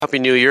Happy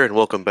New Year and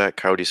welcome back,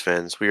 Coyotes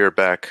fans. We are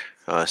back.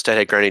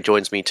 Stathead Grandy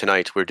joins me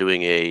tonight. We're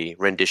doing a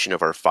rendition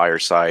of our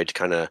Fireside,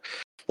 kind of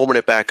warming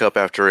it back up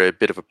after a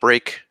bit of a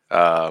break.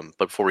 But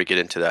before we get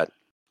into that,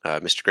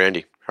 Mr.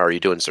 Grandy, how are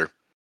you doing, sir?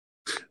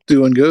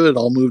 Doing good.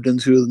 All moved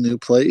into the new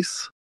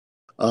place.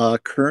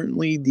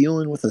 Currently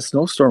dealing with a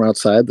snowstorm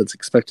outside that's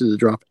expected to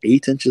drop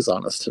 8 inches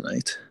on us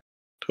tonight.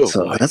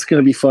 So that's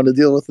going to be fun to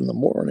deal with in the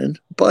morning.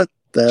 But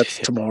that's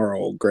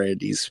tomorrow,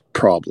 Grandy's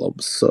problem.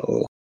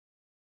 So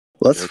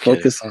let's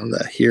focus on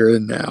the here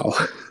and now.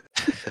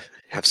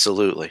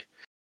 Absolutely.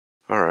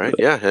 All right.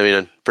 Yeah. I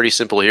mean, pretty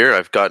simple here.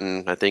 I've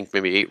gotten, I think,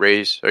 maybe 8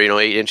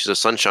 inches of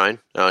sunshine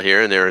out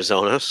here in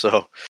Arizona.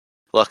 So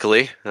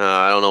luckily,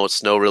 I don't know what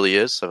snow really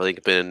is. I've I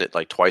think been in it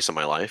like twice in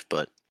my life.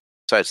 But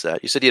besides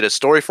that, you said you had a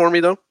story for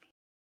me, though?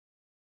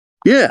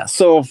 Yeah.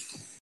 So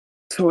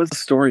it's a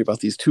story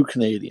about these two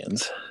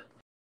Canadians.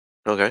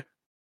 Okay.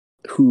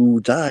 Who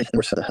died and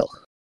were sent to hell.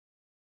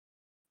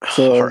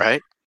 So, all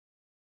right.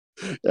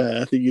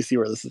 I think you see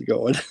where this is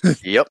going.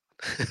 Yep.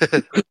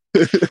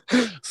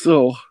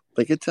 So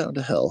they get down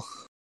to hell,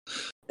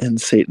 and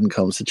Satan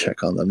comes to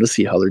check on them to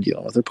see how they're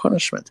dealing with their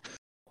punishment.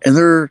 And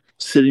they're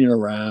sitting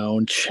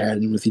around,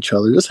 chatting with each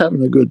other, just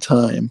having a good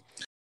time.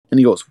 And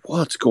he goes,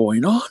 "What's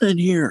going on in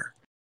here?"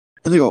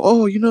 And they go,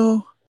 "Oh,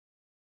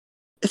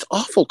 it's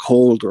awful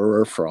cold where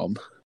we're from.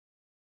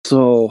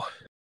 So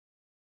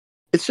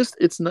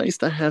it's nice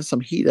to have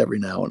some heat every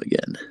now and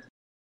again."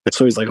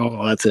 So he's like,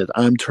 "Oh, that's it.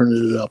 I'm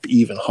turning it up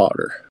even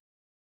hotter."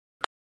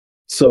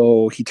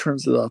 So he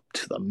turns it up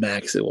to the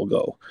max it will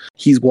go.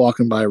 He's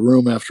walking by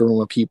room after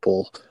room of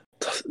people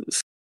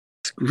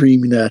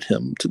screaming at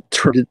him to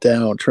turn it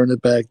down, turn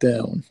it back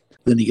down.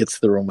 Then he gets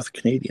to the room with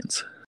the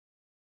Canadians.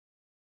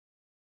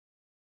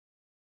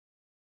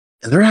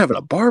 And they're having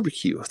a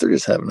barbecue. They're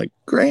just having a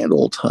grand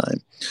old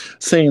time.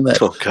 Saying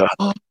that,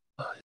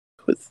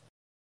 with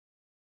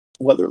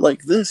weather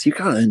like this, you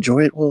gotta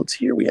enjoy it while it's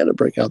here. We had to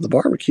break out the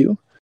barbecue.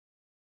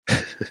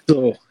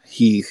 So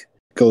he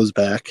goes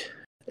back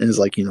and is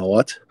like, "You know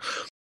what?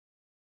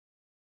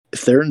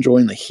 If they're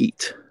enjoying the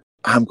heat,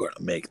 I'm going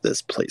to make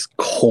this place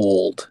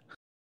cold."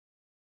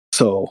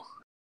 So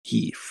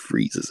he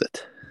freezes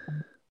it.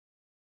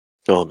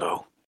 Oh,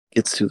 no.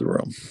 Gets to the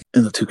room,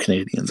 and the two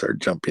Canadians are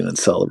jumping and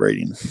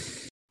celebrating.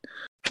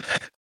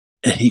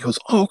 And he goes,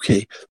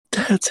 "Okay,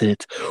 that's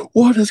it.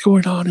 What is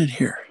going on in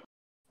here?"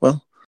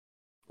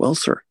 Well,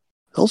 sir,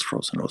 hell's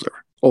frozen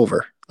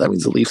over. That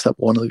means the Leafs have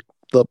won the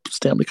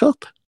Stanley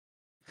Cup.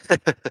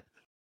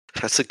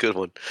 That's a good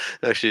one.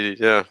 Actually,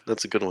 yeah,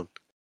 that's a good one.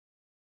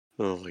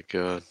 Oh my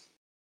god.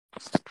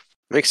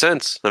 Makes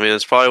sense. I mean,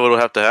 that's probably what will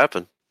have to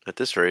happen at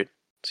this rate,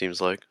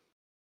 seems like.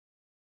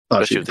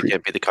 Especially if they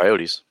can't beat the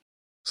Coyotes.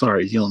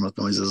 Sorry, dealing with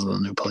noises in a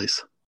new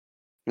place.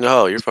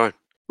 No, you're fine.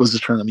 Was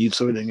just trying to mute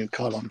so we didn't get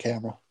caught on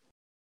camera.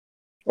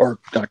 Or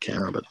not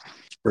camera, but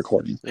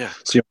recording. Yeah.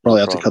 So you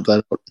probably have to cut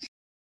that out.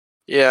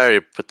 Yeah, I already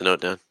put the note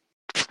down.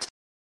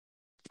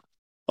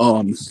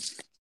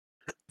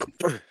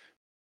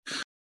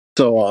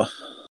 So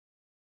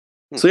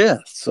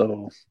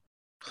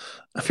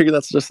I figure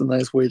that's just a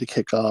nice way to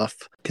kick off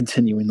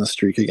continuing the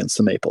streak against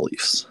the Maple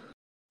Leafs.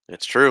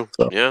 It's true.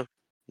 So. Yeah.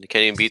 You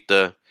can't even beat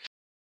the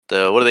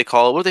what do they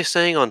call it? What are they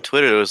saying on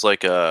Twitter? It was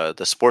like the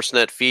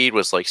Sportsnet feed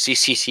was like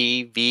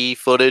CCTV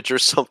footage or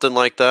something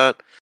like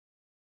that.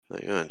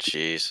 Like, oh,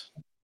 jeez.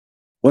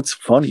 What's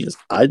funny is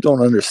I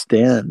don't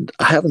understand.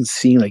 I haven't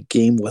seen a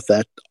game with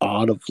that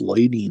odd of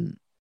lighting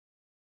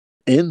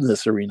in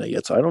this arena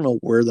yet, so I don't know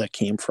where that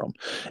came from.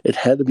 It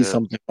had to be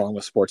something wrong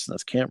with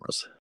Sportsnet's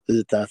cameras.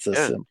 That's as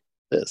simple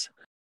as it is.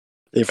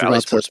 They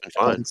forgot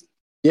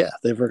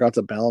they forgot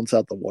to balance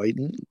out the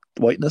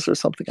whiteness or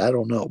something. I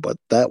don't know, but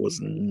that was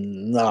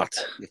not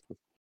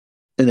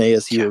an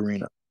ASU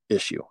arena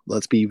issue.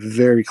 Let's be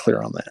very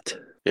clear on that.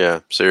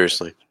 Yeah,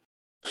 seriously.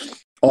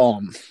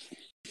 In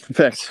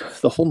fact,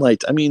 the whole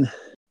night, I mean,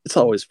 it's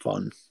always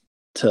fun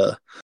to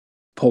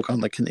poke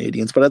on the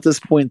Canadians, but at this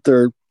point,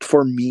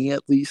 for me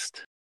at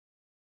least,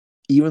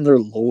 even their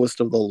lowest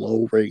of the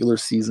low regular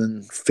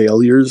season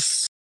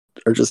failures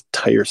are just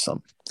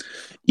tiresome.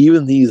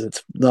 Even these,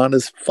 it's not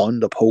as fun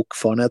to poke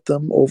fun at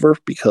them over,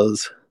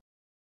 because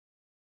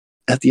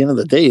at the end of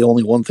the day,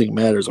 only one thing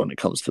matters when it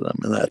comes to them,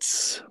 and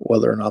that's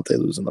whether or not they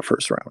lose in the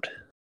first round.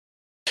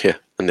 Yeah,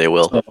 and they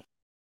will.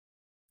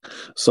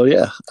 So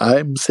yeah,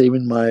 I'm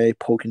saving my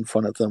poking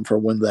fun at them for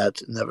when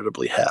that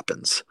inevitably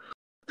happens.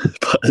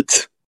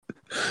 But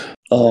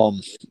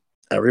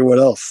everyone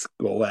else,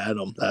 go at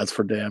them. That's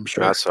for damn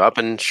sure. I've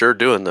been sure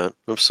doing that.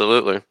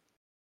 Absolutely.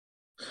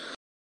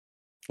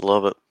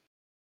 Love it.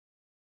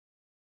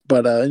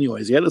 But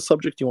anyways, you had a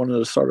subject you wanted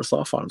to start us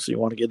off on, so you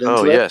want to get into that?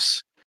 Oh,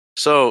 yes.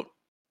 So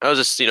I was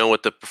just,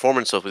 with the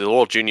performance of the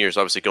World Juniors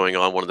obviously going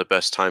on, one of the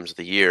best times of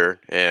the year,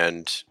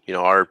 and,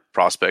 our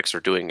prospects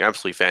are doing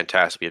absolutely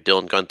fantastic. We have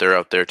Dylan Gunther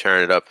out there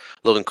tearing it up.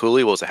 Logan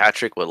Cooley was a hat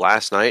trick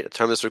last night at the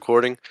time of this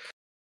recording.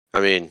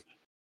 I mean,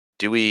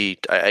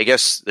 I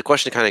guess the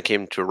question that kind of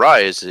came to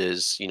rise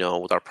is,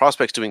 with our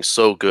prospects doing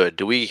so good,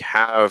 do we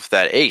have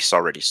that ace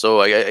already?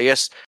 So I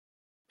guess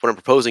what I'm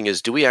proposing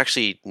is, do we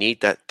actually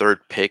need that third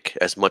pick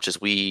as much as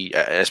we,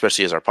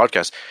 especially as our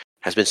podcast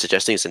has been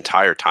suggesting this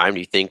entire time? Do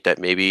you think that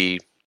maybe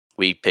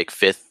we pick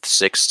fifth,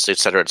 sixth, et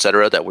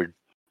cetera, that would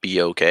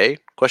be okay?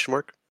 Question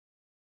mark.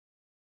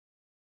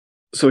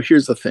 So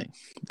here's the thing.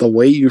 The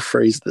way you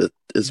phrased it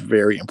is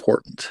very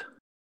important,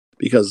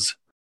 because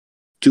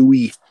do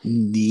we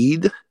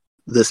need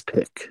this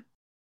pick?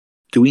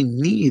 Do we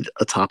need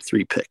a top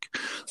 3 pick?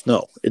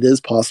 No, it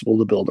is possible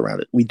to build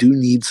around it. We do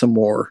need some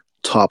more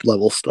top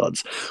level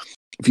studs.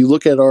 If you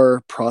look at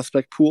our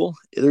prospect pool,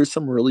 there's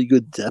some really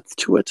good depth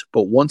to it,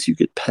 but once you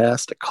get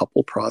past a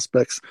couple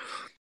prospects,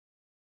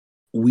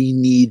 we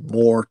need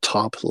more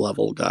top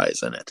level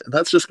guys in it, and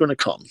that's just going to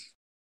come.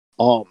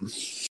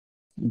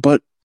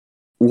 But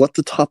what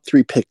the top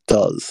 3 pick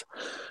does,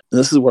 and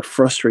this is what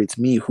frustrates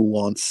me, who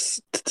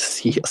wants to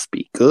see us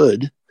be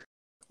good,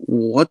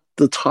 what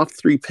the top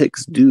 3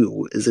 picks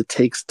do is it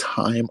takes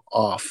time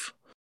off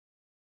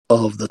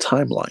of the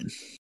timeline.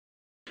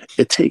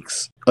 It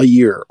takes a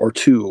year or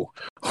 2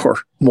 or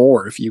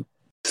more if you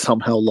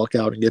somehow luck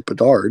out and get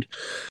Bedard.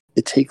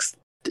 It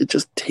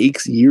just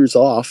takes years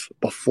off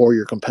before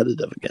you're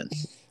competitive again.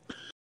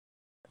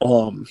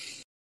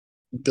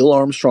 Bill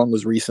Armstrong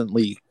was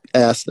recently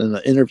asked in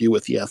an interview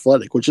with The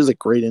Athletic, which is a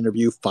great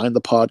interview. Find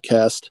the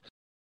podcast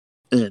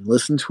and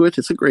listen to it.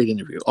 It's a great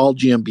interview. All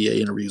GMBA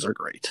interviews are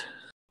great.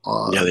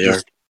 Yeah, they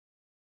are.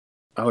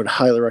 I would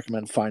highly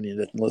recommend finding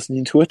it and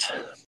listening to it.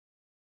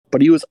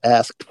 But he was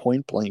asked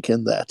point blank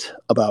in that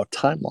about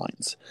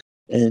timelines.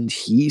 And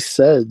he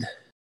said,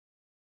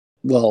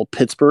 well,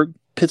 Pittsburgh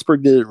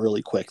did it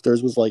really quick.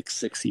 Theirs was like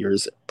 6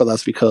 years, but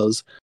that's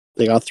because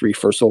they got 3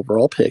 first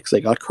overall picks. They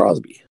got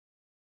Crosby.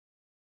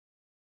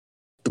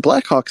 The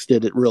Blackhawks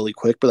did it really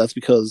quick, but that's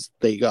because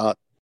they got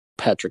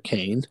Patrick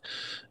Kane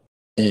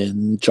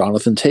and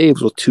Jonathan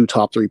Toews with 2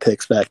 top 3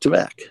 picks back to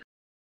back.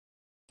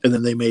 And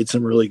then they made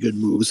some really good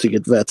moves to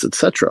get vets,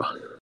 etc.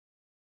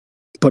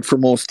 But for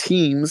most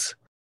teams,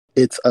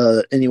 it's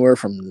anywhere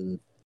from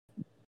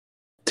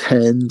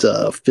 10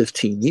 to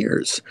 15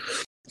 years.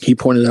 He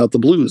pointed out the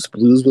Blues.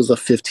 Blues was a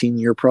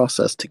 15-year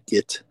process to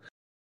get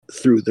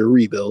through their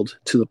rebuild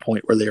to the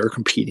point where they are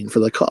competing for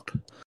the Cup.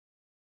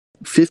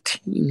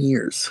 15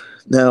 years.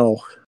 Now,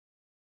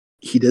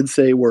 he did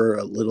say we're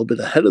a little bit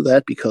ahead of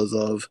that because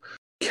of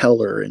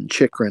Keller and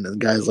Chikrin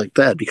and guys like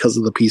that, because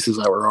of the pieces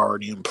that were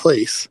already in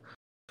place.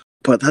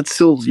 But that's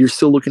still, you're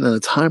still looking at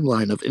a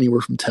timeline of anywhere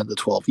from 10 to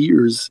 12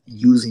 years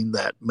using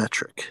that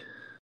metric,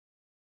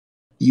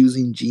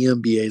 using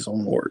GMBA's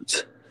own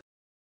words.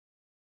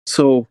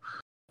 So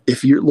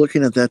if you're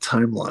looking at that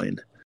timeline,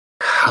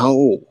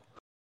 how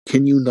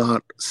can you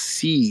not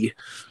see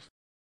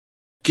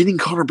getting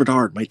Connor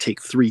Bedard might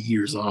take 3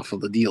 years off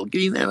of the deal.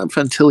 Getting Adam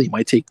Fantilli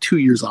might take 2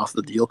 years off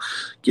the deal.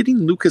 Getting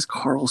Lucas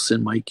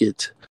Carlson might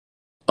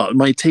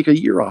take a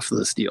year off of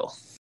this deal.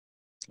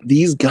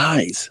 These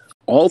guys,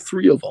 all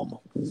 3 of them,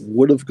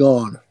 would have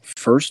gone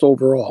first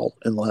overall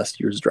in last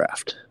year's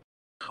draft.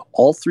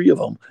 All 3 of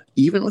them,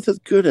 even with as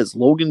good as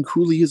Logan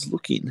Cooley is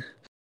looking,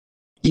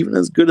 even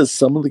as good as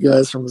some of the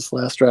guys from this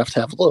last draft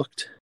have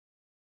looked,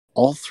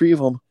 all 3 of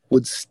them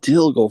would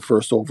still go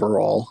first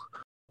overall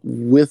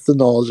with the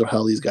knowledge of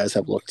how these guys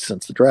have looked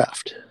since the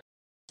draft.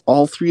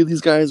 All 3 of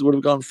these guys would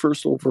have gone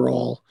first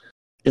overall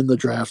in the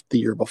draft the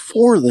year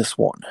before this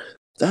one.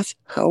 That's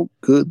how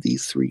good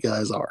these 3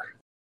 guys are.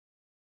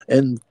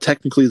 And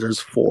technically there's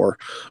 4.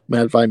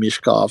 Matvei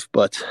Mishkov,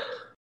 but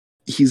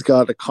he's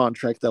got a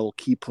contract that will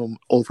keep him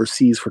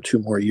overseas for 2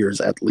 more years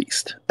at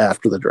least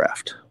after the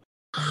draft.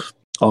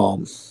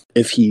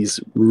 If he's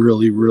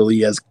really,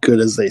 really as good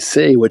as they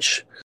say,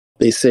 which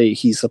they say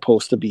he's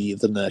supposed to be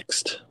the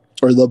next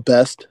or the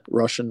best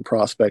Russian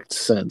prospect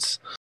since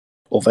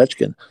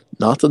Ovechkin.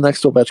 Not the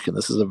next Ovechkin.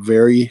 This is a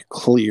very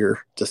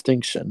clear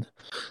distinction.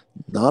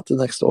 Not the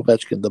next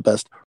Ovechkin, the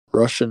best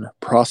Russian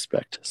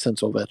prospect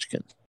since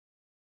Ovechkin.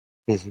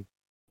 Mm-hmm.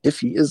 If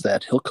he is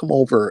that, he'll come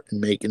over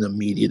and make an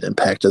immediate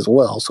impact as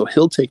well. So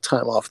he'll take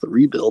time off the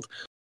rebuild.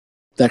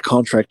 That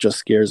contract just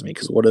scares me,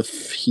 because what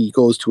if he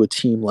goes to a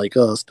team like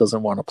us,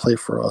 doesn't want to play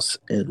for us,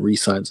 and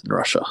re-signs in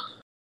Russia?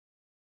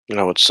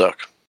 That would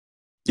suck.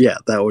 Yeah,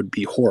 that would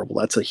be horrible.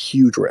 That's a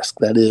huge risk.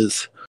 That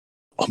is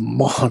a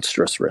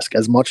monstrous risk.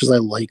 As much as I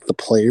like the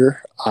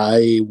player,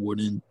 I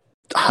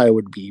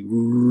would be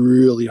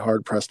really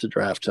hard pressed to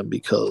draft him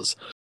because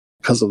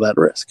of that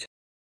risk.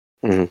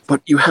 Mm-hmm.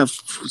 But you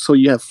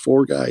have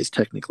 4 guys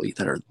technically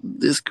that are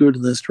this good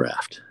in this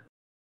draft.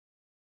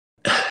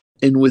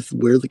 And with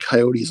where the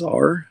Coyotes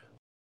are,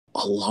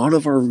 a lot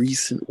of our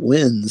recent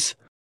wins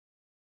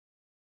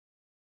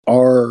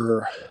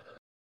are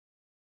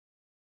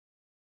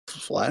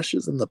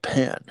flashes in the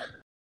pan.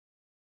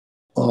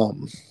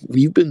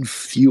 We've been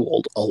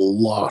fueled a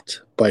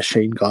lot by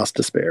Shane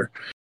Gostisbehere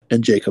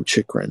and Jacob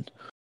Chikrin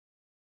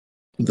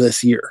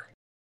this year,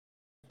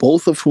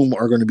 both of whom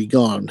are going to be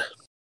gone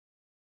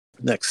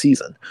next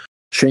season.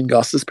 Shane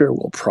Gostisbehere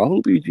will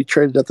probably be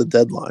traded at the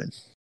deadline.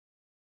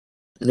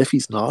 And if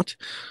he's not,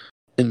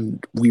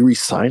 and we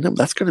re-sign him,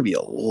 that's going to be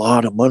a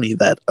lot of money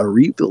that a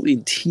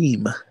rebuilding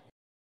team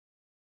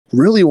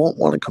really won't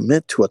want to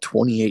commit to a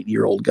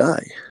 28-year-old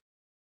guy.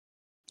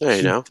 Hey,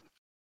 you know,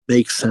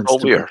 Makes sense to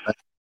we bring are. back.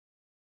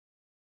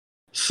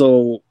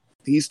 So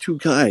these two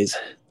guys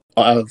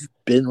have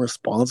been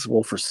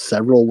responsible for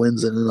several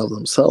wins in and of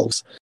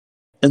themselves,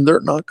 and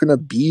they're not going to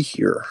be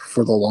here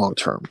for the long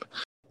term.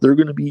 They're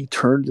going to be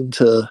turned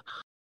into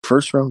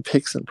first-round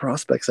picks and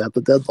prospects at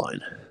the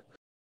deadline.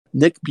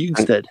 Nick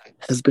Bugstead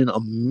has been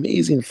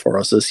amazing for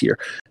us this year.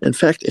 In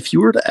fact, if you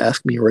were to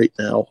ask me right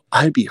now,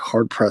 I'd be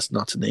hard-pressed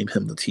not to name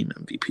him the team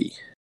MVP.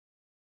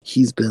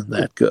 He's been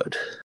that good.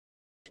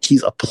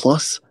 He's a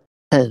plus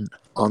 10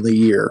 on the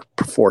year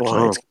for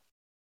tonight's.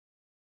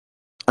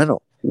 I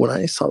know. When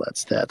I saw that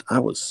stat, I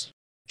was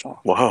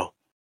shocked. Wow.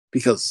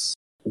 Because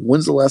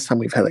when's the last time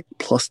we've had a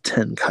plus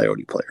 10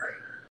 Coyote player?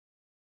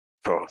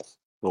 Oh,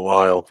 a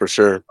while, for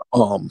sure.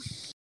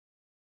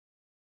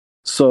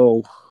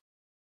 So,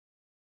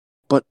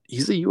 but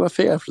he's a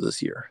UFA after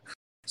this year.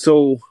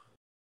 So,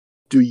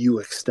 do you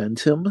extend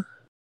him?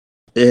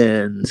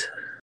 And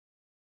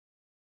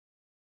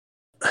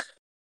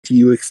do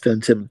you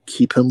extend him,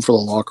 keep him for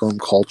the locker room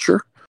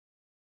culture?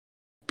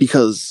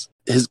 Because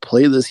his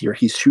play this year,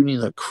 he's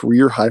shooting a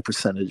career high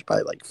percentage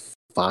by like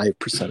 5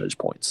 percentage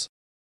points.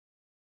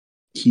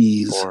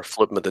 Or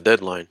flip him at the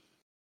deadline.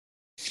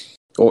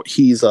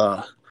 He's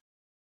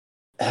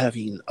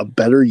having a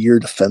better year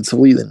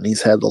defensively than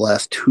he's had the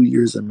last 2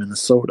 years in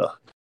Minnesota.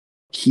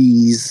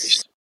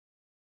 He's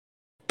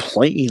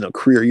playing a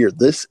career year.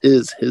 This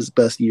is his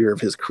best year of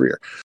his career.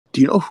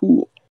 Do you know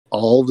who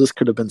all of this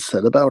could have been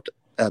said about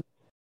at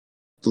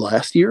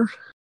last year?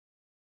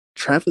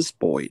 Travis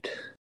Boyd.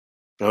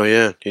 Oh,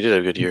 yeah. He did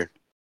have a good year.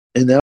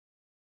 And now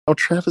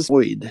Travis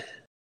Boyd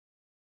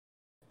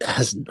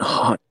has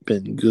not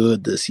been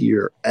good this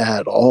year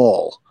at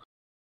all.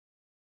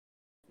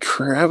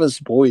 Travis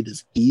Boyd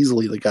is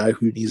easily the guy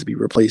who needs to be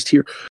replaced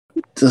here.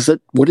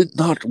 Would it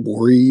not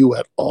worry you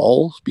at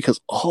all?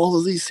 Because all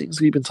of these things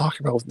we've been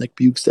talking about with Nick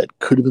Bugstead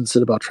could have been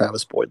said about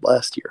Travis Boyd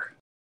last year.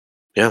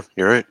 Yeah,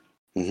 you're right.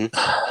 Mm-hmm.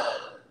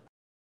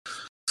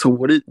 So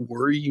would it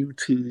worry you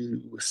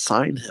to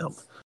sign him,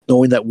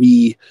 knowing that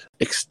we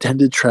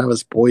extended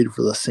Travis Boyd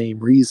for the same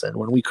reason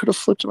when we could have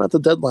flipped him at the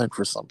deadline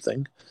for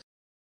something?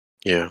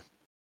 Yeah.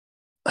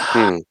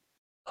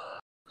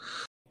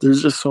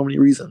 There's just so many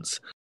reasons.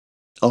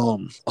 A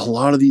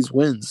lot of these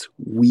wins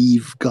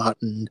we've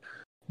gotten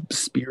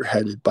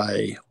spearheaded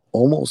by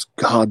almost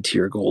god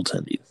tier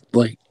goaltending.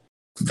 Like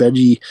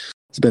Veggie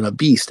has been a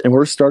beast, and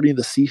we're starting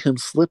to see him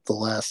slip the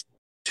last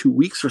 2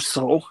 weeks or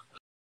so.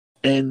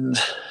 And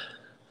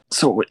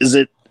so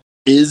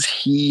is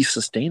he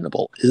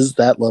sustainable? Is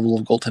that level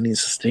of goaltending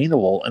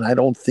sustainable? And I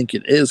don't think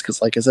it is,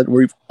 because like I said,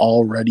 we've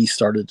already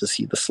started to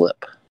see the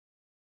slip.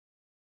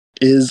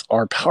 Is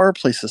our power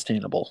play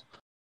sustainable?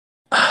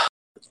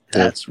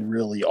 That's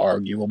really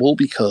arguable,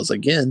 because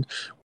again,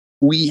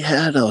 we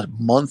had a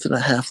month and a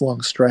half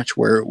long stretch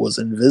where it was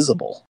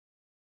invisible.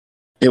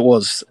 It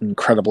was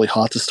incredibly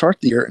hot to start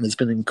the year, and it's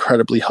been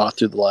incredibly hot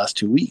through the last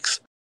 2 weeks.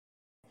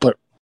 But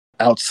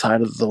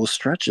outside of those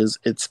stretches,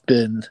 it's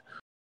been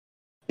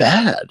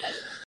bad.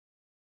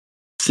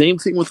 Same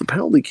thing with the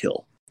penalty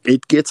kill.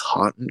 It gets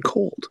hot and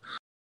cold.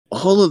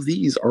 All of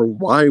these are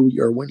why we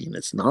are winning.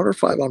 It's not our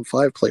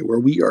 5-on-5 play, where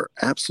we are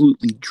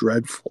absolutely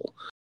dreadful,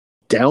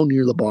 down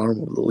near the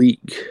bottom of the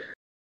league.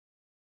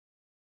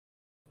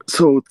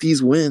 So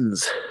these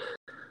wins,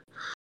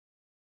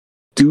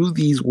 do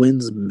these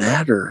wins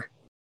matter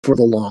for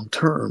the long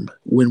term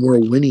when we're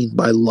winning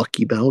by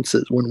lucky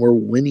bounces, when we're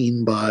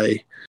winning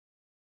by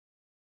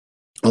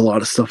a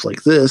lot of stuff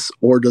like this?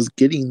 Or does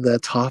getting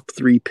that top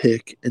 3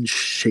 pick and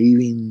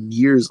shaving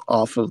years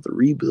off of the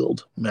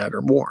rebuild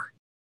matter more?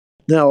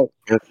 Now,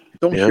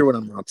 don't hear what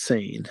I'm not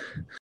saying.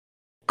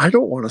 I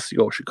don't want us to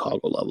go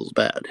Chicago levels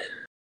bad.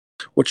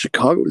 What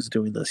Chicago is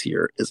doing this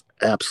year is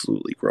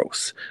absolutely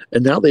gross.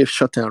 And now they've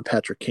shut down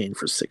Patrick Kane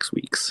for 6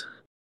 weeks.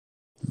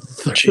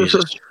 They're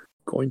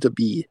going to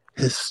be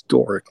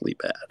historically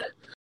bad.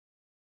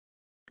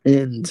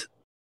 And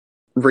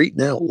right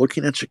now,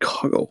 looking at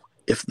Chicago,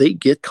 if they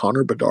get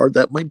Connor Bedard,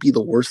 that might be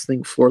the worst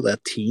thing for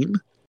that team.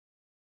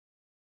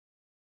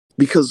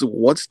 Because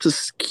what's to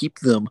keep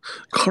them?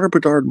 Connor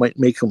Bedard might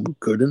make them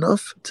good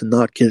enough to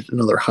not get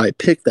another high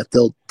pick that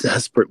they'll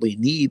desperately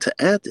need to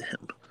add to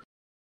him.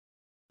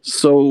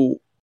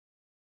 So,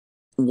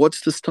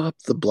 what's to stop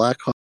the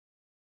Blackhawks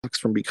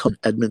from becoming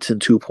Edmonton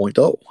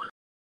 2.0?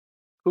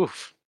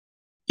 Oof.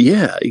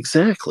 Yeah,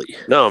 exactly.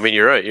 No, I mean,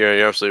 you're right.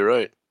 You're absolutely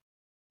right.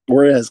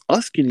 Whereas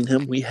us getting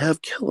him, we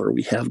have Keller,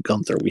 we have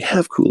Gunther, we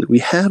have Cooley, we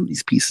have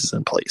these pieces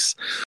in place.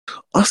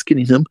 Us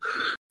getting him,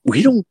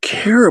 we don't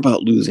care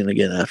about losing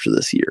again after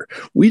this year.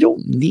 We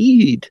don't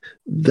need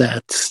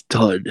that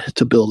stud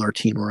to build our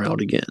team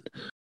around again.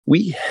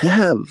 We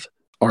have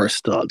our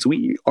studs.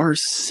 We are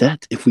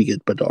set if we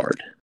get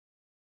Bedard.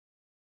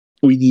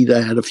 We need to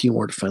add a few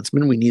more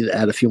defensemen. We need to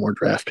add a few more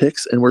draft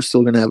picks, and we're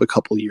still going to have a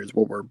couple of years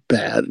where we're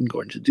bad and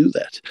going to do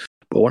that.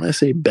 But when I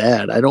say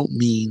bad, I don't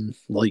mean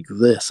like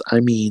this. I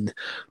mean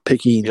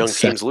picking young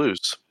teams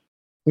lose.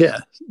 Yeah,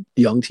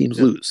 young teams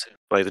lose.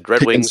 Like the Red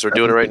Picking Wings are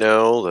doing it right seventh.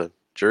 now. The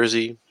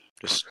Jersey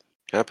just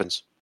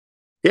happens.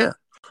 Yeah.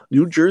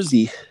 New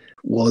Jersey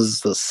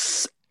was the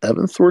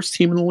 7th worst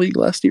team in the league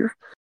last year.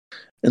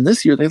 And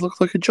this year they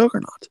look like a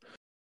juggernaut.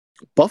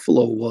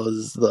 Buffalo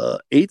was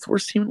the 8th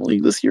worst team in the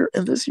league this year,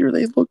 and this year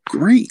they look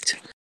great.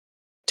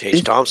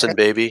 Tage Thompson,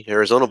 baby,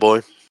 Arizona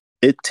boy.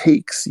 It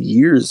takes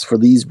years for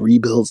these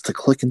rebuilds to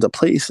click into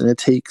place, and it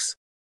takes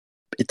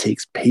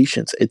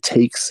patience. It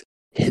takes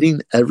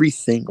hitting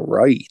everything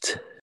right.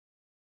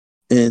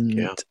 And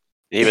Yeah.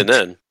 Even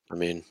then, I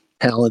mean,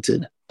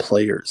 talented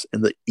players,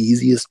 and the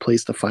easiest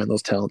place to find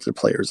those talented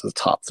players is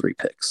top 3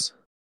 picks.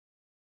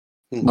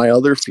 My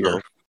other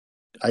fear,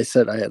 I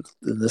said I had,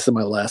 and this is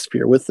my last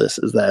fear with this,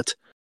 is that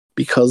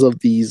because of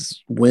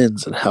these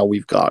wins and how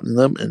we've gotten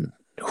them and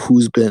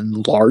who's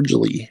been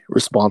largely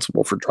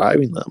responsible for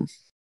driving them.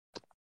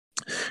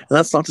 And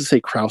that's not to say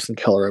Krause and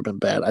Keller have been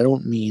bad. I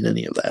don't mean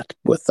any of that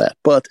with that.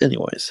 But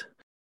anyways,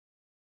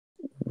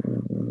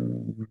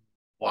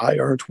 why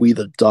aren't we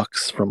the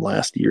Ducks from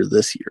last year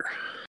this year?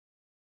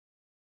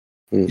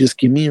 Just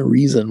give me a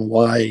reason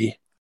why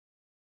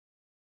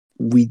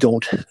we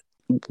don't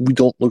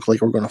look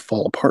like we're going to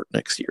fall apart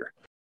next year.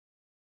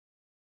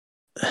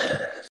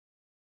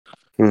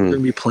 We're going to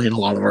be playing a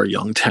lot of our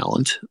young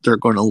talent. They're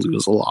going to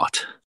lose a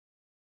lot.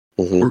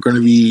 We're going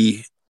to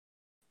be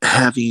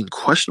having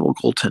questionable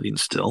goaltending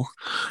still.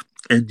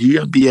 And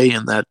GMBA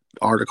in that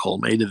article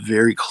made it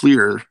very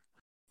clear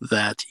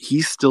that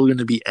he's still going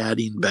to be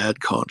adding bad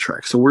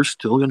contracts. So we're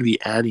still going to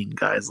be adding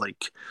guys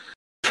like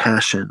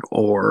Cashin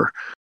or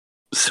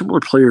similar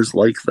players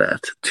like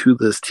that to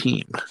this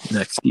team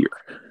next year.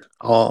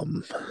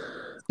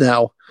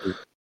 Now,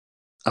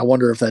 I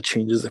wonder if that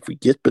changes if we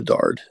get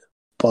Bedard,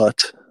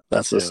 but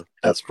that's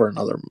for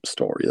another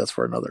story. That's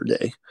for another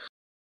day.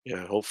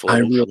 Yeah,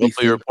 hopefully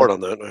you report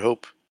on that. I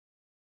hope.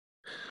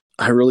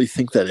 I really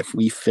think that if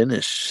we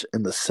finish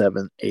in the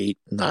 7, 8,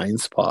 9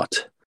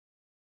 spot,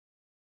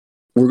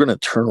 we're going to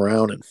turn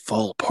around and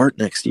fall apart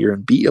next year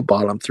and be a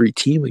bottom 3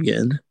 team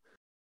again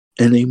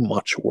in a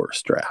much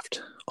worse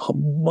draft. A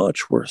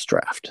much worse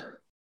draft.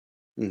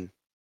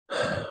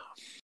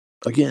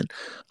 Again,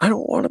 I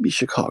don't want to be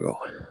Chicago.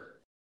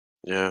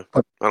 Yeah,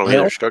 but I don't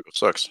either. Chicago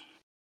sucks.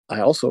 I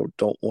also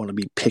don't want to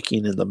be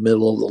picking in the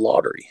middle of the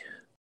lottery.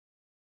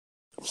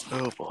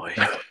 Oh boy.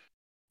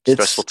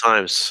 Stressful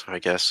times, I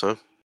guess, huh?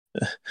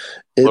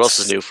 What else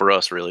is new for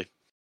us, really?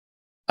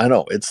 I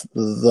know. It's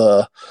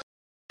the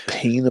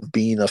pain of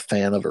being a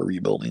fan of a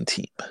rebuilding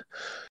team.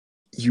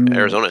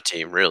 Arizona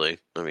team, really.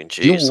 I mean,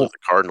 geez, look at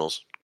the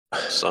Cardinals.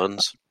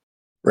 Suns.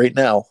 Right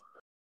now,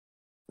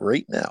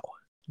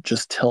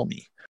 just tell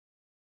me,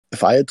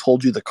 if I had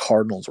told you the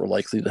Cardinals were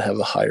likely to have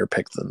a higher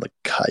pick than the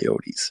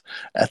Coyotes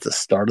at the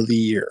start of the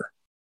year,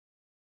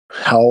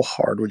 how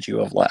hard would you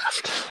have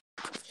laughed?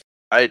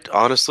 I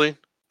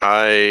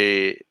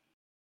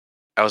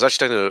was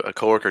actually talking to a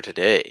coworker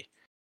today,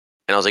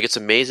 and I was like, it's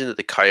amazing that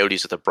the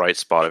Coyotes are the bright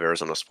spot of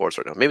Arizona sports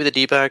right now. Maybe the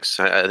D-backs,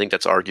 I think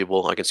that's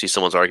arguable. I can see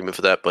someone's argument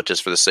for that, but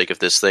just for the sake of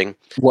this thing.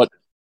 What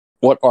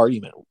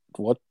argument?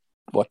 What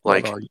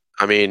argument?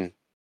 I mean,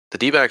 the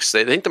D-backs,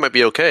 they think they might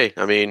be okay.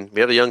 I mean,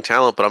 we have a young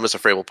talent, but I'm just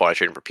afraid we'll probably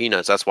trade him for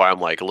peanuts. That's why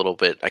I'm like a little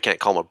bit, I can't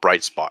call them a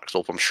bright spot.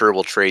 So I'm sure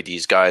we'll trade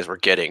these guys we're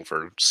getting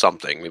for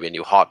something, maybe a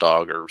new hot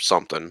dog or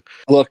something.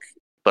 Look.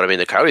 But I mean,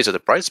 the Coyotes are the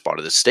bright spot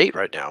of the state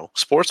right now,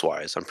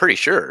 sports-wise. I'm pretty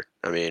sure.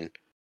 I mean,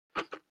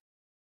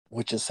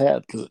 which is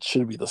sad because it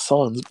should be the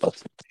Suns,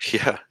 but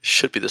yeah, it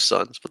should be the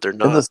Suns, but they're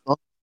not.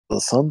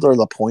 The Suns are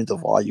the point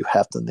of why you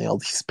have to nail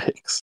these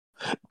picks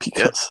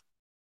because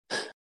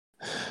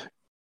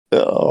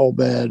oh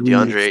man,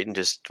 DeAndre Ayton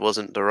just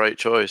wasn't the right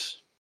choice.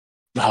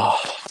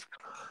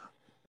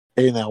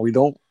 Hey, now we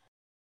don't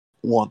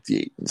want the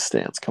Ayton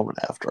stance coming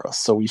after us,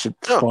 so we should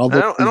probably.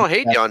 I don't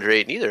hate DeAndre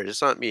Ayton either.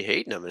 It's not me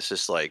hating him. It's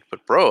just like,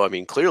 but bro, I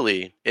mean,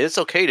 clearly, it's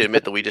okay to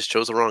admit that we just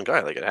chose the wrong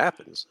guy. Like it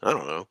happens. I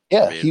don't know.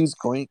 Yeah, I mean, he's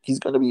going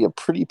to be a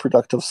pretty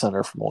productive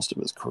center for most of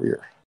his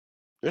career.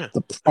 Yeah,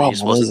 the problem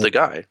he wasn't the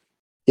guy.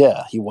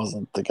 Yeah, he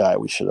wasn't the guy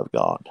we should have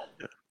gone.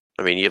 Yeah.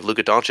 I mean, you have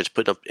Luka Doncic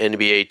putting up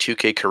NBA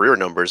 2K career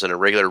numbers in a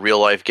regular real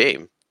life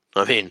game.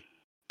 I mean,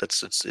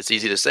 it's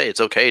easy to say. It's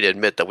okay to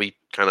admit that we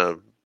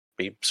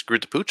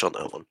screwed the pooch on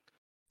that one.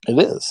 It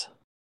is.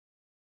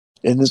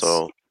 And it's,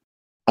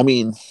 I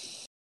mean,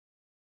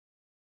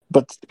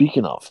 but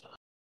speaking of,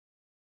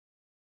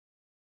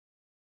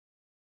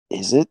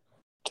 is it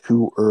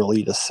too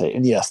early to say?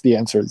 And yes, the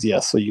answer is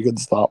yes, so you can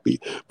stop me.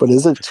 But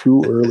is it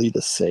too early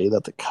to say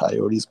that the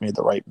Coyotes made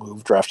the right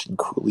move drafting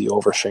Cooley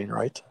over Shane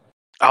Wright?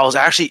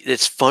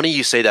 It's funny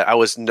you say that. I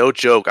was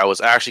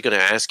actually going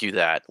to ask you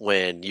that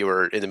when you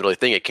were in the middle of the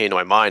thing. It came to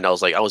my mind. I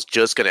was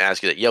just going to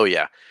ask you that.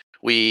 Yeah,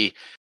 we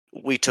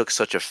took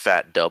such a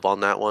fat dub on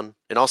that one.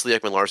 And also the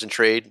Ekman-Larsson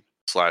trade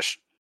 /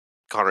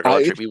 Connor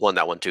Gallant trade. We won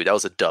that one too. That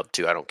was a dub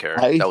too. I don't care.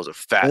 That was a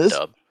fat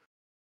dub.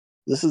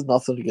 This is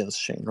nothing against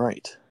Shane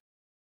Wright.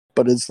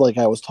 But it's like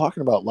I was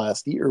talking about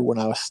last year when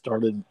I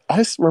started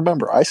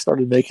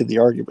making the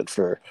argument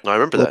for. No, I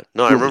remember that.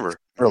 No, I remember.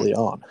 Early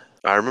on.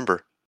 I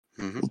remember.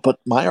 Mm-hmm. But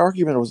my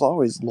argument was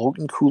always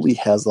Logan Cooley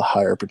has the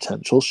higher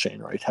potential.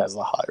 Shane Wright has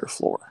the higher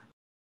floor.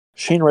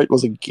 Shane Wright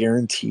was a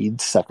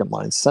guaranteed second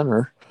line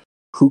center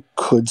who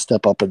could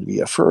step up and be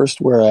a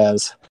first,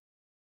 whereas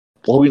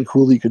Logan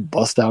Cooley could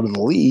bust out of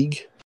the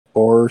league,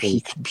 or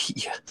he could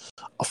be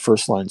a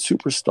first line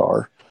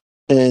superstar.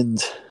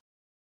 And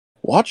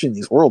watching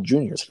these World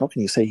Juniors, how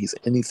can you say he's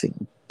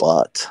anything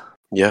but?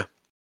 Yeah.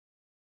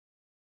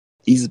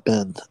 He's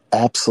been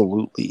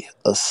absolutely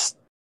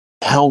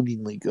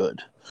astoundingly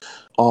good.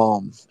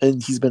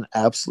 And he's been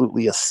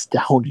absolutely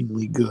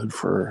astoundingly good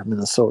for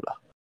Minnesota.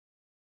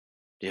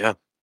 Yeah.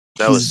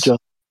 He's just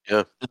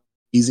an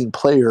amazing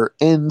player.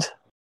 And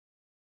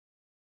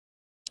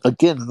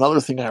again,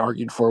 another thing I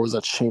argued for was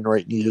that Shane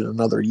Wright needed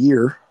another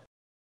year.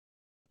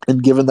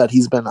 And given that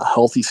he's been a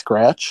healthy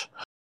scratch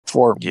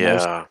for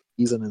most of the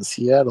season in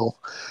Seattle,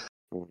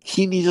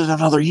 he needed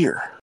another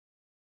year.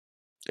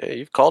 Yeah,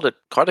 you've called it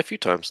quite a few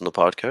times in the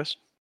podcast.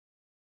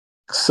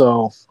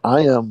 So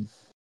I am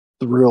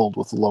thrilled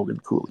with the Logan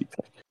Cooley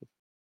pick.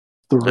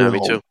 Thrilled. Yeah,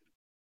 me too.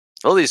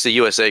 Well, he's the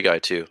USA guy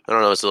too. I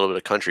don't know, it's a little bit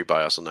of country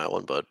bias on that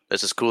one, but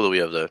it's just cool that we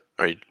have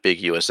our big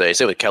USA.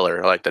 Same with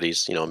Keller. I like that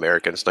he's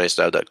American. It's nice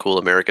to have that cool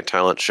American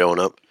talent showing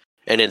up,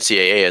 and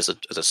NCAA as a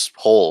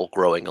whole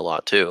growing a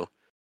lot too.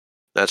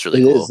 That's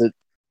really cool.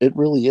 It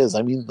really is.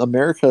 I mean,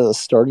 America is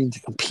starting to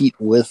compete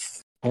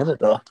with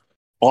Canada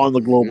on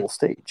the global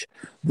stage.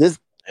 This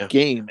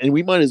game, and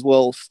we might as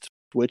well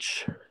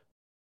switch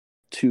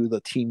to the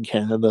Team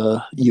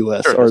Canada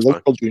US or the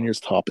World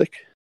Juniors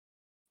topic.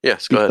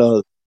 Yes, go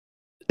ahead.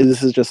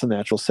 This is just a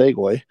natural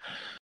segue.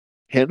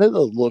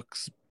 Canada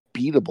looks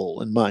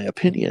beatable, in my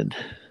opinion.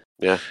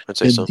 Yeah, I'd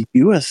say so. The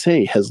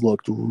USA has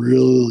looked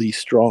really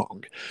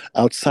strong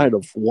outside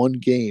of one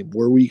game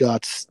where we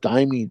got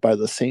stymied by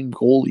the same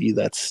goalie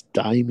that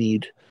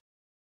stymied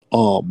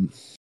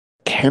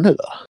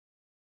Canada.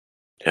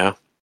 Yeah.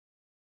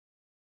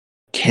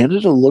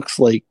 Canada looks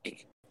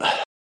like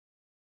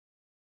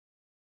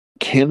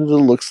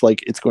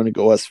it's going to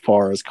go as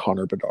far as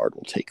Connor Bedard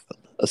will take them,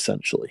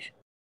 essentially.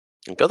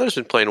 And Gunther's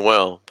been playing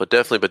well, but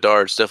definitely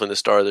Bedard's definitely the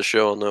star of the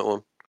show on that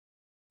one.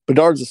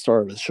 Bedard's the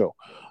star of the show.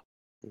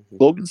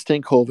 Logan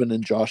Stankoven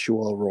and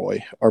Joshua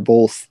Roy are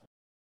both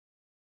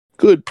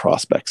good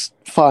prospects,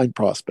 fine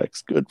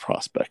prospects, good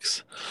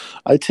prospects.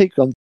 I take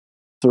Gunther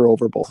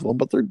over both of them,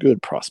 but they're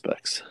good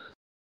prospects.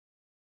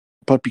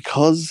 But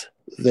because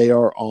they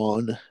are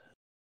on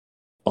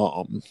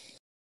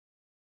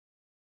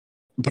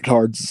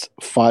Bedard's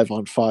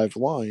 5-on-5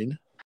 line,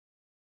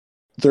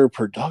 their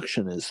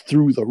production is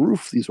through the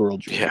roof, these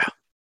World Juniors. Yeah.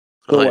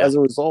 So as a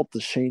result,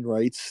 the Shane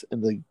Wrights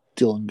and the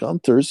Dylan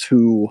Gunthers,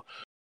 who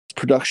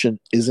production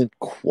isn't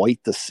quite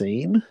the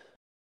same,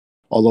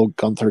 although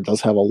Gunther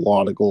does have a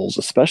lot of goals,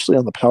 especially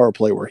on the power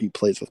play where he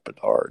plays with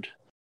Bedard.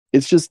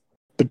 It's just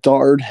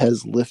Bedard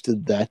has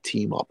lifted that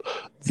team up.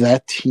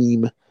 That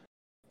team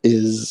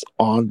is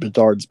on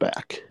Bedard's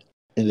back,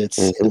 and it's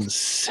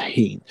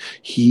insane.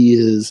 He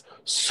is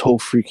so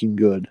freaking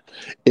good.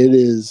 It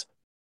is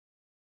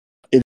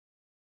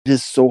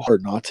so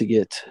hard not to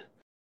get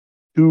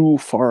too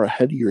far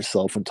ahead of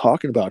yourself when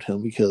talking about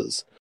him,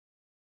 because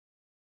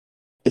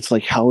it's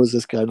like, how is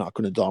this guy not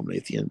going to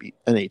dominate the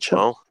NHL?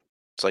 Well,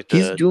 it's like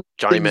the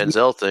Johnny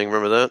Manziel thing.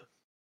 Remember that?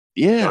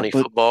 Yeah. Johnny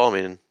Football.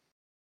 I mean,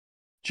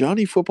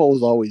 Johnny Football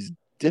was always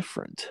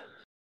different.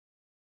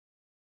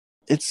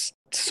 It's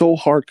so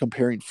hard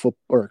comparing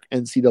or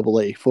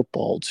NCAA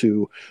football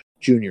to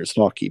juniors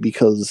hockey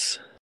because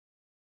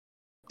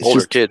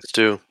older kids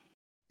too.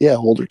 Yeah,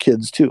 older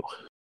kids too.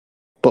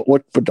 But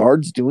what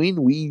Bedard's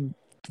doing, we've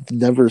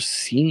never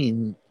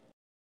seen.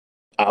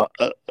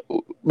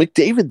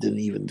 McDavid didn't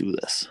even do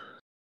this.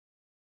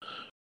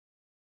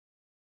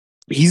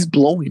 He's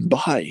blowing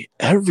by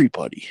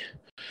everybody.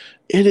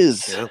 It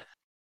is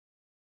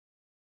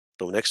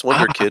the next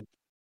wonder kid.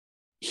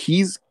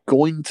 He's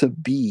going to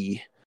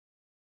be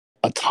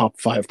a top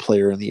 5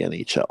 player in the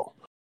NHL.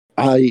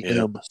 I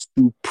am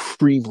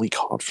supremely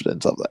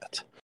confident of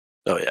that.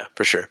 Oh yeah,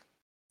 for sure.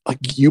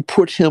 Like, you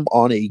put him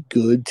on a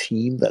good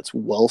team that's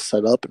well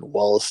set up and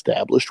well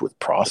established with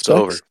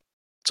prospects.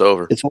 It's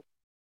over.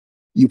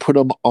 You put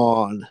him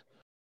on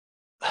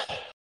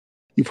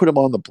the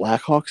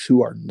Blackhawks,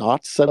 who are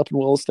not set up and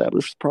well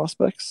established with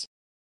prospects.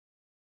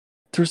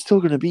 They're still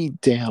going to be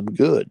damn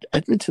good.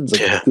 Edmonton's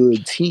a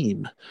good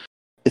team.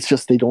 It's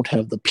just they don't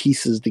have the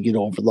pieces to get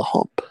over the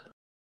hump.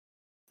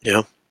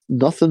 Yeah.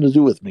 Nothing to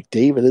do with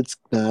McDavid. It's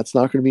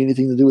not going to be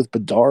anything to do with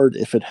Bedard.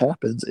 If it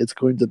happens, it's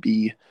going to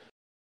be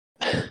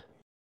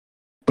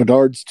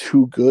Bedard's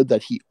too good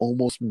that he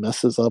almost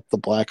messes up the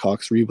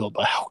Blackhawks rebuild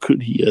by how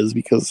good he is,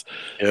 because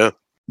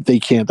they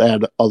can't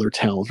add other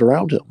talent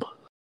around him.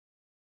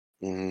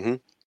 Mm-hmm.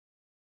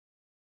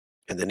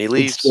 And then he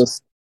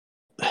leaves.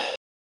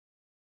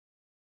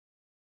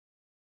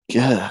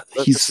 Yeah,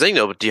 that's the thing,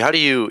 though. But how do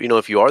you,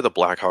 if you are the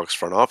Blackhawks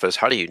front office,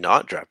 how do you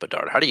not draft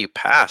Bedard? How do you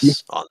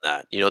pass on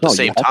that? At the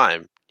same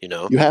time,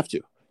 You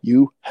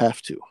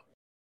have to.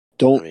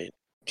 Don't.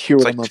 Hear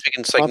It's what like I'm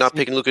picking, it's I'm like not not saying.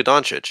 picking Luka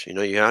Doncic.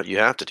 You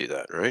have to do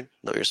that, right?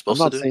 No, you're I'm supposed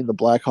to not do. saying the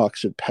Blackhawks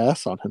should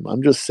pass on him.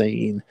 I'm just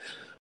saying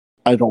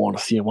I don't want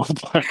to see him on the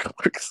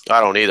Blackhawks. I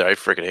don't either. I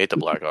freaking hate the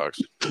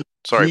Blackhawks.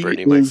 Sorry, He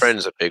Brittany. My is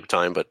friend's a big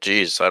time, but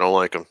geez, I don't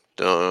like him.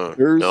 Nope.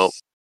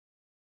 there's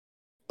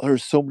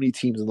there's so many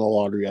teams in the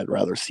lottery I'd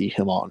rather see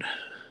him on.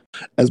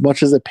 As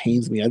much as it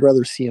pains me, I'd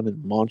rather see him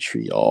in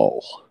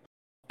Montreal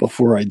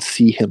before I'd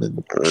see him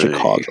in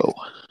Chicago.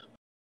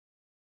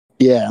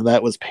 Yeah,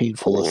 that was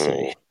painful to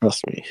say.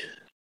 Trust me.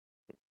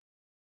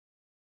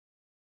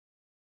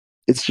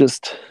 It's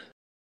just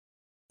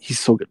he's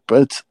so good.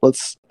 But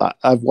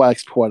I've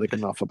waxed poetic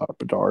enough about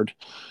Bedard.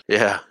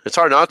 Yeah, it's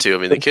hard not to. I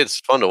mean, the kid's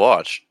fun to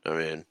watch. I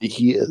mean,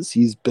 He is.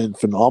 He's been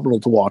phenomenal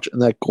to watch.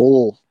 And that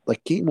goal,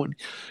 like game one,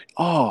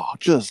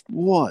 just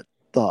what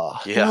the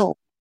yeah. hell?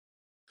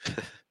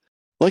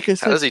 Like I How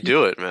said, does he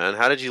do it, man?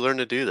 How did you learn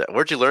to do that?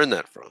 Where'd you learn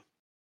that from?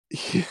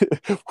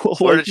 well,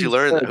 Where did you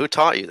learn that? Who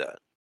taught you that?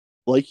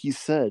 like he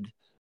said,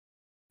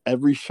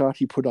 every shot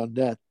he put on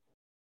net,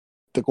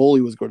 the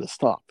goalie was going to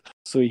stop.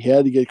 So he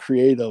had to get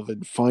creative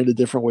and find a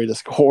different way to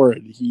score,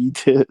 and he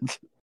did.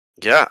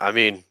 Yeah, I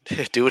mean,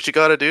 do what you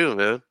got to do,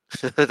 man.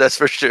 That's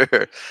for sure.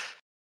 But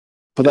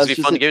It's that's gonna be a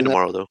just fun it. game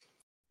tomorrow, though.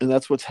 And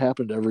that's what's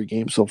happened every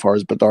game so far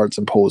is Bedard's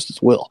imposed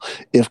his will.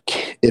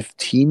 If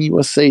Team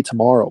USA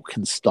tomorrow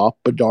can stop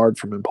Bedard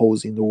from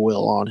imposing the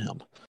will on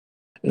him,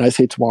 and I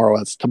say tomorrow,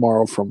 that's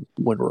tomorrow from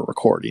when we're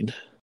recording.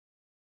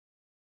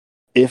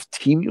 If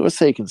Team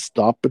USA can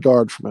stop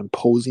Bedard from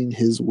imposing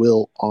his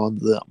will on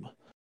them,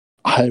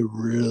 I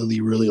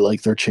really, really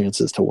like their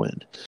chances to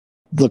win.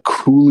 The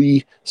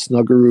Cooley,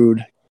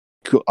 Snuggerud,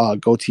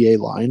 Gautier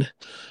line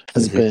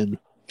has been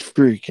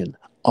freaking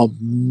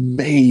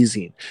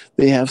amazing.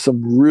 They have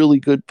some really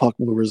good puck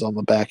movers on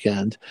the back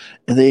end,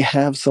 and they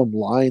have some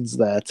lines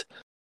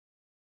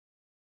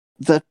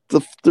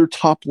their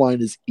top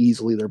line is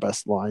easily their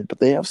best line, but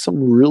they have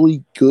some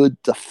really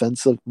good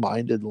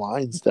defensive-minded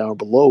lines down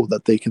below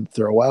that they can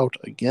throw out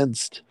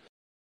against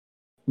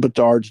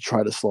Bedard to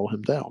try to slow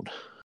him down.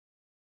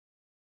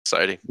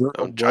 Exciting. They're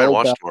I'm trying to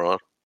watch tomorrow.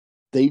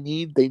 They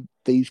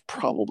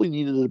probably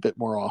needed a bit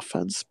more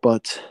offense,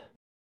 but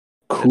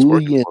It's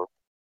working Cooley for him.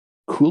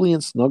 Cooley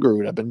and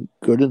Snuggerud have been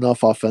good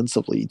enough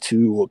offensively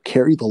to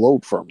carry the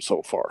load for him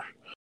so far.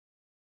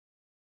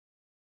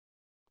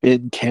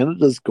 And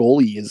Canada's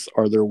goalies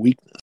are their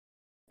weakness.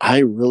 I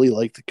really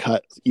like to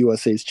cut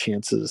USA's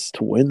chances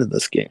to win in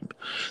this game.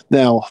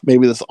 Now,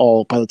 maybe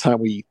by the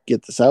time we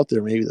get this out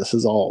there, maybe this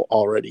is all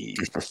already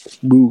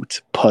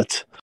moot,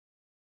 but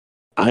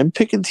I'm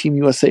picking Team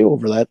USA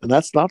over that, and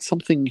that's not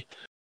something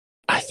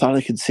I thought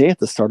I could say at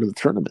the start of the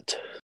tournament.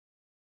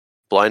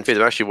 Blind faith.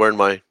 I'm actually wearing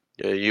my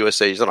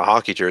USA. He's not a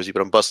hockey jersey,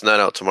 but I'm busting that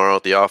out tomorrow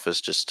at the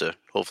office just to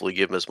hopefully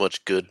give him as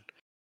much good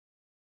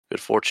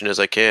fortune as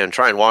I can.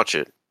 Try and watch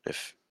it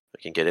if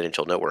I can get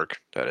NHL Network.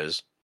 That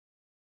is.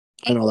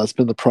 I know that's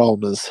been the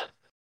problem is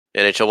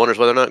NHL wonders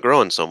why they're not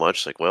growing so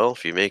much. Like, well,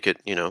 if you make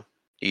it,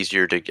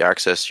 easier to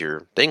access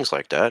your things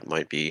like that,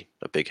 might be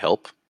a big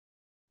help.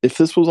 if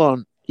this was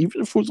on,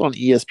 even if it was on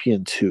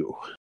ESPN2,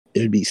 it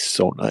would be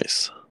so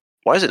nice.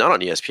 Why is it not on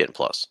ESPN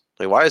Plus?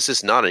 Like, why is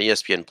this not an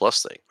ESPN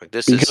Plus thing? Like,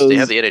 they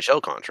have the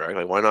NHL contract.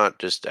 Like, why not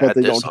just add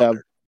this on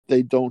there?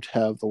 They don't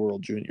have the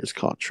World Juniors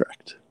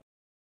contract.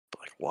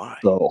 But, like, why?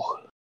 So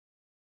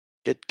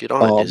get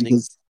on it, Disney.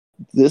 because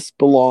this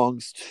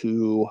belongs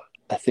to,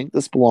 I think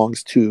this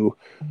belongs to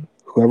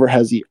whoever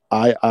has the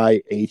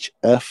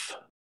IIHF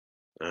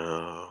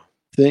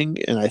thing,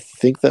 and I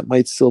think that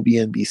might still be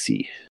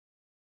NBC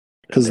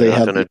because they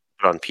have going to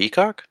put on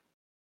Peacock.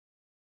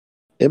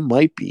 It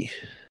might be.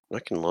 I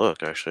can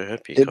look. Actually, I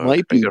had Peacock. It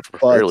might be, for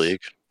but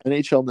League.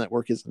 NHL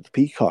Network isn't the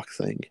Peacock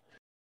thing.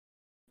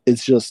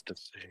 It's just,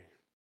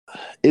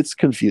 it's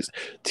confusing.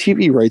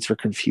 TV rights are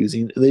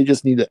confusing. They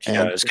just need to end.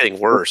 Yeah, it's getting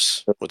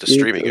worse with the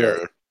streaming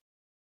era.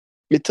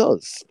 It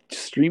does.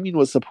 Streaming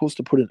was supposed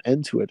to put an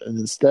end to it, and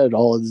instead,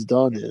 all it's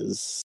done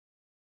is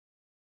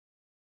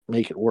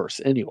make it worse.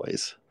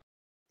 Anyways,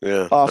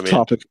 yeah. Off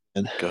topic.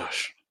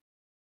 Gosh,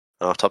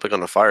 off topic on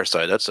the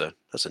Fireside. That's a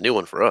new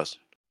one for us.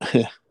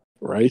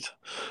 Right?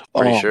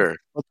 Pretty sure.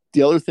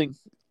 The other thing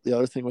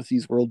with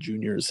these World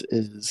Juniors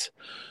is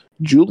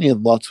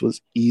Julian Lutz was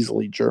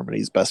easily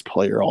Germany's best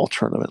player all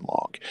tournament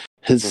long.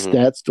 His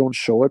stats don't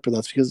show it, but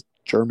that's because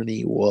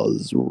Germany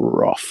was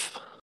rough.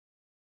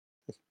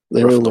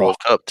 They were rough. World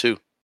Cup too.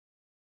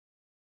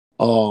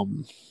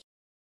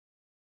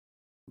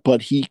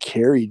 But he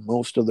carried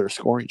most of their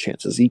scoring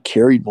chances. He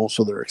carried most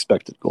of their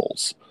expected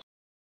goals.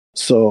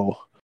 So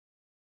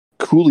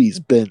Cooley's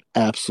been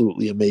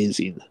absolutely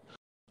amazing.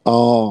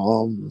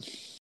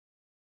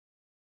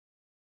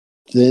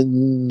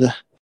 Then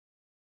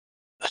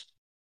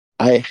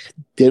I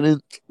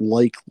didn't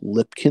like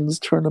Lipkin's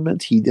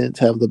tournament. He didn't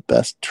have the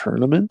best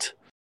tournament,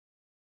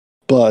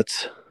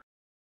 but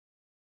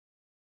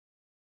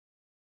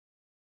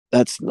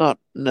that's not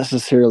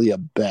necessarily a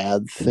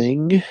bad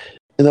thing.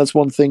 And that's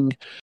one thing,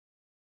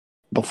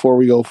 before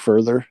we go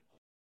further,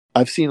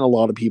 I've seen a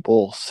lot of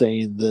people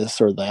saying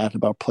this or that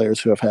about players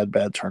who have had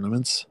bad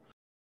tournaments.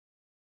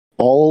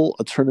 all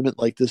a tournament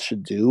like this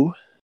should do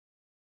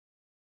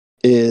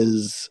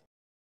is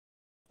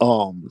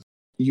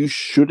you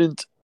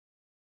shouldn't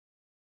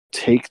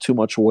take too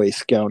much away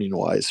scouting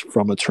wise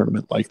from a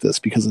tournament like this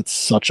because it's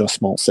such a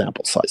small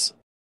sample size.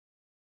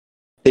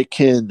 It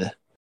can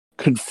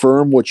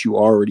confirm what you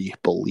already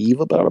believe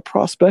about a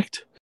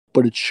prospect,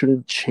 but it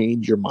shouldn't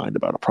change your mind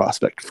about a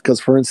prospect. Because,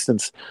 for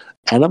instance,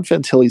 Adam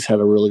Fantilli's had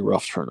a really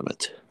rough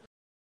tournament.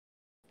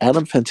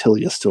 Adam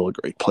Fantilli is still a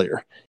great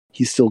player.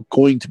 He's still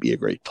going to be a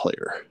great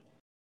player.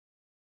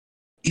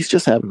 He's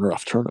just having a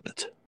rough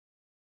tournament.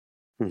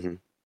 Mm-hmm.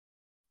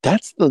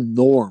 That's the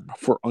norm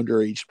for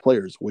underage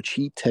players, which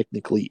he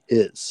technically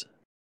is.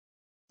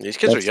 These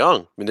kids are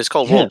young. I mean, this is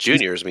called World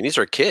Juniors. I mean, these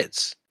are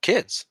kids.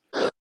 Kids.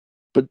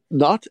 But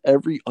not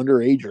every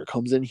underager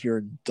comes in here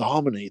and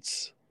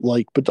dominates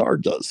like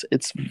Bedard does.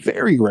 It's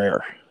very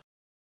rare.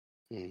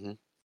 Mm-hmm.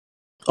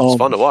 It's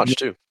fun to watch,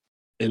 too.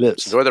 It is.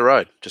 Just enjoy the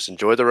ride. Just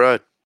enjoy the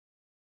ride.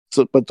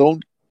 So, but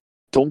don't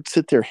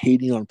sit there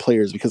hating on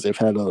players because they've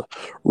had a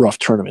rough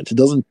tournament. It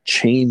doesn't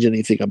change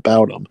anything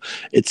about them.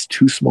 It's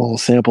too small a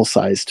sample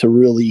size to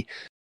really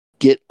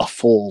get a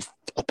full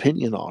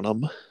opinion on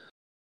them.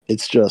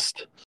 It's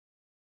just,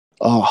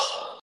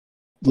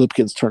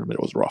 Lipkin's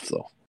tournament was rough,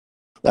 though.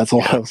 That's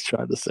all I was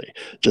trying to say.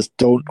 Just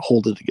don't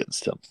hold it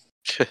against him.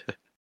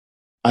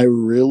 I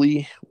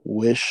really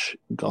wish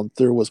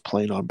Gunther was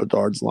playing on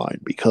Bedard's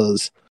line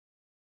because...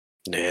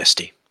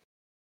 Nasty.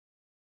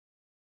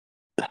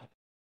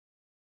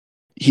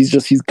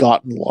 He's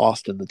gotten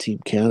lost in the Team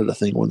Canada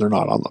thing when they're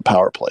not on the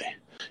power play.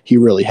 He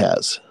really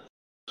has.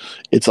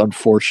 It's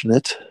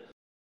unfortunate,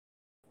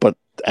 but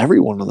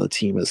everyone on the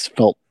team has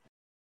felt...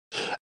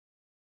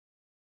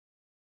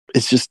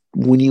 It's just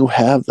when you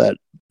have that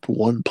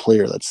one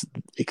player that's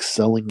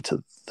excelling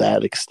to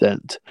that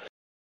extent,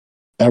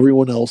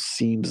 everyone else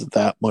seems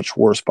that much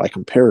worse by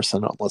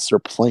comparison unless they're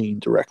playing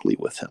directly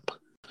with him.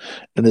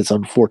 And it's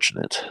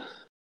unfortunate.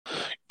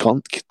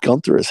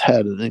 Gunther has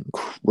had an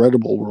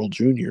incredible World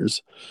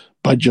Juniors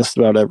by just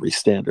about every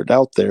standard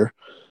out there,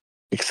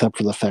 except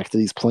for the fact that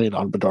he's playing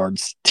on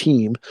Bedard's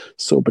team,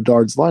 so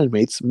Bedard's line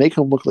mates make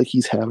him look like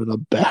he's having a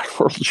bad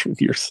World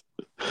Juniors.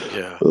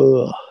 Yeah.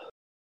 Ugh.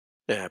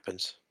 It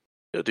happens.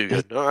 He'll do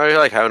good. No, I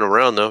like having him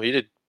around, though. He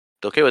did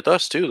okay with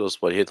us, too.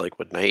 He had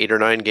 8 or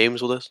 9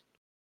 games with us?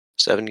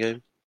 7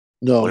 games?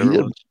 No,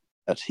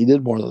 he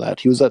did more than that.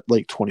 He was at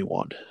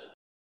 21.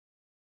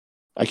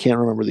 I can't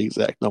remember the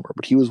exact number,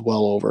 but he was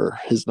well over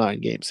his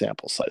 9-game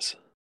sample size.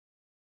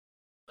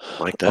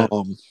 Like that.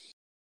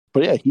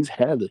 But yeah,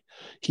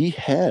 he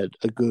had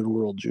a good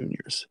World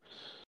Juniors.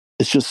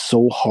 It's just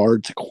so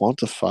hard to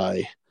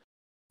quantify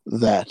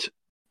that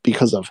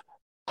because of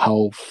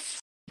how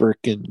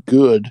freaking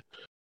good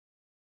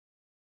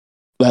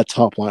that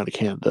top line of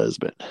Canada has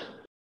been.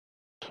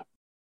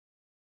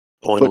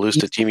 Going to lose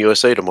to Team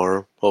USA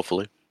tomorrow,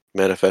 hopefully.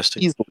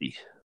 Manifesting. Easily.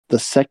 The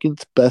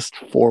second best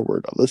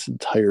forward of this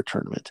entire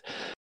tournament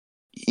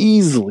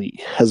easily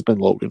has been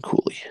Logan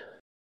Cooley.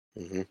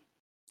 Mm-hmm.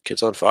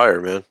 Kid's on fire,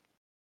 man.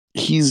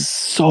 He's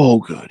so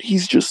good.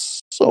 He's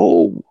just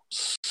so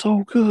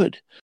good.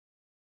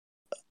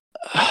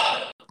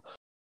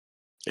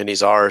 And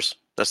he's ours.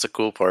 That's the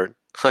cool part.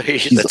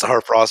 That's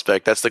our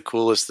prospect. That's the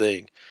coolest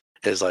thing.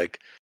 Is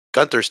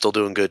Gunther's still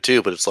doing good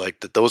too, but it's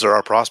those are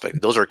our prospects.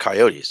 Those are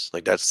Coyotes.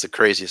 That's the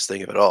craziest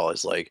thing of it all.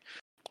 Is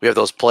we have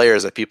those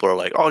players that people are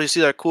like, oh, do you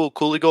see that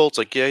Cooley goal? It's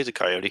yeah, he's a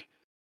Coyote.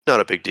 Not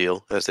a big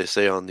deal, as they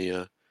say on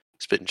the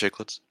Spittin'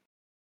 Chicklets.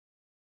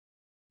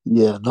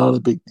 Yeah, not a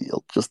big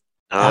deal. Just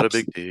not a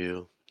big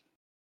deal.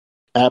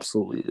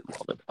 Absolutely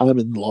love it. I'm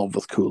in love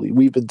with Cooley.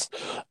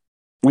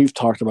 We've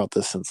talked about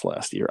this since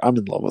last year. I'm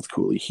in love with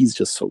Cooley. He's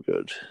just so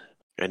good.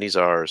 And he's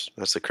ours.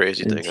 That's the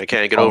crazy thing. I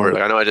can't get over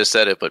it. I know I just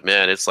said it, but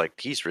man, it's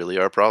he's really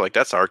our pro.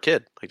 That's our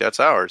kid. That's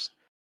ours.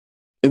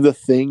 And the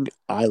thing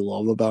I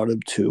love about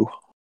him too,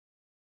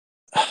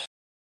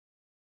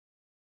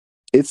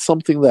 it's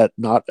something that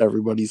not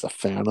everybody's a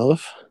fan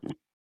of,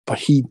 but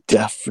he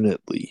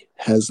definitely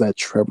has that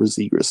Trevor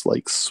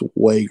Zegras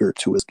swagger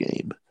to his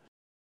game.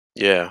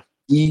 Yeah.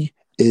 He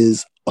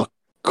is a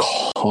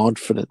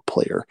confident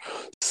player.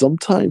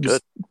 Sometimes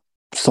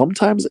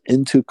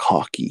into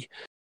cocky.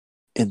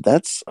 And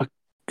that's a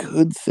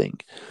good thing.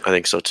 I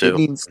think so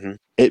too.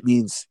 It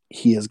means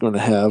he is going to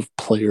have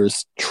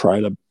players try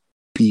to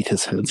beat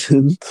his heads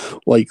in,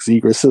 like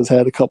Zegras has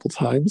had a couple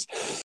times.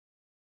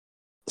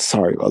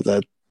 Sorry about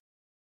that,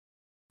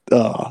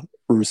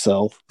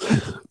 Roussel.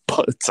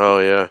 But oh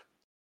yeah,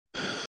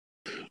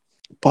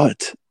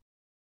 but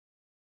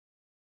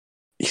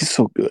he's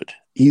so good.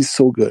 He's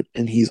so good,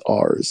 and he's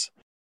ours.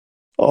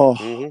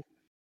 Oh,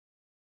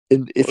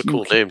 and what a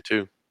cool name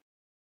too.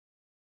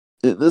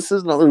 This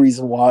is another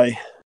reason why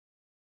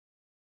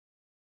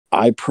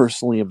I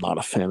personally am not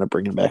a fan of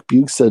bringing back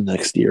Bukestad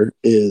next year.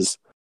 Is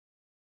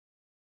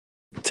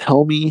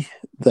tell me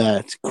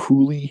that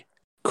Cooley,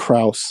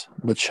 Krause,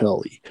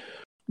 Michelli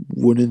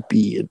wouldn't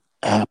be an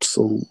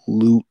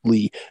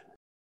absolutely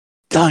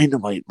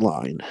dynamite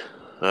line.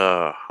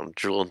 I'm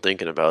drooling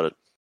thinking about it.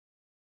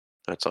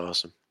 That's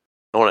awesome.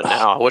 I want it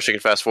now. I wish I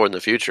could fast forward in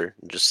the future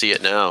and just see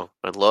it now.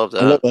 I'd love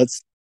I know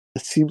that.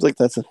 it seems like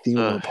that's a theme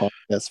of Uh, our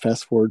podcast.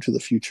 Fast forward to the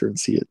future and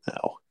see it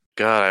now.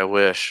 God, I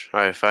wish.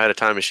 If I had a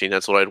time machine,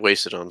 that's what I'd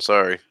waste it on.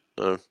 Sorry.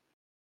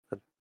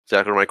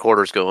 Exactly where my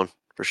quarter's going,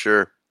 for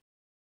sure.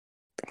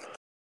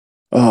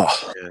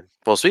 Oh, Yeah.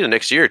 Well, speaking of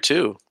next year,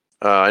 too,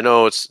 I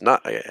know it's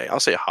not, I'll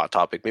say a hot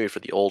topic, maybe for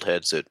the old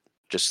heads that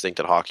just think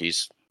that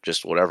hockey's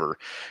just whatever.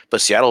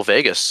 But Seattle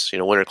Vegas,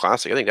 Winter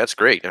Classic, I think that's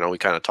great. I know we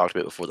kind of talked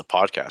about it before the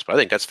podcast, but I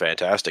think that's a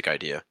fantastic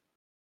idea.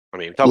 I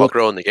mean, talk about look,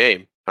 growing the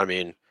game. I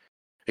mean,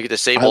 you get the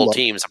same I old love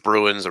teams, the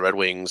Bruins, the Red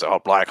Wings, the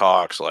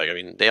Blackhawks. Like, I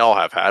mean, they all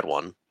have had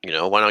one.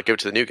 Why not give it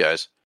to the new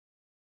guys?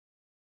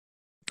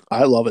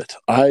 I love it.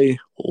 I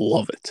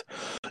love it.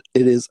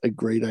 It is a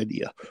great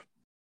idea.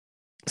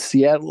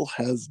 Seattle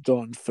has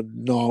done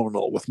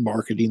phenomenal with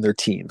marketing their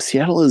team.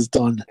 Seattle has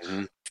done Mm-hmm.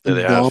 Yeah,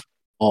 they phenomenal have.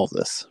 all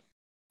this.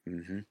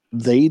 Mm-hmm.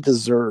 They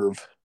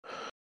deserve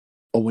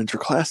a Winter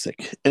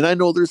Classic. And I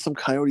know there's some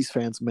Coyotes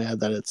fans mad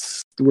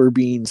that we're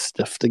being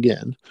stiffed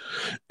again,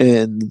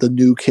 and the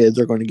new kids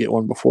are going to get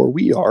one before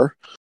we are.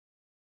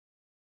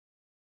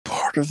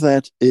 Part of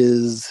that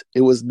is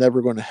it was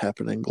never going to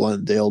happen in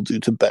Glendale due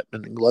to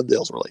Bettman and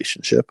Glendale's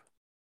relationship.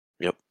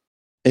 Yep.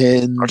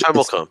 And Our time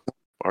will come.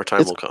 Our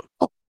time will come.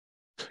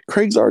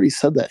 Craig's already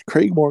said that.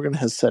 Craig Morgan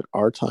has said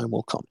our time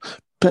will come.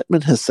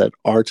 Bettman has said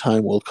our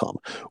time will come.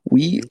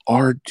 We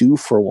are due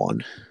for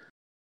one.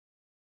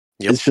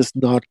 Yep. It's just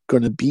not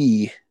going to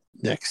be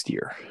next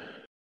year.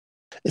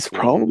 It's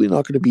probably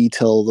not going to be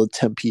till the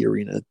Tempe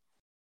Arena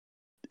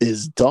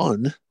is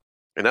done.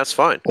 And that's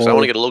fine, because I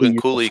want to get a Logan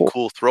Cooley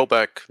cool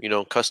throwback,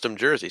 custom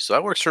jersey. So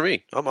that works for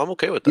me. I'm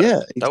okay with that. Yeah,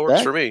 exactly. That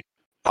works for me.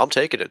 I'm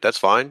taking it. That's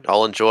fine.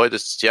 I'll enjoy the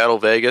Seattle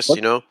Vegas,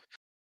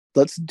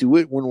 Let's do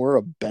it when we're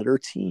a better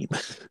team.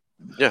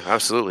 Yeah,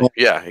 absolutely.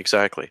 Yeah,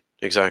 exactly.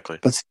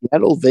 But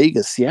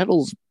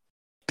Seattle's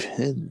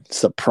been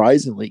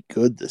surprisingly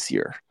good this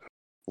year.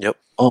 Yep.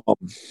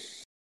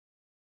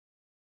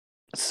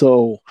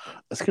 So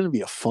it's going to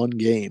be a fun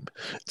game.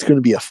 It's going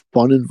to be a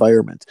fun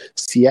environment.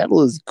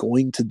 Seattle is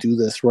going to do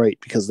this right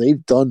because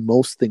they've done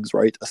most things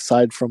right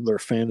aside from their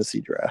fantasy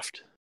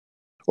draft.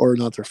 Or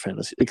not their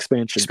fantasy,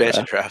 expansion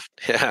draft.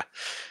 Yeah.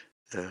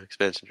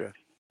 Expansion draft.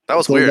 That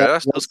was weird.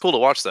 That was cool to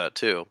watch that,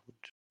 too.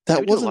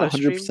 That wasn't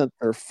 100%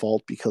 their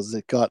fault because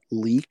it got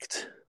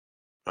leaked.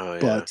 Oh, yeah.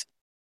 But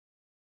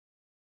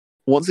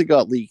once it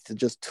got leaked, it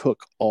just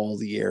took all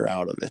the air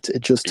out of it.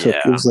 It just took,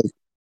 It was like,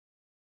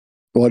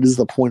 what is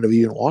the point of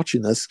even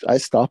watching this? I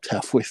stopped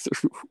halfway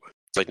through.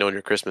 It's like knowing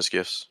your Christmas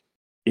gifts.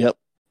 Yep.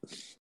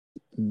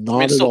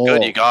 It's still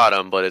good you got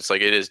them, but it's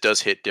like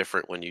does hit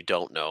different when you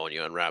don't know and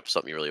you unwrap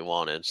something you really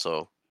wanted.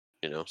 So,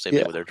 same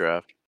thing with their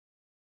draft.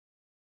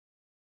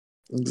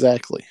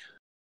 Exactly.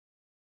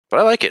 But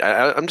I like it.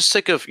 I'm just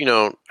sick of,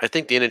 I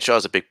think the NHL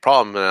is a big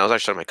problem. And I was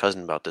actually talking to my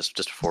cousin about this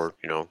just before,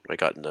 I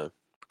got in the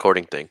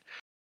recording thing.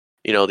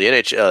 The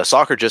NHL,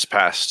 soccer just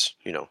passed,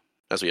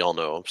 as we all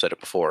know, I've said it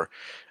before.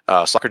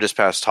 Soccer just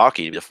passed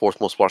hockey to be the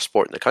fourth most watched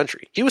sport in the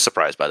country. He was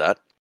surprised by that,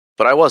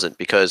 but I wasn't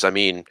because,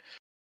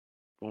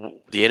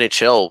 the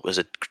NHL is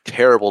a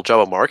terrible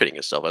job of marketing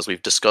itself, as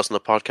we've discussed on the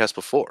podcast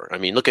before.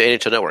 Look at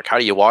NHL Network. How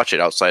do you watch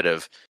it outside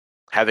of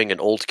having an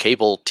old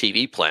cable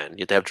TV plan?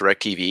 You have to have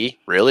DirecTV?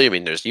 Really?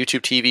 There's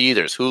YouTube TV,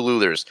 there's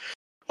Hulu, there's,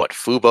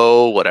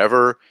 Fubo,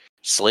 whatever,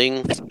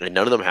 Sling, and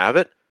none of them have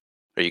it?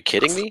 Are you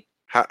kidding me?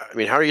 How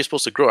are you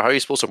supposed to grow? How are you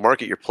supposed to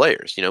market your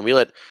players?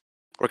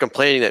 We're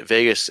complaining that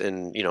Vegas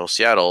and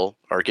Seattle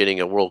are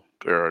getting a World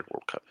Cup.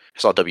 I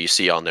saw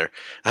WC on there,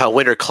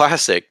 Winter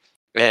Classic,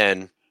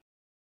 and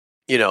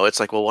it's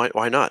like, well,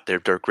 why not?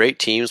 They're great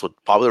teams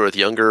popular with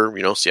younger,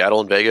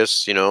 Seattle and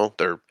Vegas.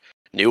 They're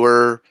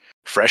newer,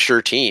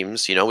 fresher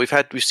teams.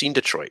 We've seen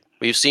Detroit,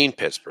 we've seen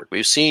Pittsburgh,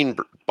 we've seen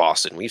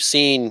Boston, we've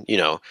seen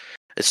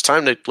It's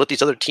time to let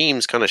these other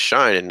teams kind of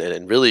shine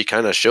and really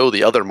kind of show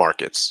the other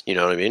markets. You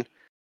know what I mean?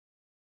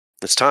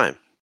 It's time.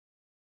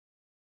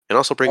 And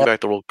also bring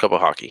back the World Cup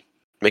of Hockey.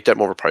 Make that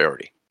more of a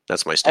priority.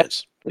 That's my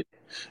stance.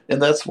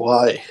 And that's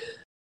why.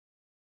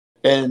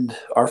 And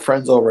our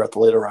friends over at the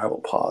Late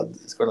Arrival Pod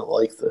is going to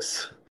like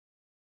this.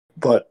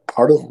 But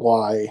part of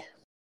why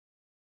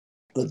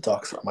the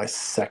Ducks are my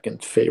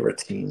second favorite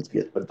team to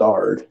get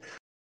Bedard,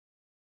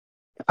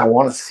 I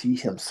want to see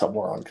him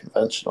somewhere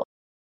unconventional.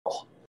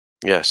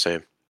 Yeah,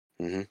 same.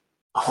 Mm-hmm.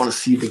 I want to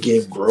see the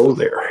game grow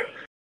there.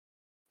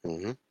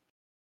 Mm-hmm.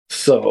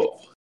 So,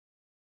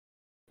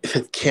 if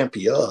it can't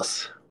be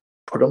us,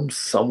 put him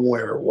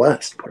somewhere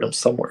west. Put him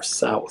somewhere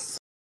south.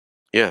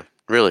 Yeah,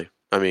 really.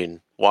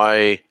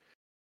 Why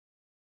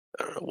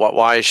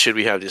should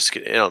we have this?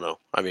 I don't know.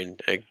 I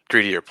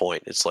agree to your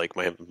point. It's like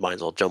my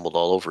mind's all jumbled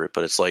all over it,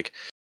 but it's like,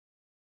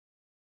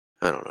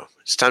 I don't know.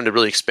 It's time to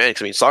really expand.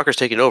 Soccer's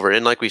taking over,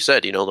 and like we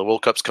said, the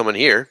World Cup's coming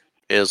here.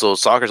 And so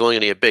soccer's only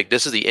going to get big.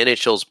 This is the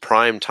NHL's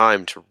prime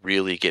time to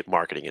really get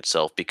marketing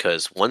itself,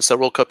 because once the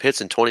World Cup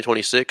hits in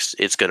 2026,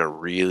 it's going to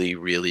really,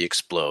 really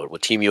explode.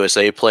 With Team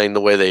USA playing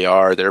the way they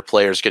are, their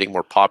players getting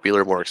more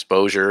popular, more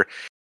exposure,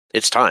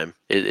 it's time.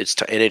 It's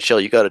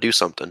NHL. You got to do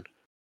something.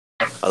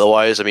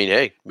 Otherwise,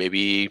 hey,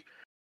 maybe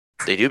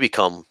they do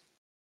become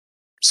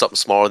something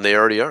smaller than they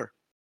already are.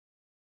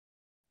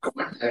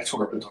 That's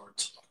where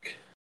Bedard's look.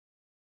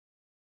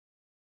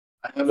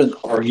 I have an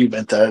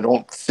argument that I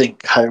don't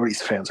think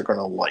Coyotes fans are going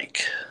to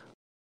like.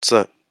 What's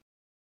that?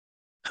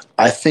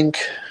 I think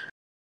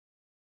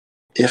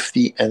if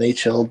the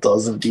NHL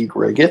does indeed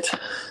rig it,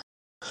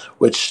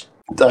 which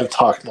I've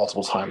talked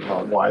multiple times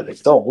about why they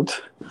don't,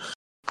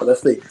 but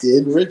if they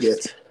did rig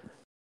it,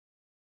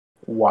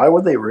 why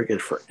would they rig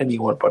it for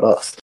anyone but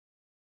us?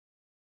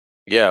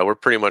 Yeah, we're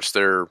pretty much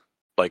their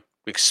like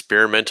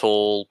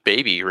experimental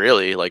baby,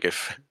 really. Like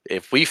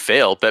if we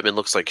fail, Bettman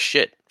looks like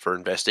shit for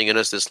investing in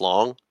us this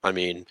long. I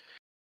mean,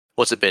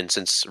 what's it been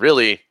since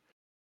really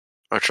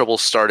our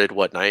troubles started?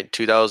 What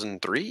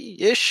 2003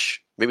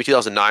 ish, maybe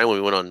 2009 when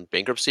we went on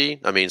bankruptcy.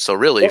 I mean, so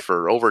really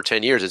for over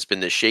 10 years, it's been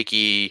this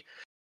shaky.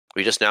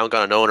 We just now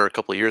got an owner a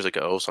couple of years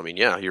ago. So, I mean,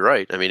 yeah, you're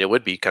right. I mean, it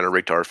would be kind of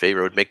rigged to our favor.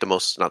 It would make the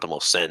most, not the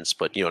most sense,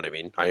 but you know what I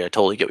mean? I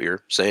totally get what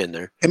you're saying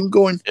there. Him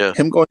going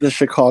to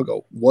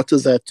Chicago, what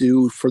does that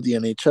do for the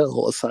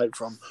NHL aside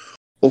from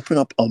open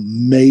up a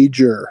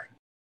major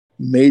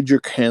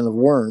can of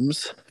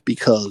worms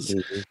because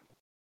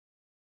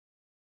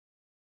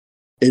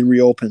it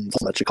reopens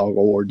that Chicago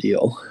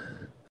ordeal.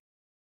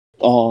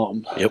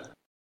 Yep.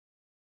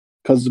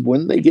 Because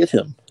when they get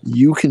him,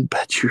 you can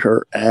bet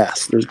your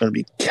ass there's going to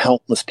be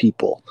countless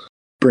people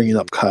bringing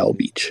up Kyle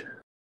Beach.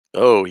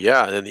 Oh,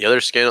 yeah. And then the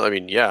other scandal, I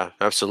mean, yeah,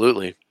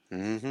 absolutely.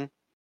 Mm-hmm.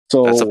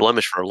 So that's a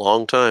blemish for a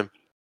long time.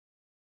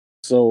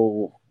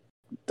 So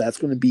that's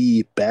going to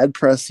be bad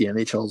press the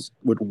NHL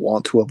would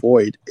want to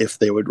avoid if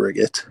they would rig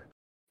it.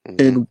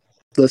 Mm-hmm. And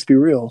let's be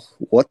real,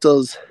 what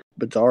does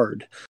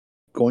Bedard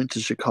going to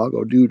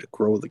Chicago do to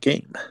grow the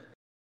game?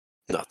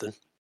 Nothing.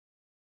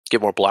 Get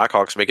more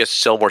Blackhawks, make us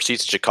sell more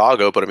seats in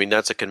Chicago, but I mean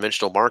that's a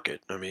conventional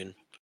market. I mean,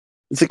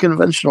 it's a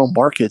conventional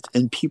market,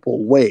 and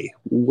people way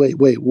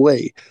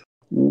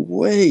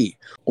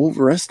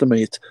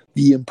overestimate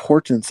the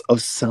importance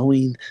of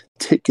selling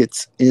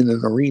tickets in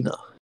an arena.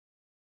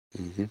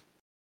 Mm-hmm.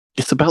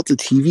 It's about the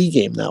TV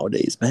game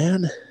nowadays,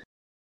 man.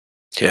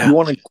 Yeah, you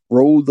want to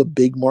grow the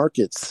big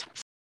markets,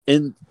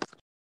 and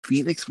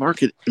Phoenix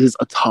market is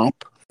a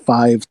top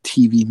 5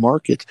 TV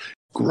market.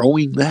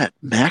 Growing that,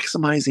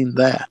 maximizing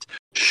that,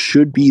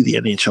 should be the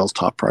NHL's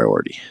top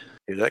priority.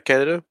 Hear that,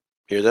 Canada?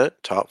 Hear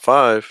that? Top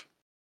 5.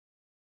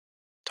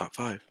 Top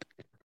 5.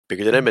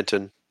 Bigger than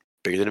Edmonton.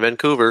 Bigger than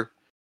Vancouver.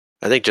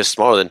 I think just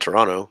smaller than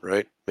Toronto,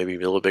 right? Maybe a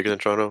little bigger than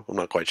Toronto. I'm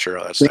not quite sure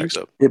how that stacks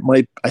up.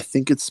 I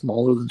think it's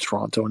smaller than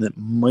Toronto, and it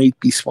might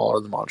be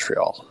smaller than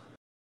Montreal.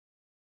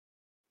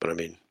 But I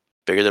mean,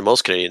 bigger than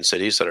most Canadian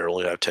cities that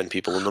only have 10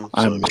 people in them. So,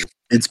 I mean,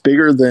 it's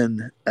bigger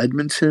than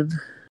Edmonton,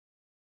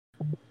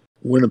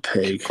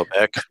 Winnipeg,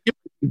 Quebec.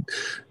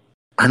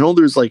 I know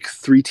there's like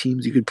 3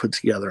 teams you could put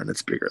together, and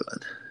it's bigger than.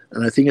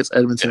 And I think it's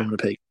Edmonton,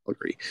 Winnipeg,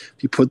 Calgary.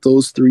 If you put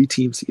those 3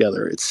 teams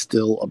together, it's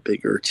still a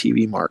bigger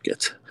TV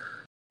market.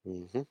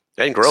 Mm-hmm.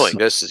 And growing.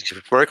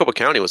 Maricopa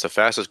County was the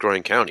fastest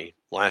growing county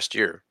last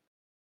year.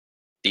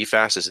 The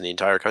fastest in the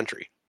entire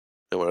country.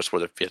 And that's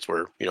where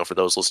for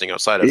those listening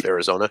outside of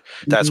Arizona,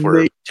 that's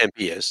where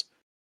Tempe is.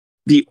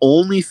 The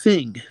only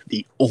thing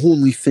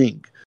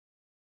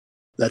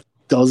that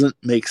doesn't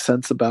make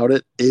sense about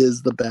it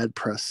is the bad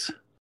press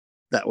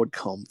that would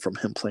come from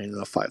him playing in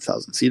a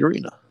 5,000 seat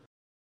arena.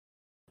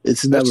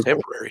 That's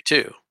temporary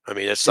too. I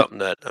mean, it's something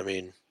that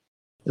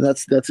and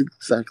that's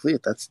exactly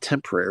it. That's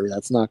temporary.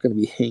 That's not going to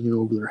be hanging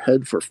over their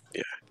head for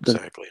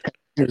exactly.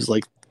 There's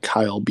like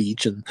Kyle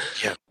Beach and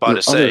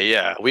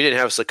we didn't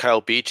have the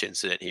Kyle Beach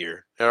incident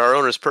here. Are our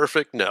owners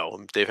perfect?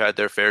 No, they've had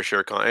their fair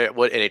share.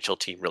 What NHL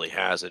team really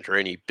hasn't, or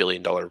any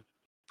billion-dollar,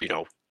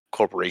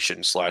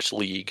 corporation /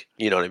 league?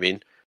 You know what I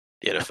mean?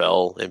 The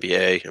NFL,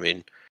 NBA. I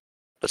mean,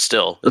 but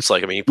still, it's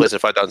like he plays in a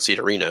 5,000 seat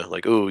arena.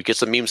 Like, ooh, he gets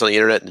some memes on the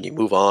internet, and then you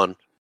move on.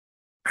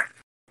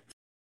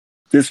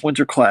 This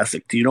Winter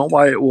Classic, do you know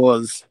why it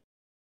was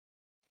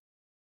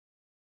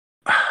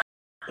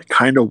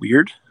kind of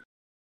weird?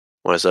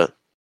 Why is that?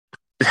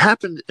 It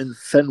happened in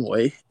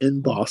Fenway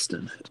in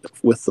Boston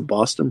with the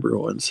Boston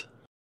Bruins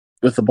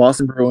and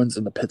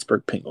the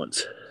Pittsburgh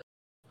Penguins.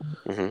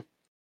 Mm-hmm.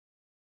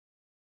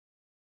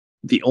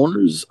 The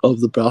owners of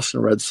the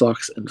Boston Red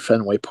Sox in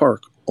Fenway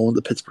Park own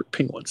the Pittsburgh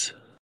Penguins.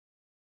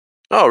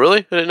 Oh, really?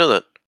 I didn't know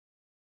that.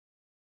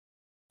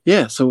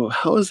 Yeah, so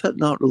how is that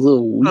not a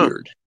little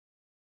weird? Huh.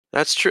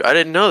 That's true. I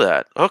didn't know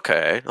that.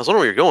 Okay. I was wondering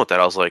where you're going with that.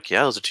 I was like,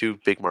 yeah, those are 2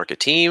 big market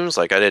teams.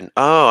 Like,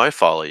 I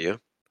follow you.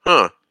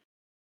 Huh.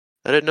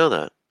 I didn't know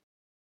that.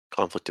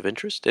 Conflict of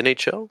interest?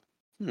 NHL?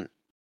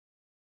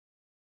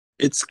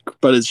 It's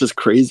just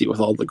crazy with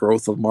all the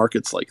growth of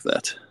markets like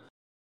that.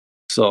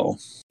 So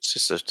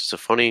it's just a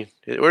funny.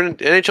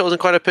 NHL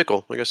isn't quite a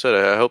pickle. Like I said,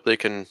 I hope they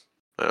can.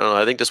 I don't know.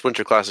 I think this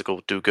Winter Classic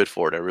will do good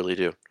for it. I really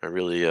do. I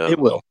really. It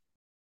will.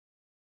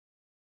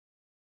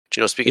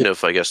 Speaking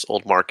of, I guess,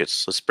 old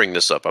markets, let's bring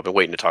this up. I've been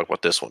waiting to talk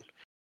about this one.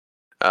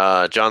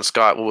 John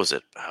Scott, what was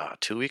it?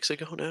 2 weeks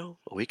ago now?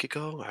 A week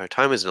ago?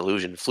 Time is an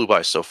illusion. It flew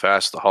by so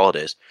fast, the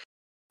holidays.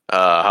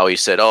 how he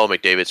said, "Oh,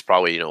 McDavid's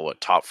probably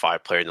top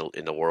 5 player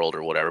in the world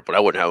or whatever," but I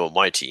wouldn't have him on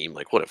my team.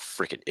 Like, what a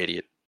freaking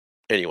idiot.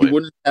 He Anyway,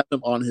 wouldn't have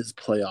him on his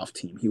playoff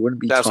team. He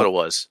wouldn't be that's what top it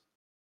was.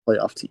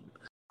 playoff team.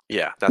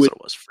 Yeah, that's Which what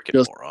it was. Freaking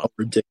just moron. a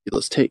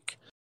ridiculous take.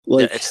 Yeah,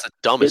 Like, it's the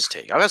dumbest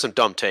take. I've had some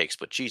dumb takes,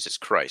 but Jesus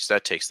Christ,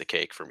 that takes the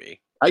cake for me.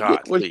 I get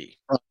what Godly. he's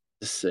trying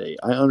to say.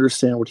 I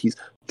understand what he's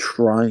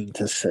trying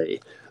to say.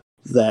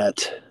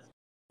 That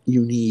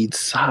you need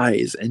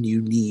size and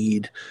you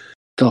need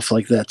stuff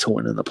like that to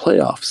win in the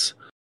playoffs.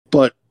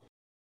 But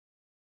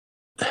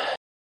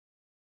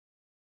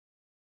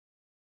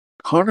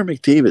Connor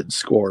McDavid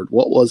scored,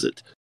 what was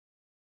it?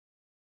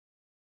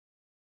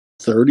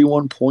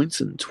 31 points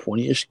in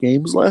 20-ish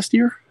games last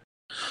year?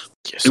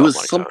 Yeah, It was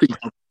like something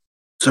that.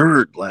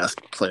 absurd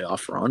last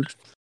playoff run.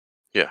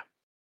 Yeah.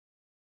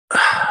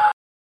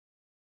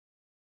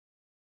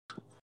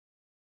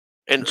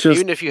 And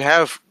even if you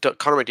have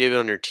Connor McDavid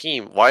on your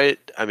team,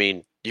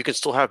 you can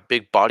still have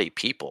big body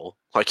people.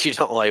 Like,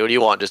 what do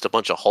you want? Just a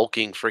bunch of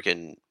hulking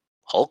freaking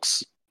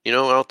hulks,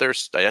 out there?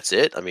 That's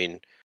it? I mean,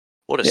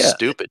 what a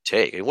stupid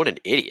take. I mean, what an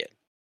idiot.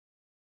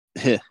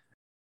 Yeah.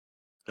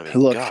 I mean,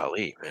 Look,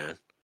 golly, man.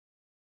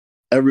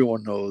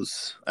 Everyone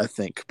knows, I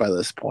think, by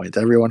this point,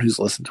 everyone who's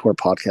listened to our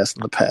podcast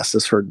in the past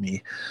has heard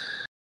me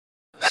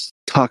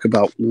talk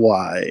about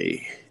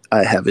why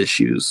I have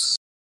issues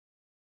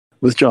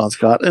with John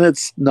Scott. And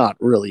it's not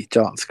really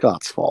John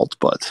Scott's fault,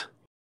 but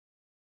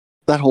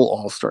that whole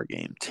All-Star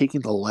game,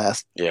 taking the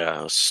last... Yeah,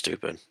 it was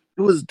stupid.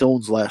 It was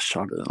Doan's last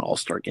shot at an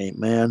All-Star game,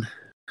 man.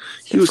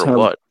 He was for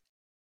what?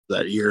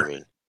 That year. I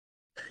mean,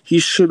 he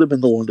should have been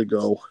the one to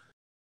go.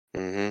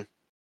 Mm-hmm.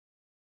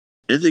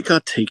 And it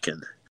got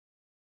taken.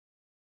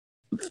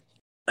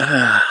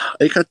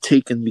 It got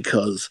taken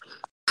because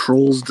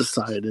trolls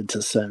decided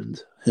to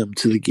send him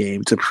to the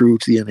game to prove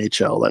to the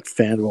NHL that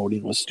fan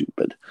voting was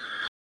stupid.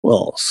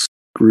 Well,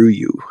 screw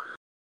you.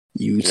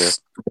 You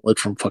stole it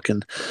from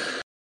fucking...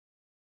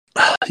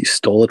 You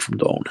stole it from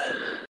Doan.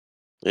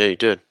 Yeah, you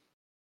did.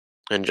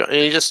 And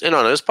he just, I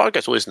don't know, this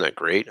podcast really isn't that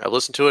great. I've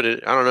listened to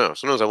it. I don't know.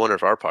 Sometimes I wonder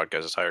if our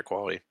podcast is higher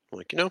quality. I'm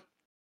like,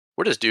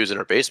 we're just dudes in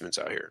our basements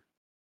out here.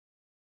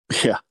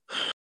 Yeah.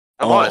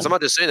 I'm honest. I'm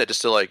not just saying that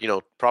just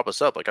to prop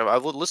us up. Like,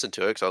 I've listened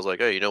to it because I was like,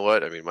 hey, you know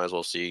what? I mean, might as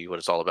well see what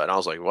it's all about. And I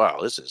was like, wow,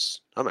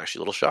 I'm actually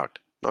a little shocked.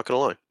 Not gonna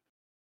lie.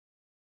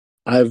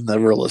 I've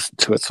never listened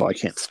to it, so I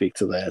can't speak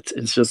to that.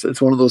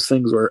 It's one of those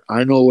things where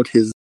I know what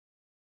his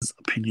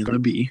opinion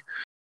would be,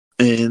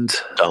 and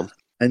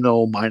I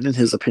know mine and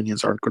his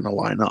opinions aren't going to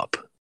line up.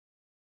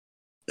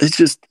 It's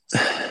just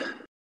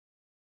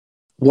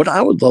what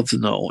I would love to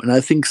know, and I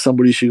think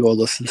somebody should go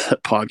listen to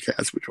that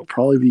podcast, which will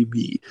probably be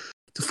me,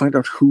 to find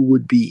out who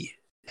would be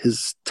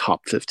his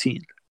top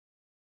 15.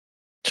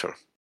 Sure.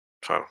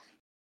 I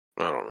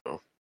don't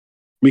know.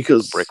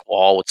 Because a brick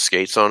wall with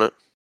skates on it.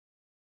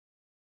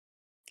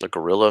 A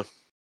gorilla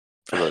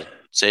from the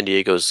San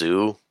Diego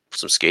Zoo with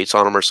some skates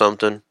on him or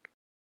something.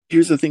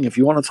 Here's the thing. If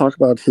you want to talk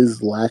about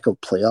his lack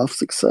of playoff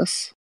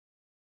success,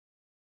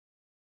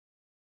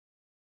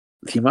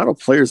 the amount of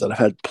players that have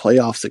had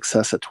playoff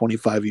success at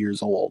 25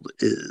 years old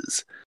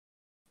is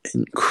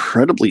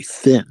incredibly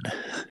thin.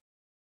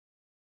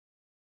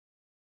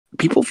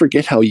 People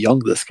forget how young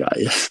this guy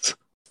is.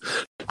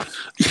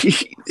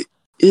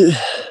 And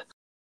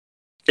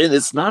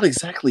it's not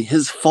exactly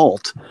his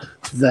fault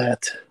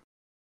that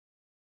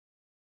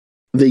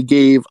they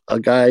gave a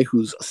guy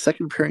who's a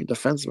second pairing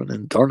defenseman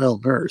in Darnell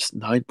Nurse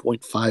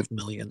 $9.5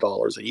 million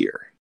a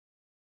year.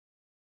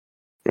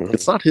 Mm-hmm.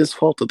 It's not his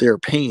fault that they're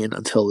paying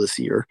until this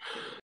year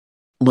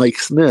Mike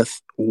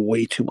Smith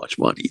way too much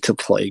money to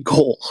play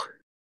goal.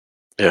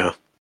 Yeah.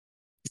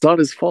 It's not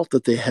his fault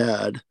that they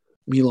had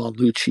Milan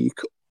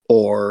Lucic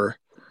or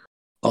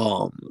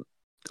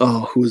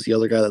who was the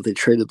other guy that they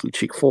traded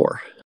Lucic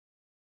for?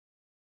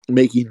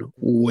 Making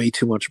way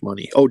too much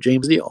money. Oh,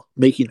 James Neal.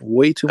 Making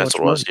way too much money. That's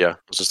what it was, yeah. I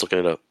was just looking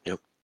it up.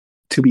 Yep.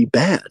 To be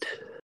bad.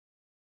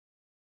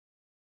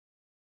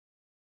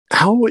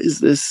 How is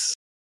this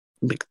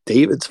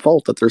McDavid's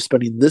fault that they're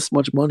spending this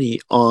much money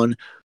on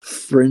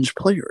fringe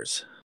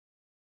players?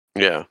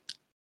 Yeah.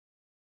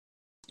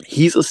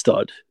 He's a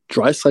stud.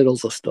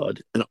 Dreisaitl's a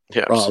stud. And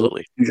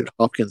absolutely.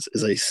 Hopkins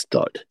is a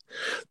stud.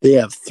 They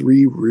have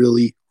 3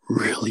 really,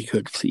 really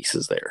good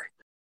pieces there.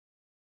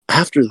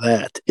 After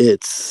that,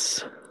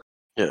 it's...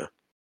 Yeah.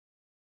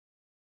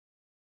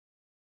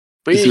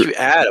 But even if you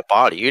add a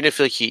body, even if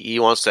he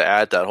wants to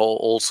add that whole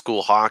old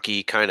school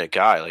hockey kind of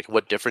guy, like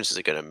what difference is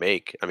it going to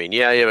make? I mean,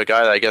 yeah, you have a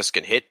guy that I guess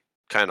can hit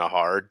kind of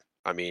hard.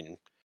 I mean,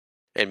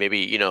 and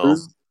maybe, come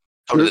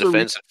to the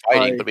defense and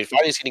fighting. But I mean,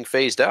 fighting's getting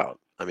phased out.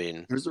 I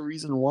mean, there's a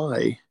reason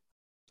why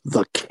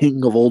the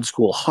king of old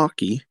school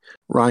hockey,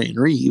 Ryan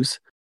Reeves,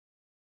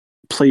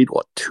 played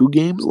 2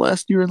 games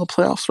last year in the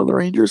playoffs for the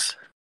Rangers?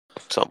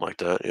 Something like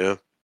that, yeah.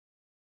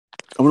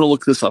 I'm going to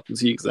look this up and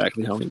see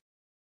exactly how many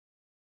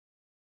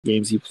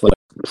games he played.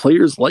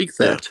 Players like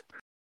that,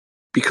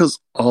 because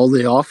all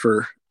they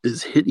offer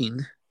is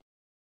hitting,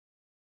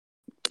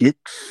 get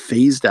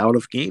phased out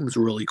of games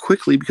really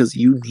quickly because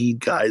you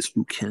need guys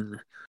who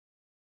can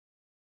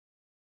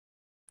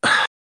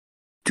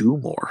do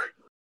more.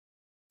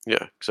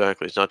 Yeah,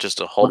 exactly. It's not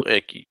just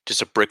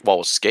just a brick wall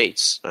with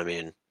skates. I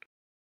mean,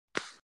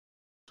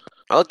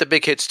 I like the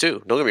big hits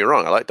too. Don't get me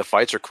wrong. I like the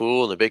fights are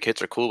cool and the big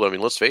hits are cool. But I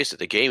mean, let's face it,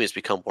 the game has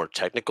become more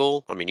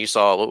technical. I mean, you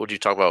saw what would you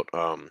talk about?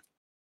 Oh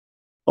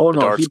no, he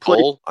Bedard's played.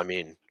 goal. I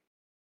mean,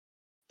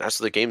 that's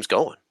where the game's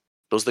going.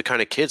 Those are the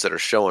kind of kids that are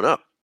showing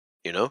up.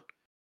 You know?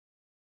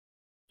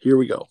 Here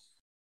we go.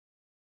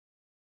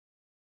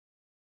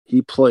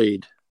 He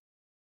played.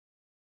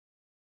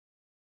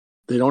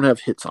 They don't have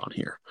hits on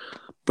here,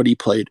 but he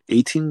played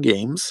 18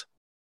 games,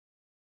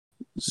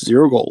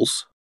 0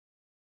 goals,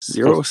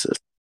 0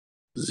 assists,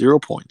 0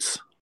 points,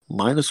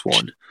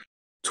 -1,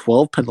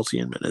 12 penalty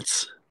in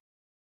minutes,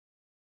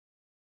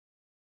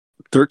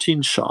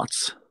 13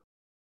 shots,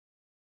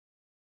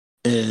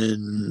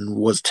 and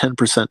was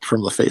 10%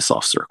 from the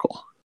face-off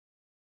circle.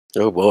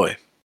 Oh boy.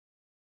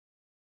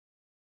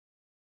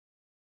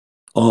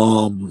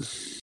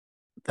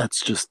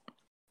 That's just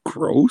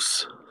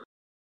gross.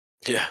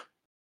 Yeah.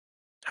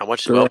 How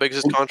big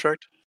is his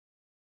contract?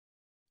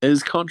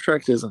 His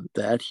contract isn't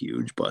that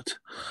huge, but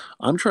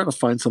I'm trying to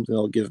find something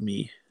that'll give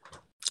me.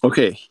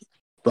 Okay,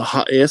 the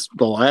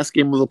last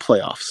game of the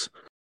playoffs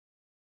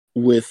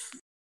the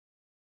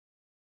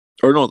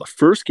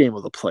first game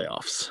of the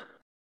playoffs,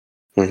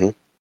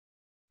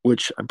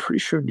 which I'm pretty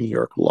sure New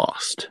York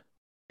lost.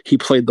 He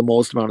played the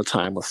most amount of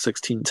time with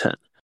 16:10.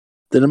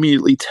 Then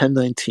immediately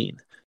 10:19,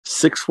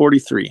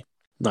 6:43,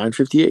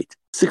 9:58,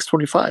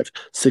 6:25,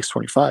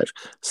 6:25,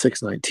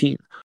 6:19,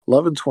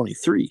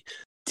 11:23.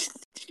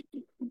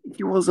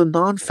 He was a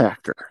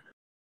non-factor.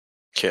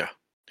 Yeah,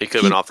 he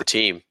could have been off the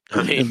team.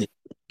 I mean,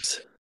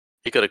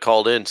 he could have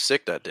called in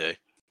sick that day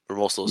for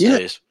most of those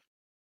days.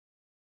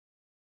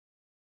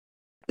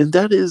 And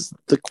that is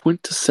the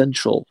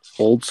quintessential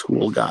old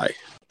school guy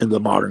in the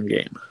modern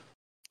game.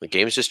 The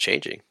game's just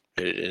changing,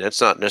 and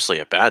that's not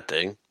necessarily a bad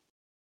thing.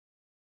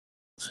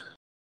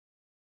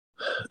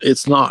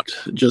 It's not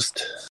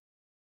just.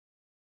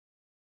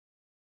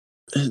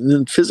 And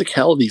then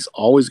physicality is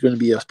always going to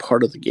be a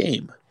part of the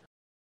game.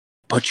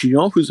 But you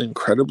know who's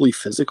incredibly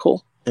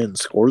physical and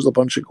scores a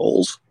bunch of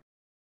goals?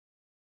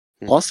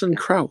 Lawson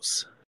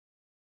Krause.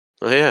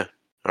 Oh yeah,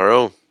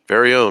 our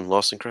very own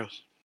Lawson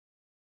Krause.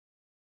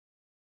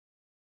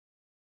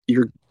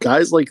 Your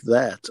guys like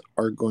that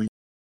are going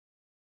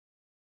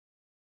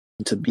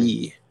to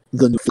be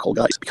the new physical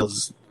guys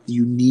because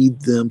you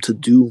need them to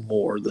do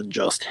more than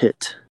just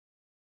hit.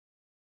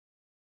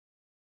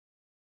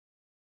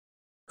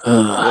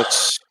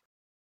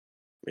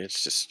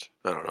 It's just,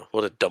 I don't know.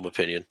 What a dumb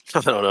opinion.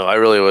 I don't know.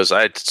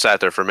 I sat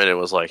there for a minute and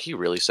was like, he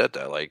really said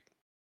that. Like,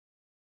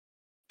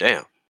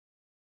 damn.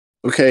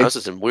 Okay. I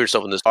was some weird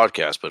stuff in this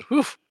podcast, but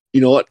whew.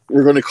 You know what?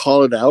 We're going to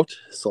call it out.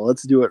 So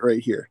let's do it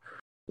right here.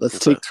 Let's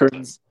take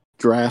turns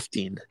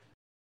drafting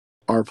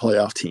our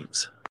playoff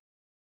teams.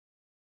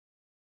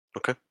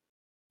 Okay.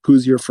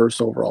 Who's your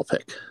first overall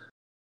pick?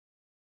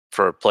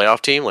 For a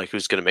playoff team? Like,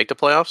 who's going to make the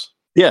playoffs?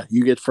 Yeah,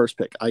 you get first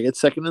pick. I get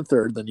second and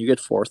third, then you get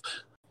fourth.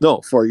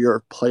 No, for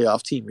your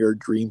playoff team, your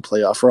dream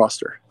playoff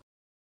roster.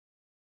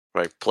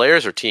 Right,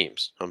 players or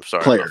teams? I'm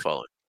sorry, I'm not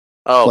following.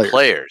 Oh,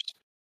 players.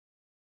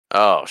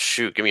 Oh,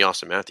 shoot. Give me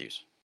Austin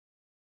Matthews.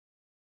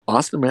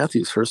 Austin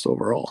Matthews, first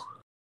overall.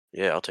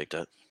 Yeah, I'll take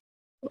that.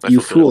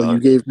 You fool, you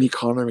gave me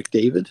Connor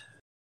McDavid?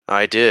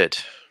 I did.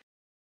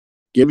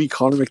 Give me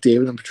Connor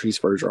McDavid and Patrice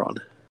Bergeron.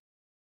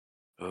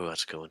 Oh,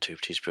 that's a good one too,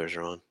 Patrice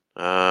Bergeron.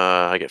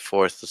 I get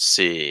fourth. Let's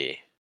see.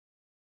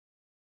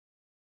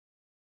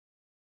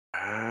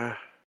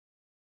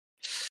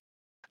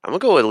 I'm going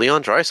to go with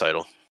Leon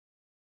Draisaitl.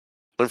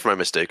 Learn from my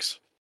mistakes.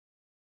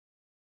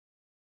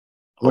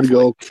 I'm going to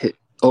go... Okay.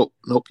 Oh,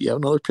 nope. You have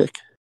another pick.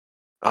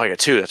 Oh, I got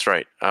two. That's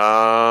right. You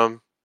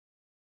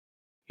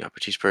got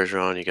Patrice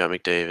Bergeron. You got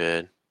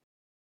McDavid.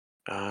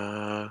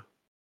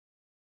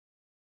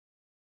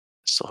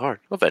 It's so hard.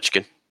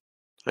 Ovechkin.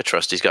 I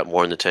trust he's got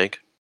more in the tank.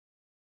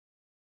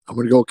 I'm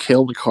going to go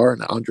Cale Makar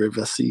and Andrei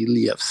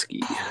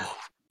Vasilevsky.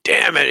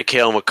 Damn it,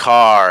 Cale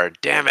Makar.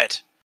 Damn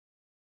it.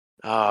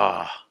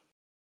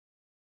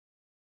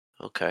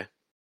 Okay.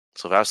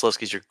 So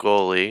Vasilevsky's your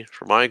goalie.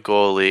 For my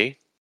goalie,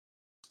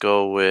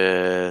 go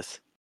with...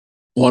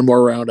 One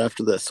more round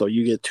after this. So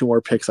you get 2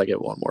 more picks, I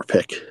get 1 more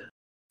pick.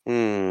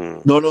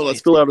 No,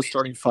 let's fill out a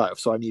starting 5.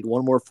 So I need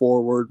 1 more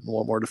forward and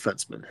 1 more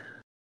defenseman.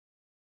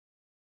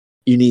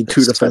 You need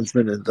 2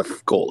 defensemen and the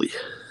goalie.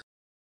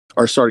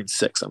 Or starting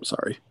 6, I'm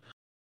sorry.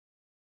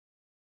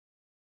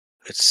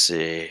 Let's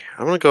see.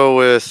 I'm going to go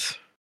with...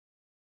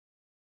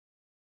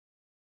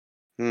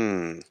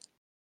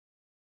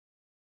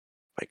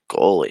 My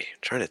goalie. I'm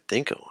trying to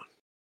think of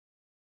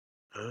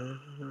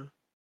one.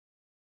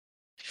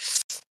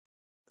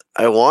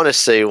 I want to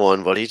say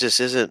one, but he just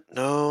isn't.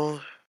 No.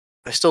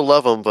 I still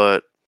love him,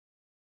 but...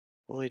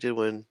 Well, he did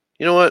win.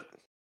 You know what?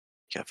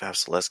 You got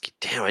Vasilevsky.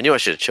 Damn, I knew I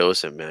should have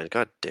chose him, man.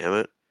 God damn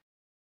it.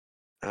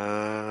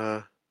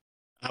 That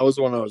was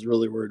the one I was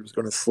really worried was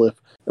going to slip.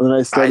 And then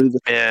I started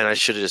I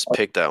should have just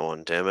picked that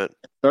one, damn it.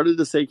 I started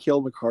to say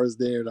Cale Makar's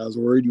there, and I was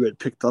worried you had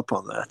picked up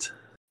on that.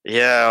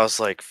 Yeah, I was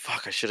like,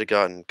 fuck, I should have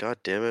gotten... God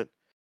damn it.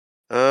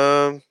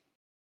 Um,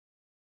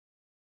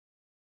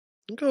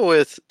 I'll go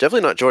with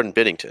definitely not Jordan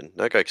Binnington.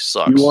 That guy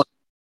You want sucks.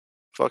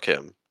 Fuck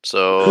him.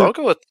 So I'll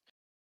go with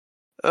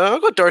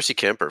Darcy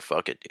Kemper.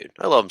 Fuck it, dude.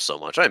 I love him so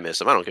much. I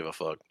miss him. I don't give a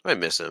fuck. I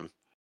miss him.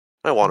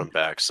 I want him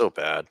back so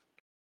bad.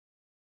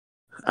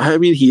 I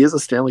mean, he is a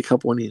Stanley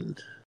Cup winning.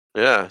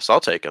 Yeah, so I'll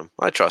take him.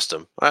 I trust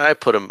him. I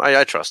put him.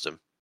 I trust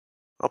him.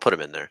 I'll put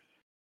him in there.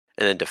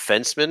 And then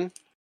defenseman.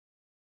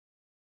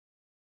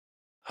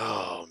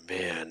 Oh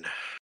man.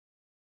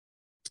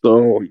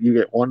 So you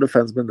get one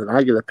defenseman, then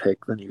I get a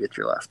pick, then you get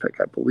your last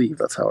pick. I believe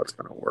that's how it's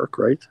going to work,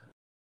 right?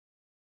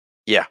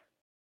 Yeah.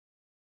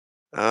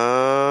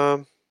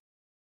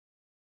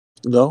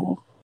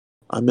 No,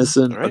 I'm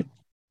missing. All right.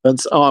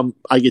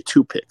 I get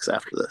 2 picks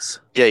after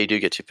this. Yeah, you do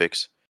get 2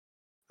 picks.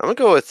 I'm gonna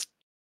go with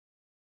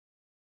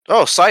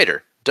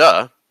Cider.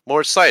 Duh,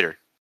 Moritz Cider.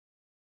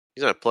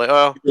 He's gonna play.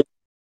 Oh,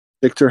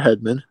 Victor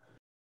Hedman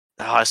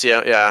I see.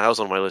 Yeah, that was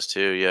on my list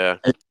too. Yeah,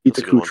 and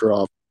Nikita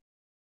Kucherov.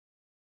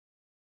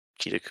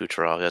 Nikita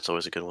Kucherov. That's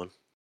always a good one.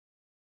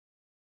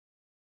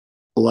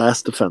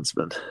 Last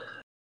defenseman.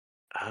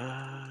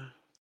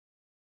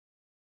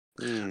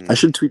 Hmm. I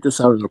should tweet this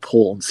out in a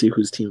poll and see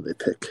whose team they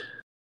pick.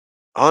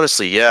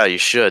 Honestly, yeah, you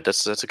should.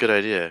 That's a good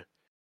idea.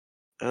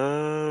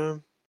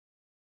 Go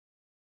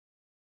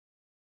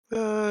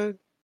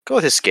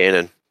with his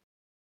Scannon.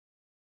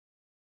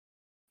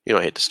 You know,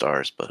 I hate the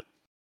Stars, but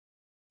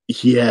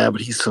Yeah, but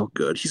he's so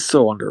good. He's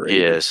so underrated.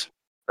 he is.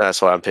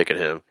 That's why I'm picking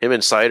him. Him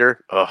and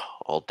Cider. Oh,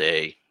 all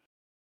day.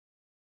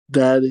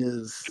 That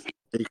is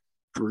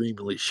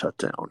extremely shut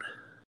down.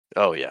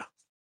 Oh yeah.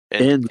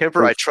 And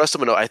Kemper, I trust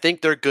him enough. I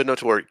think they're good enough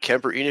to where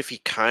Kemper, even if he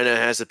kind of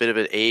has a bit of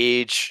an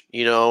age,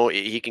 you know,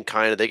 they can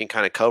kind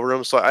of cover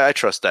him. So I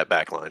trust that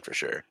back line for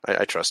sure.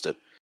 I trust it.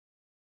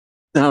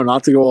 Now,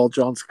 not to go all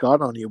John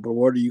Scott on you, but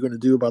what are you going to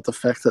do about the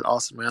fact that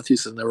Austin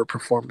Matthews has never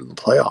performed in the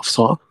playoffs,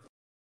 huh?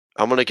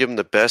 I'm going to give him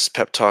the best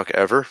pep talk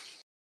ever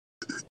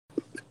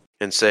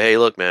and say, hey,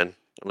 look, man,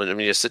 I'm going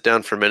to just sit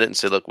down for a minute and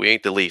say, look, we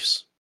ain't the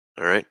Leafs.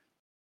 All right.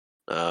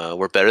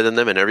 We're better than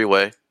them in every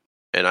way.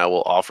 And I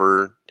will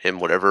offer him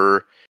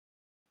whatever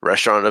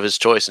restaurant of his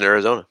choice in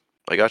Arizona.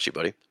 I got you,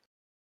 buddy.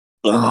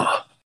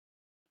 Ugh.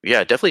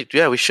 Yeah, definitely.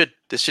 Yeah, we should.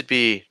 This should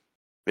be.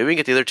 Maybe we can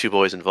get the other 2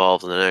 boys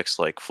involved in the next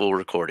full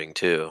recording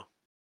too.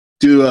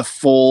 Do a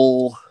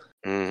full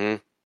Mm-hmm.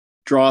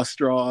 draw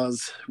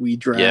straws. We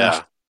draft.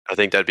 Yeah, I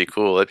think that'd be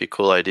cool. That'd be a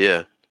cool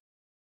idea.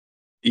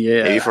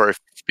 Yeah.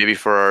 Maybe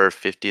for our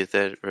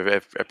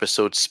 50th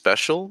episode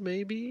special.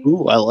 Maybe.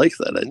 Ooh, I like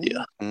that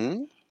idea.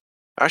 Mm-hmm.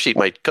 Actually,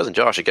 my cousin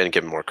Josh, again,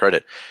 give him more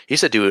credit. He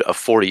said do a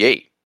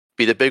 48.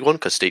 Be the big one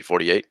because State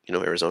 48. You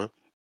know, Arizona.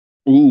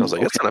 Ooh, I was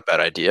like, that's not a bad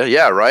idea.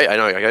 Yeah, right. I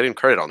know. I got to give him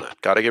credit on that.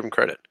 Got to give him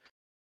credit.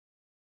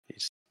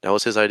 That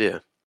was his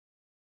idea.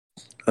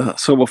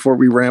 So before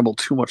we ramble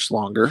too much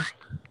longer,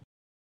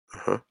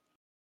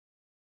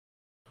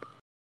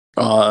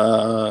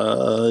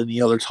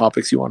 any other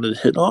topics you wanted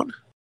to hit on?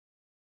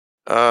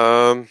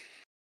 I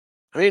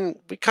mean,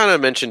 we kind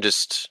of mentioned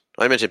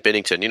I mentioned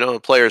Binnington. You know,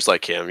 players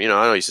like him. You know,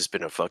 I know he's just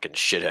been a fucking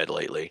shithead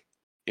lately.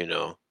 You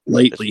know,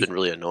 Lately, it's been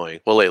really annoying.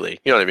 Well, lately,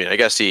 you know what I mean. I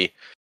guess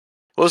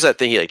what was that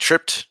thing he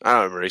tripped? I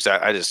don't remember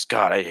exactly.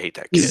 God, I hate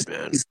that kid,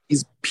 man.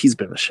 He's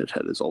been a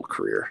shithead his whole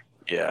career.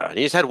 Yeah, and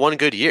he's had one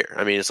good year.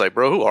 I mean, it's like,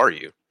 bro, who are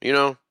you? You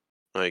know,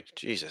 like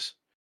Jesus.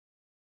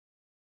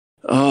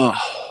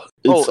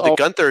 The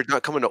Gunther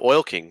not coming to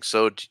Oil King.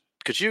 So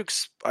could you?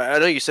 I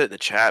know you said it in the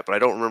chat, but I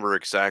don't remember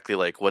exactly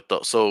what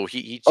the. So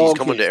he's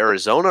coming to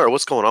Arizona, or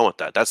what's going on with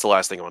that? That's the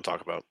last thing I want to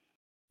talk about.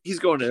 He's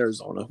going to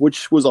Arizona,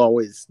 which was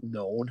always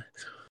known.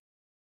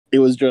 It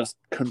was just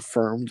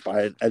confirmed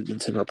by an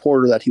Edmonton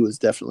reporter that he was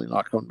definitely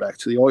not coming back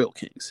to the Oil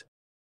Kings.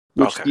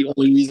 Which the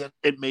only reason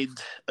it made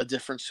a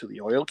difference to the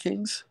Oil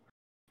Kings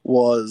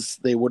was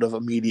they would have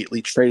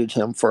immediately traded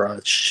him for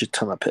a shit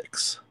ton of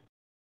picks.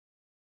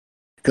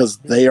 Because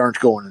they aren't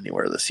going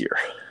anywhere this year.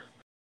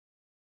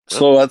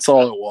 So that's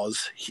all it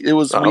was.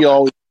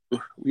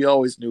 We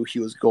always knew he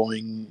was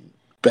going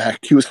back.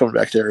 He was coming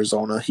back to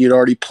Arizona. He had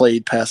already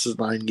played past his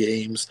 9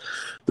 games.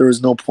 There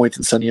was no point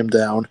in sending him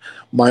down.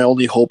 My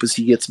only hope is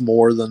he gets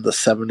more than the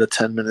 7 to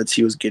 10 minutes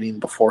he was getting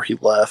before he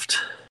left.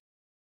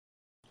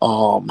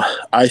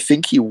 I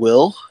think he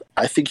will.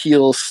 I think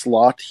he'll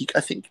slot. I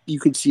think you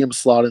could see him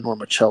slot in where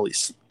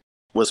Michelli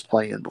was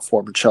playing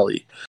before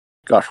Michelli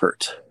got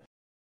hurt.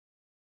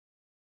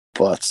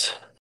 But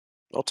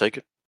I'll take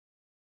it.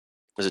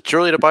 Is it too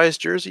early to buy his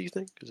jersey, you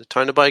think? Is it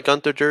time to buy a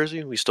Gunther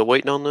jersey? Are we still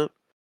waiting on that?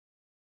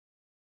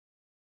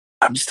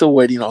 I'm still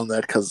waiting on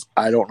that because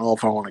I don't know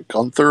if I want a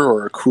Gunther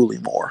or a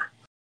Cooley-Moore.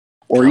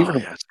 Or even a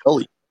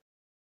Michelli.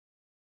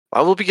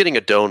 I will be getting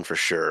a Doan for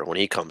sure when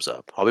he comes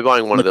up. I'll be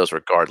buying one of those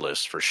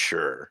regardless, for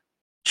sure.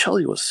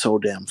 Michelli was so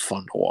damn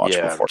fun to watch.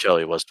 Yeah,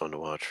 Michelli was fun to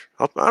watch.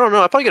 I don't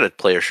know. I'll probably get a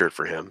player shirt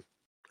for him,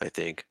 I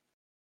think.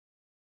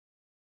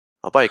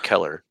 I'll buy a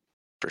Keller,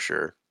 for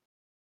sure.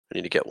 I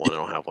need to get one. I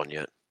don't have one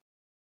yet.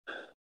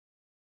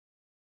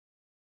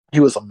 He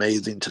was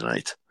amazing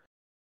tonight.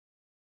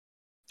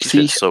 He's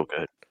been so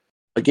good.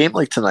 A game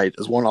like tonight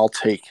is one I'll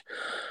take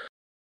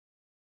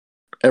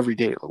every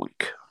day of the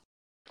week.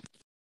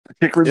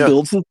 Chikrin Yeah.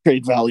 builds the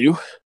trade value.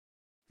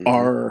 Mhm.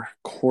 Our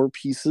core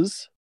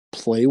pieces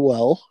play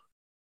well.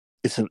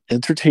 It's an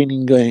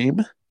entertaining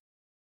game,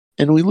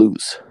 and we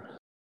lose.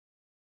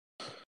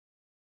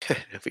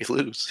 If we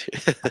lose.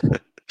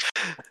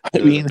 I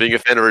mean, Being a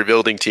fan of a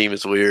rebuilding team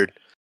is weird.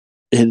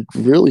 it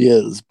really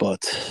is,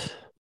 but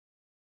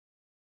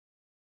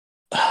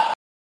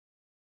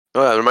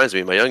Oh, that reminds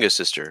me, my youngest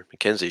sister,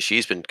 Mackenzie,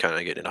 she's been kind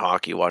of getting into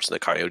hockey, watching the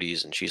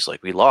Coyotes, and she's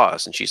like, "We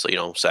lost," and she's like,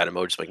 sad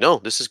emoji, like, "No,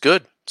 this is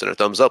good." Send her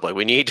thumbs up, like,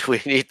 "We need,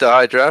 we need the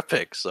high draft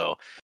pick." So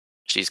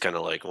she's kind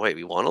of like, "Wait,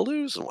 we want to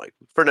lose?" I'm like,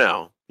 "For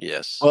now,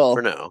 yes, for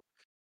well, now."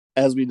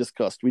 as we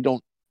discussed, we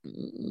don't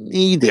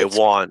need Okay, it.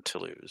 want to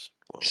lose.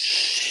 Well,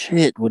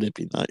 Shit, would it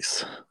be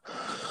nice?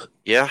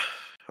 yeah,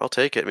 I'll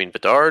take it. I mean,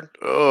 Bedard.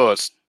 Oh,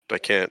 I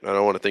can't. I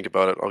don't want to think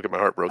about it. I'll get my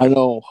heart I broken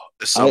know.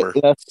 this summer.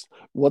 That's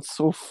what's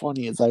so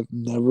funny is I've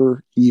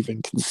never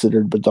even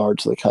considered Bedard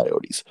to the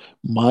Coyotes.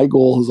 My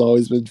goal has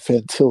always been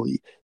Fantilli,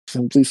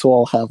 simply so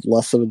I'll have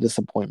less of a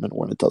disappointment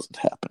when it doesn't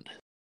happen.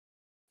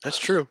 That's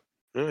true.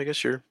 Yeah, I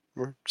guess you're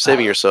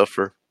saving yourself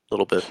for a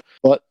little bit.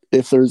 But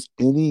if there's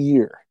any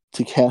year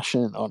to cash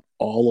in on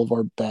all of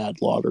our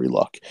bad lottery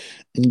luck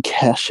and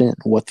cash in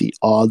what the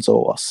odds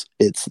owe us,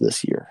 it's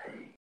this year.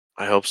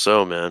 I hope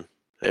so, man.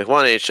 Hey, come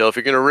on, HL, if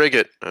you're gonna rig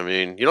it, I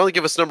mean, you don't only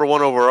give us number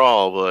one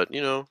overall, but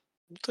we'll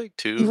take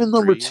two, Even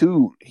number 3.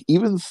 2,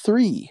 even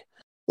 3.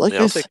 Like Yeah,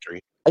 I I'll said, take 3.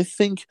 I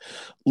think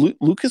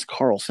Lucas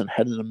Carlson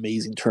had an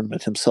amazing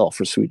tournament himself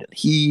for Sweden.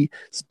 He's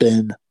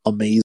been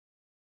amazing.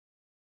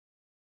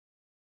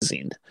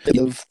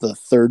 Give the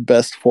third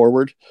best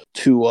forward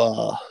to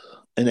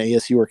an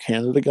ASU or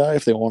Canada guy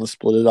if they want to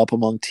split it up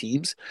among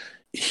teams.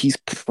 He's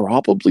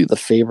probably the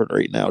favorite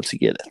right now to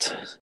get it.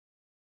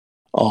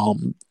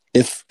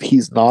 If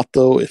he's not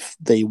though, if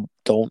they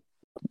don't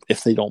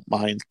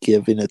mind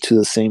giving it to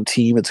the same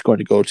team, it's going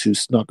to go to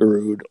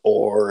Snuggerud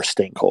or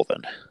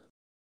Stankoven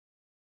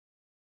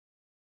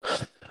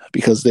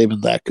because they've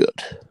been that good.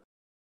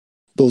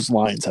 Those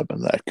lines have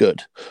been that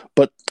good.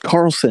 But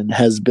Carlson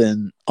has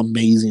been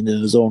amazing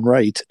in his own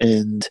right,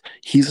 and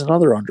he's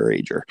another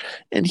underager.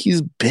 And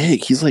he's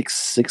big. He's like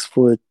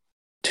 6'2",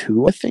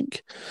 I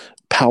think.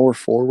 Power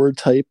forward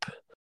type.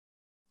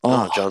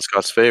 Oh, John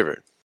Scott's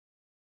favorite.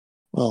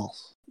 Well,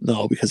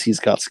 no, because he's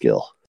got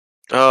skill.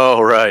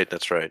 Oh, right,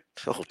 that's right.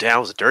 Oh, that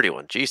was a dirty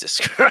one. Jesus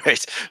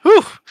Christ.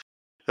 Whew.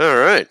 All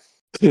right.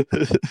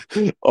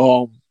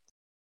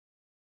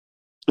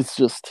 It's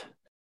just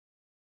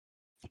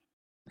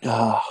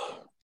I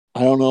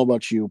don't know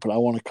about you, but I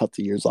want to cut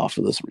the years off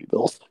of this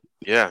rebuild.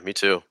 Yeah, me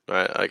too.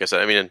 Like I said,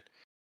 I mean,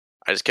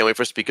 I just can't wait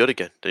for us to be good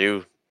again. The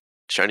new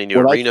shiny new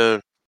What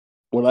arena.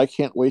 What I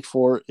can't wait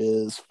for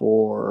is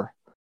for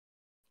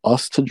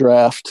us to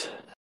draft,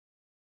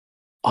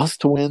 us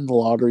to win the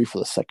lottery for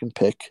the second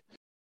pick,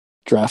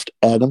 draft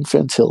Adam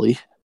Fantilli,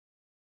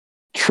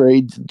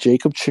 trade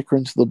Jacob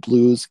Chikrin to the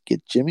Blues,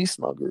 get Jimmy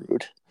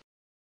Snuggerud,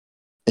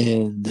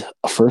 and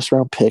a first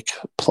round pick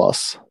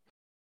plus,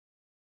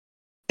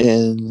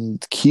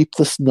 and keep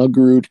the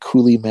Snuggerud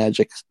Cooley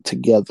magic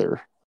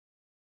together.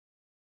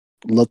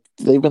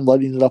 They've been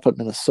lighting it up at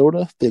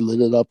Minnesota. They lit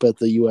it up at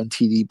the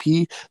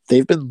UNTDP.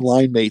 They've been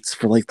line mates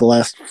for like the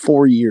last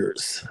 4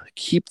 years.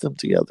 Keep them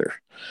together.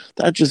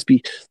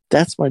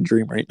 That's my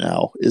dream right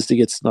now, is to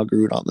get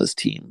Snuggerud on this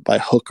team by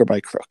hook or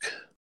by crook.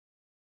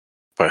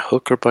 By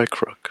hook or by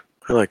crook.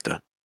 I like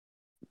that.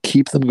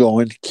 Keep them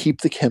going.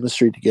 Keep the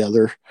chemistry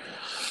together.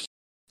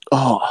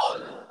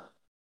 Oh,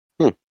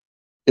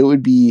 It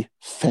would be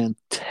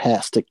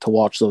fantastic to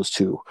watch those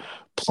two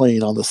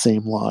playing on the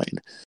same line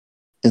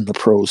in the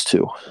pros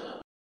too.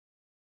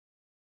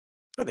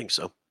 I think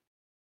so.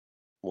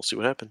 We'll see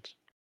what happens.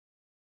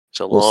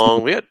 So We'll see.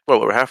 long.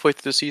 We're halfway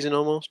through the season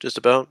almost, just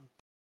about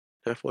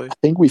halfway. I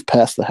think we've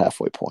passed the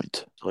halfway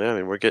point. Oh yeah, I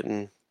mean we're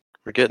getting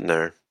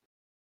there.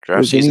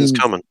 Draft season's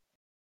coming.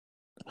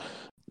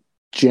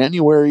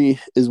 January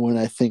is when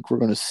I think we're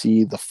going to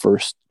see the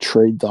first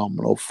trade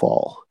domino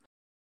fall.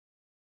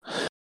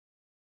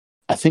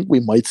 I think we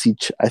might see.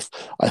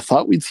 I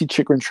thought we'd see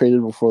Chikrin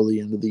traded before the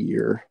end of the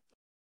year.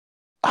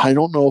 I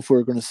don't know if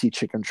we're going to see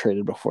Chikrin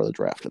traded before the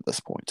draft at this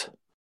point.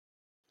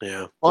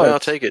 Yeah, well, I'll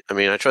take it. I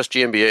mean, I trust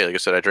GMBA. Like I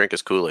said, I drink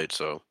his Kool-Aid,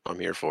 so I'm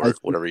here for it.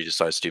 Whatever he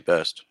decides to do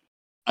best.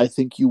 I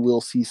think you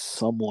will see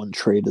someone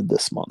traded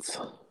this month.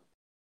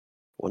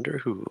 Wonder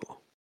who.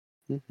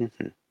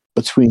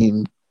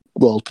 between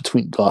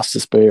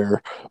Gostisbehere,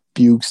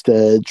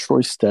 Bugstead,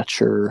 Troy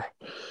Stetcher.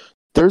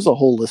 There's a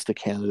whole list of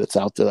candidates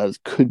out there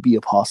that could be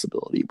a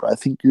possibility, but I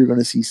think you're going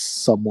to see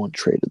someone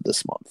traded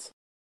this month.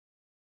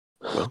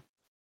 Well,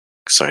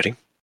 exciting.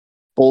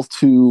 Both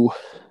to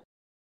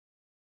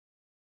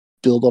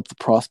build up the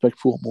prospect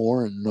pool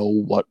more and know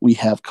what we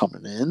have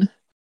coming in,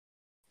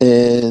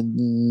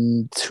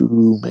 and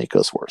to make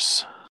us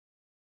worse.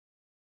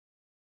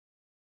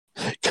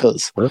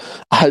 Because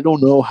I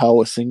don't know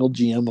how a single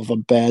GM of a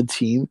bad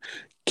team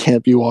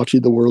can't be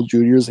watching the World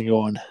Juniors and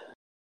going,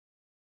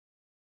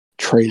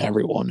 trade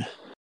everyone.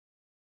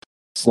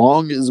 As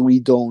long as we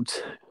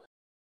don't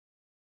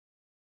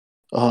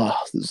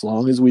As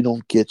long as we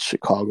don't get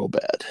Chicago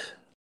bad.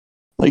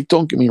 Like,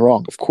 don't get me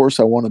wrong. Of course,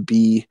 I want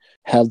to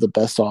have the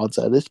best odds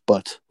at it,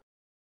 but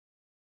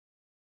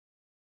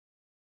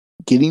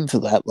getting to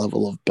that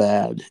level of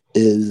bad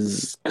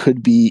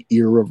could be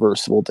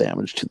irreversible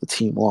damage to the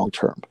team long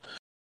term.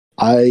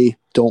 I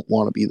don't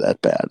want to be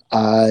that bad.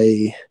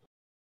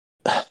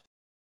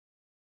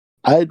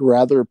 I'd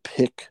rather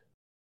pick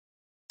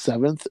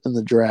 7th in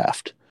the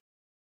draft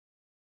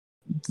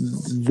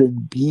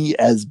than be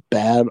as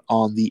bad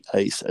on the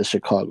ice as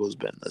Chicago's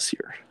been this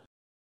year.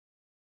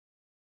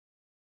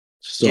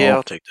 So, yeah,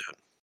 I'll take that.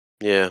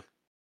 Yeah.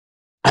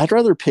 I'd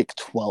rather pick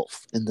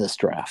 12th in this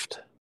draft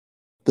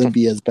than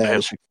be as bad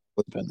as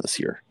Chicago's been this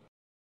year.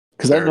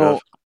 Because I know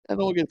I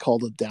get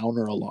called a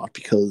downer a lot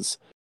because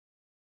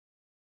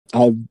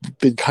I've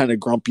been kind of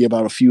grumpy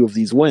about a few of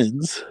these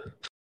wins,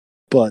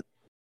 but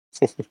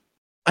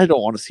I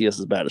don't want to see us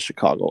as bad as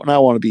Chicago, and I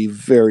want to be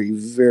very,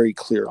 very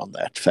clear on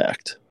that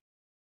fact.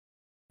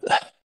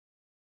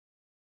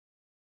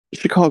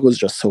 Chicago is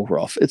just so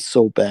rough. It's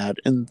so bad.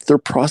 And their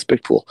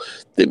prospect pool,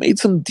 they made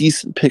some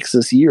decent picks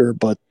this year,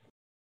 but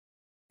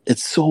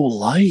it's so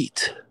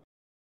light.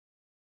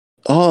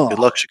 Oh, good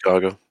luck,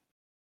 Chicago.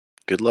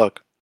 Good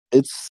luck.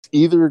 It's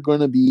either going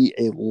to be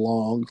a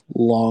long,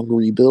 long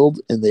rebuild,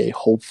 and they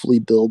hopefully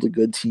build a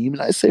good team.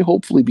 And I say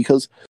hopefully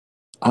because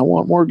I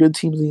want more good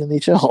teams in the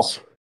NHL.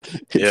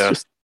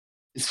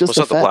 It's just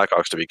not the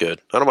Blackhawks to be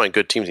good. I don't mind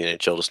good teams in the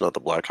NHL, just not the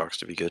Blackhawks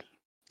to be good.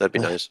 That'd be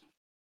nice.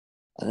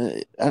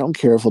 I don't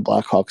care if the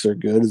Blackhawks are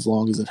good as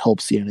long as it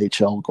helps the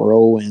NHL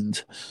grow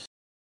and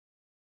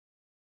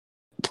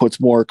puts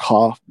more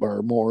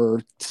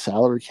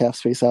salary cap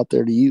space out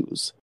there to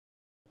use.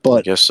 But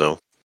I guess so.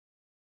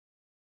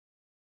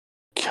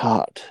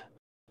 God,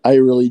 I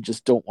really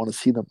just don't want to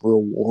see them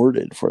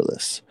rewarded for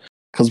this.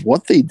 Because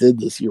what they did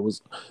this year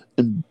was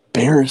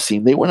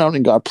embarrassing. They went out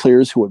and got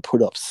players who would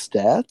put up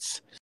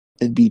stats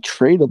and be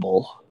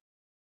tradable.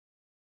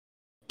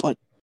 But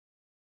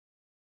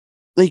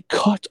they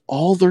cut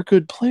all their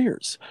good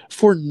players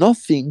for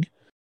nothing,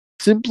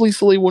 simply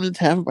so they wouldn't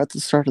have them at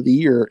the start of the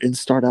year and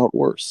start out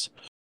worse.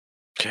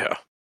 Yeah.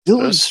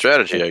 That's a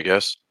strategy, I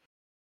guess.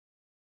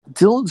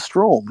 Dylan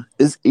Strome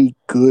is a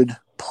good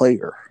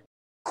player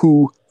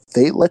who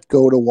they let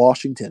go to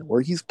Washington,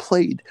 where he's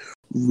played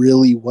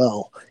really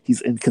well. He's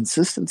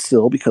inconsistent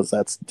still because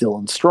that's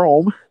Dylan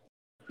Strome.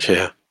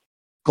 Yeah.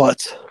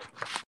 But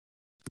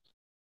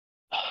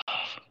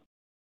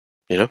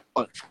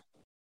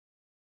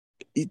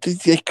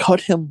they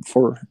cut him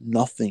for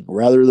nothing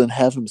rather than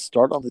have him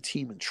start on the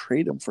team and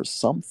trade him for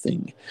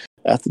something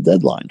at the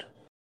deadline.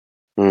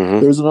 Mm-hmm.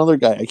 There's another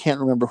guy, I can't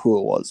remember who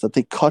it was, that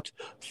they cut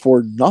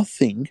for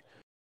nothing,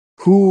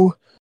 who,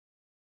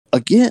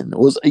 again,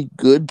 was a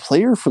good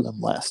player for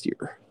them last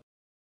year.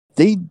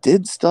 They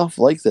did stuff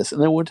like this,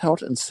 and they went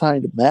out and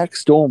signed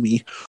Max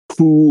Domi,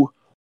 who,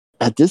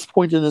 at this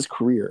point in his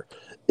career,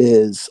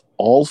 is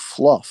all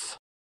fluff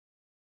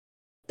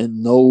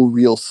and no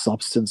real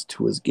substance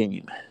to his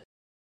game.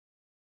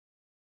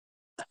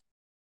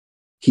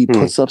 He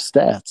puts up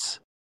stats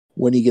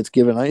when he gets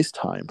given ice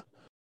time,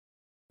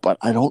 but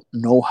I don't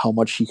know how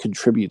much he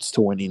contributes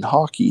to winning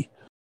hockey.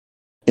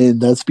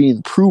 And that's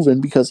being proven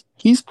because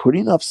he's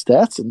putting up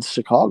stats in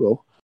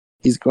Chicago.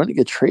 He's going to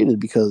get traded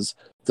because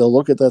they'll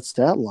look at that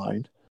stat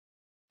line.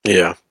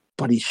 Yeah.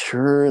 But he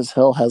sure as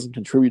hell hasn't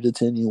contributed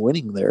to any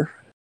winning there.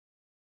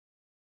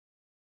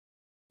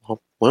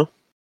 Well.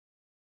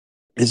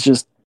 It's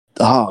just,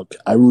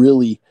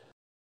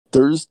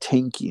 there's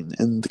tanking,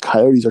 and the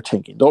Coyotes are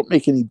tanking. Don't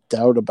make any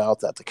doubt about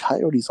that. The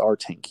Coyotes are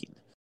tanking.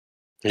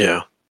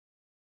 Yeah.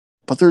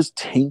 But there's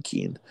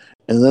tanking,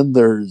 and then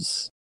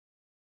there's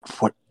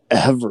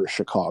whatever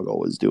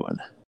Chicago is doing.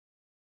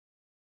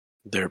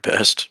 Their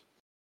best.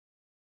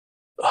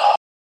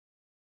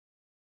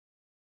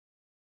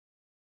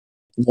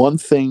 One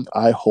thing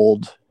I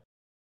hold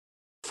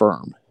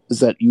firm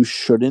is that you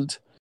shouldn't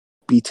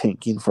be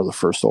tanking for the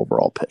first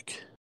overall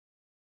pick.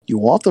 You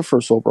want the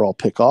first overall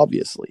pick,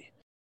 obviously.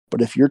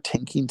 But if you're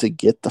tanking to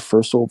get the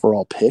first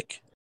overall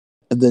pick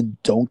and then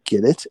don't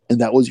get it, and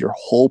that was your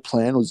whole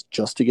plan was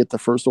just to get the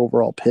first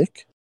overall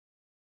pick,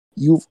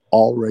 you've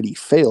already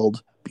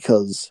failed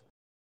because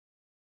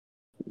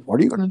what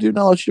are you going to do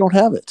now that you don't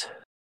have it?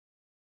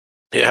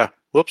 Yeah.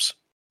 Whoops.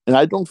 And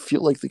I don't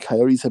feel like the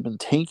Coyotes have been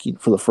tanking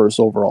for the first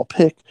overall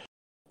pick.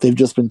 They've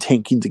just been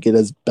tanking to get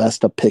as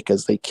best a pick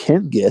as they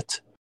can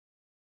get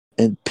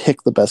and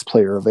pick the best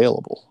player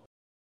available.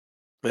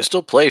 They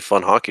still play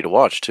fun hockey to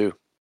watch, too.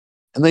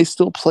 And they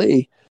still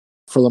play,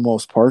 for the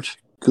most part,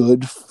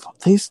 good.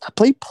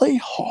 They play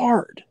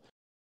hard.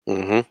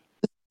 Mm-hmm.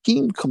 The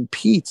team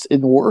competes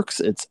and works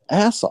its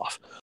ass off.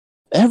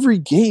 Every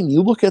game,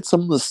 you look at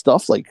some of the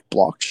stuff like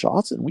blocked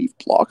shots, and we've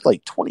blocked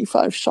like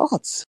 25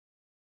 shots.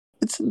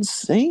 It's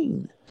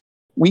insane.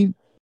 We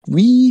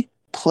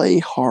play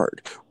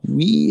hard.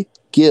 We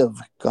give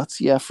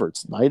gutsy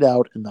efforts night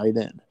out and night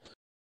in.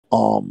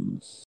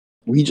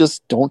 We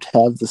just don't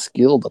have the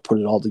skill to put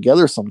it all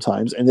together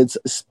sometimes, and it's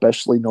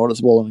especially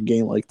noticeable in a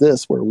game like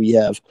this where we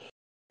have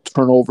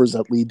turnovers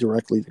that lead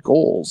directly to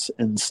goals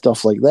and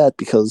stuff like that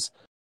because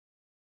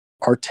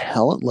our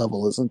talent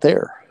level isn't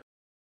there.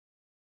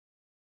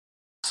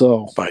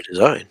 So By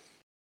design.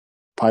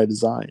 by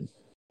design,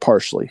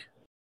 partially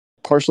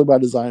by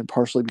design,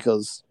 partially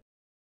because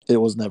it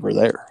was never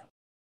there.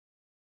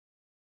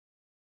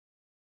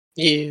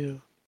 Yeah.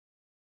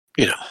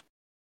 You know.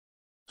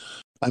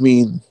 I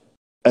mean,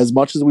 as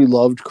much as we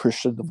loved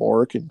Christian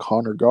Dvorak and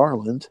Connor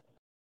Garland,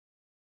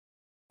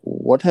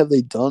 what have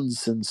they done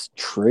since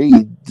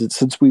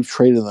we've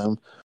traded them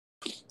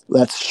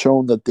that's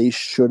shown that they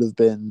should have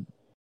been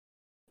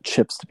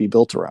chips to be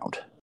built around?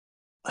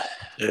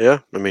 Yeah,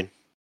 I mean,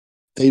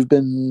 They've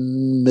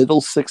been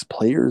middle six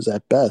players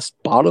at best,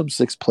 bottom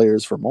six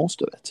players for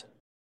most of it.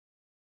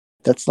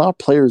 That's not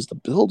players to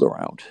build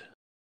around.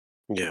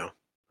 yeah,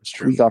 that's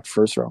true. We got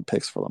first round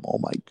picks for them. Oh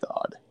my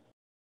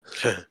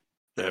God.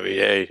 I mean,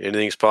 hey,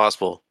 anything's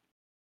possible.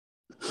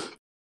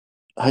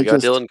 And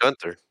Dylan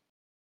Guenther.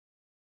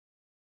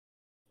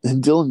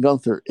 And Dylan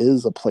Guenther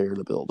is a player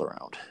to build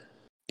around.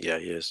 Yeah,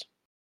 he is.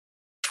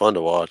 Fun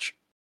to watch.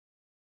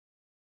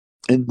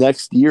 And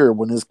next year,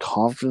 when his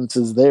confidence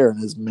is there and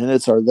his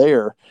minutes are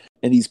there,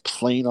 and he's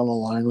playing on a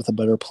line with a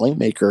better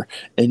playmaker,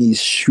 and he's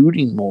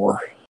shooting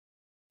more,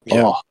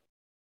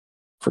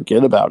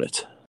 forget about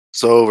it.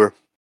 It's over.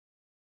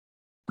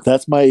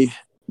 That's my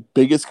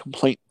biggest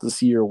complaint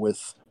this year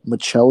with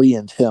Michelli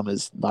and him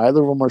is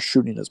neither of them are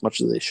shooting as much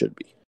as they should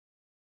be.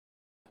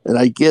 And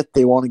I get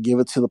they want to give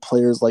it to the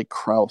players like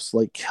Krause,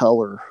 like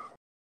Keller,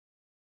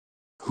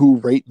 who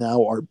right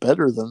now are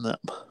better than them.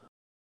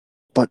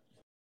 But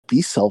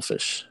be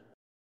selfish.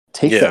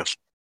 Take that.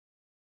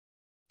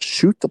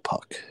 Shoot the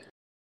puck.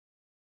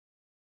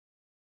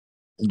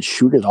 And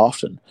shoot it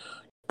often.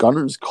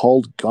 Gunner's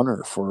called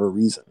Gunner for a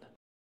reason.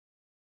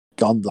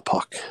 Gun the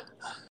puck.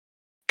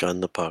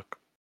 Gun the puck.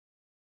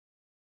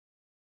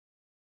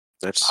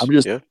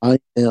 I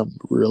am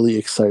really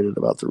excited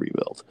about the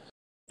rebuild.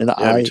 And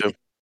me too.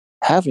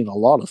 Having a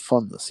lot of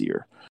fun this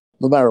year,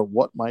 no matter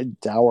what my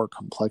dour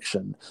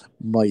complexion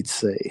might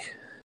say.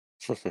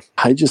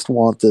 I just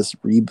want this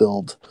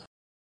rebuild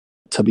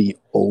to be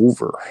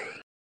over.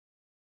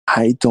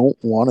 I don't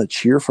want to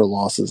cheer for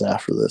losses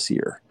after this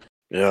year.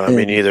 Yeah,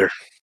 me neither.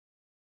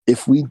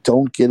 If we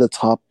don't get a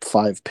top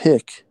 5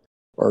 pick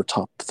or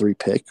top 3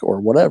 pick or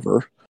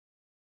whatever,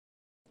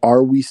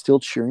 are we still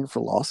cheering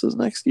for losses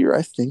next year?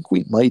 I think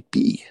we might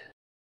be.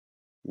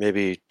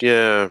 Maybe,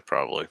 yeah,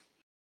 probably.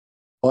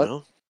 But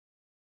well,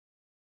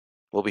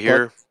 we'll be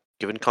here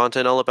giving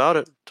content all about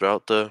it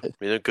throughout the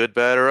good,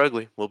 bad, or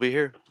ugly. We'll be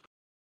here.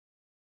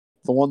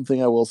 The one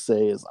thing I will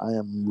say is I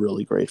am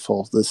really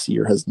grateful this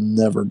year has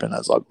never been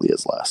as ugly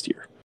as last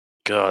year.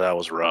 God, that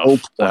was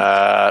rough.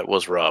 That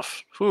was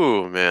rough.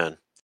 Whew, man.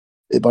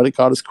 But it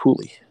got us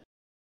coolly.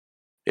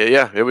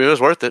 Yeah, it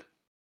was worth it.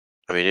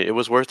 I mean, it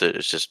was worth it.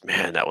 It's just,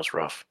 man, that was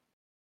rough.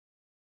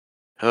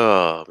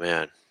 Oh,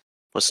 man.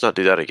 Let's not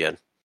do that again.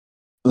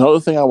 Another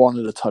thing I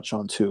wanted to touch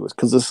on, too, is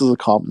because this is a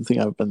common thing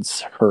I've been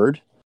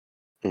heard,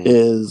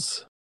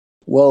 is,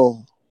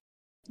 well,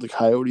 the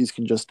Coyotes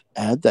can just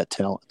add that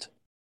talent.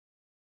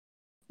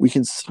 We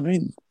can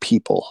sign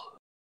people.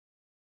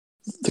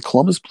 The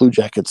Columbus Blue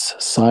Jackets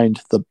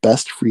signed the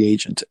best free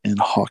agent in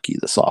hockey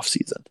this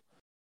offseason.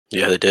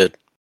 Yeah, they did.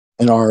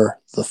 And are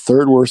the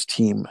third worst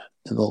team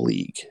in the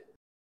league.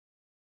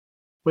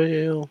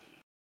 Well,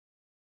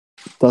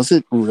 does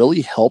it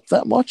really help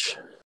that much?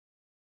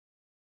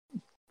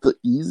 The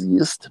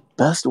easiest,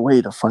 best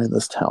way to find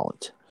this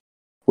talent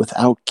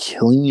without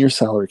killing your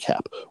salary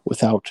cap,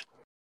 without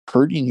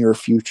hurting your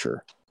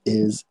future,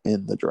 is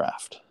in the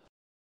draft.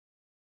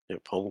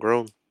 Yep,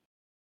 homegrown.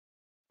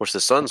 Which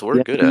the Suns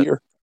were good at.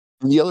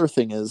 And the other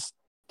thing is,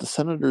 the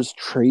Senators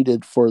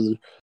traded for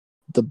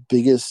the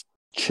biggest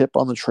chip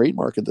on the trade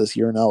market this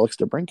year in Alex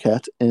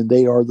DeBrincat, and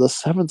they are the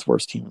 7th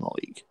worst team in the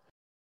league.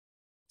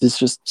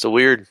 It's a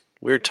weird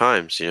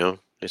times,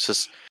 It's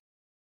just.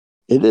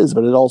 It is,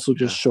 but it also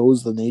just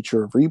shows the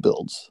nature of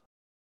rebuilds.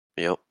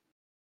 Yep.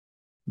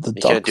 You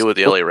can't do what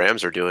the LA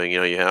Rams are doing.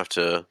 You have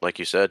to, like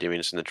you said,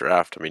 it's in the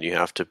draft. You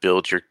have to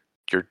build your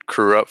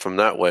crew up from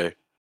that way.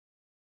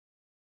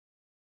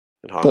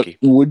 In hockey.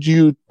 But would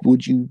you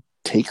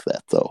take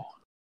that though?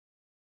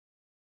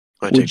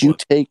 Would you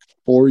take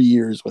 4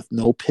 years with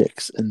no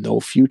picks and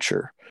no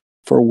future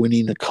for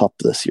winning a cup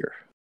this year?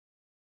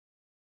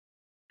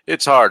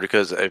 It's hard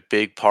because a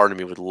big part of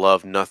me would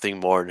love nothing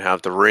more than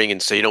have the ring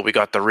and say, we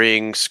got the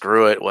ring,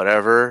 screw it,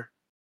 whatever.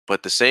 But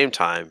at the same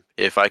time,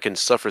 if I can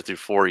suffer through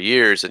 4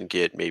 years and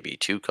get maybe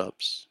 2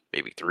 cups,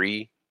 maybe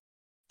 3,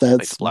 like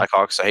the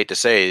Blackhawks, I hate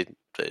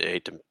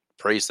to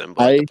praise them,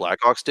 but the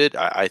Blackhawks did,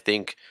 I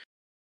think,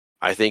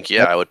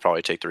 I would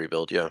probably take the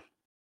rebuild, yeah.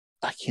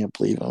 I can't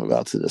believe I'm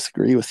about to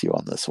disagree with you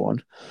on this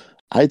one.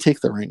 I'd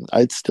take the ring.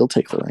 I'd still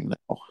take the ring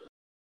now.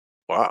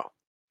 Wow.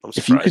 I'm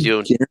surprised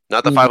you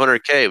not the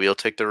 $500K, but you'll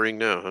take the ring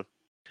now,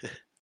 huh?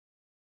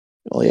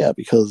 Well, yeah,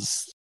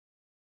 because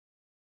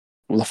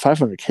the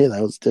 $500K,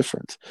 that was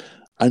different.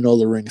 I know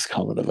the ring's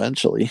coming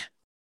eventually.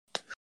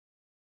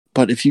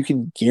 But if you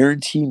can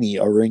guarantee me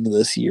a ring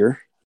this year,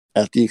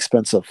 at the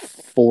expense of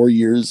 4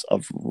 years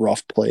of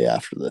rough play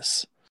after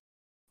this.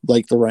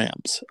 Like the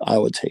Rams, I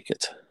would take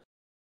it.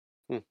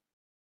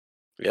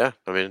 Yeah,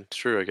 I mean, it's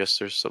true. I guess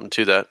there's something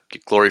to that.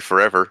 Get glory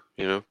forever,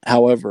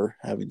 However,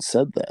 having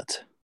said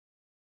that,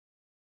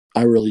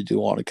 I really do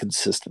want a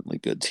consistently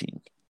good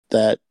team.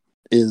 That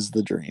is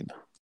the dream.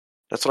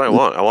 That's what I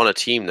want. I want a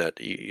team that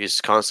is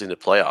constantly in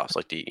the playoffs,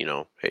 like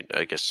hey,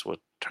 I guess trying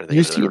to think You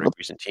of see another the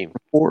recent team.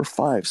 4,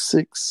 5,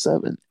 6,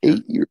 7, Yeah,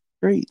 8 years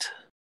straight.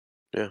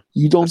 yeah,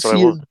 You don't that's what I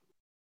see it. want.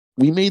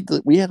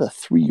 We had a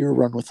 3-year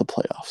run with the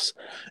playoffs,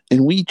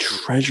 and we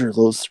treasure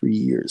those 3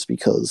 years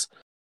because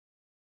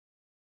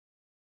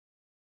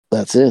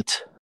that's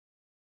it.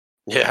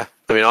 Yeah,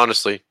 I mean,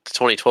 honestly, the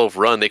 2012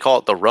 run, they call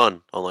it the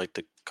run on like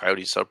the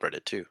Coyotes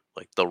subreddit too.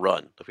 Like the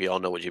run. We all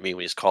know what you mean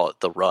when you just call it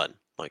the run.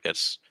 Like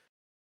that's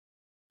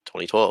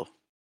 2012.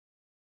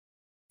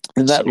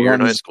 And Senior year in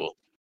high school.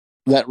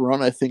 that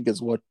run, I think,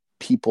 is what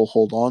people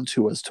hold on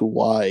to as to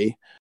why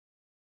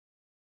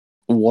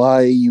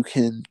you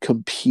can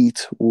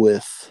compete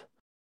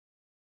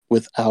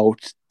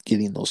without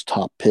getting those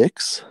top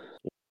picks.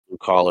 Blue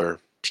collar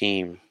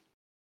team.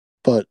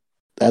 But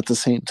at the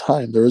same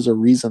time, there is a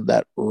reason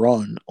that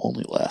run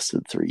only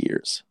lasted 3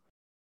 years.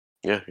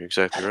 Yeah, you're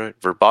exactly right.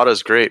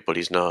 Verbata's great, but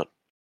he's not,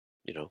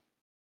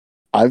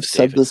 I've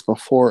said David. this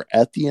before.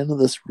 At the end of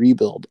this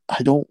rebuild,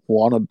 I don't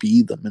want to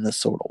be the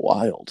Minnesota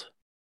Wild.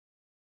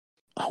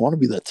 I want to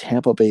be the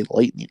Tampa Bay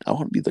Lightning. I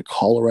want to be the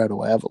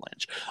Colorado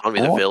Avalanche. I want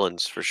to be the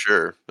villains for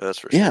sure. That's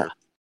for Yeah, sure.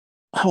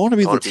 I want to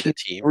be I the want to be the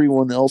team team.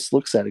 everyone else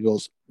looks at and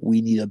goes,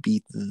 we need to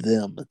beat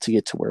them to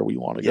get to where we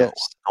want to go.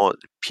 Yes, I want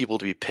people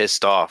to be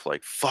pissed off,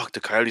 like "fuck, the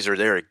Coyotes are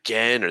there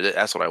again," or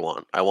that's what I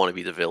want. I want to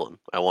be the villain.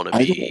 I want to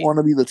I don't be, want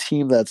to be the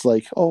team that's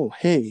like, oh,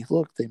 hey,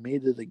 look, they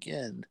made it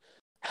again.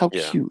 How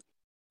yeah, cute.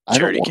 I don't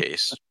charity want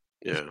case.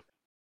 Yeah,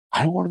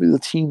 I don't want to be the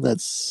team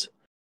that's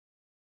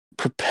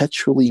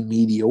perpetually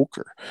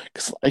mediocre.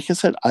 Because, like I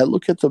said, I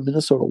look at the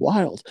Minnesota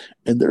Wild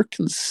and they're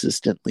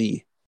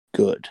consistently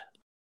good.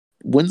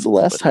 When's the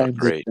last but not time they've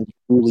great. been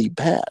really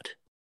bad?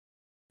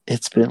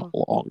 It's been a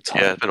long Yeah,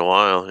 time. it's been a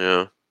while.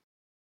 Yeah,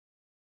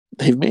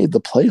 They've made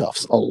the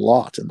playoffs a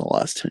lot in the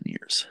last 10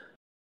 years.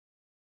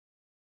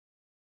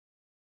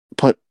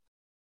 But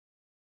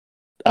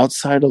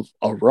outside of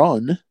a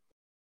run,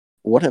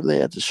 what have they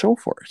had to show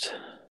for it?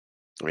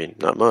 I mean,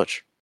 not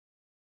much.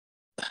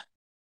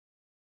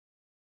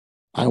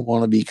 I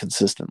want to be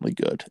consistently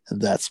good,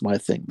 and that's my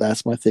thing.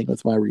 That's my thing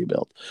with my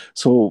rebuild.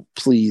 So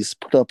please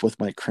put up with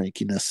my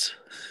crankiness.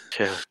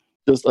 Yeah,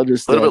 Just a little bit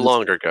understand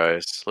longer,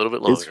 guys. A little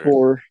bit it's longer.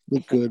 for the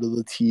good of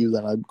the team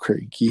that I'm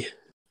cranky.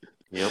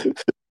 Yep,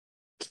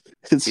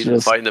 It's he's been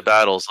just fighting the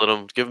battles.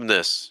 Give him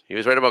this. He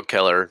was right about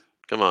Keller.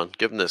 Come on,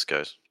 give him this,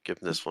 guys. Give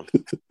him this one.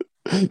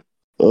 He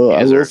I will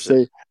deserves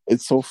it. say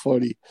it's so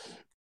funny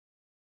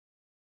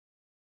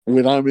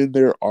when I'm in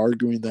there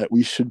arguing that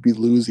we should be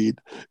losing.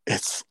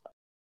 It's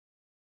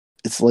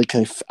like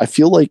I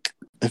feel like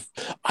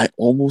I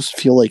almost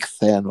feel like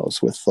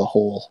Thanos with the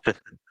whole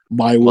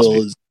my Must will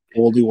be. is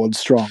the only one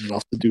strong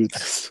enough to do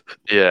this.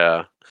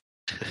 Yeah.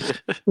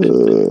 Uh,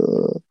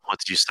 What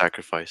did you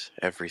sacrifice?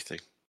 Everything.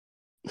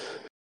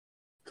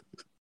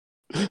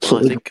 Well, I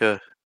like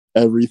think.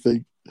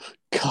 everything.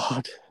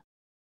 God.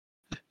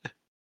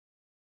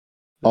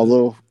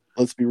 Although,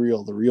 let's be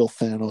real, the real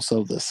Thanos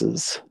of this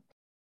is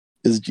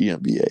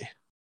GMBA.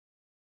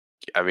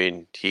 I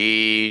mean,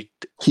 He,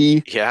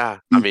 yeah.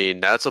 I he mean,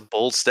 that's a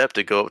bold step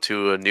to go up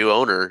to a new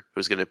owner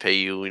who's going to pay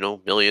you,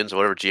 millions,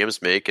 whatever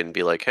GMs make, and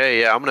be like,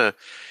 "Hey, yeah, you're going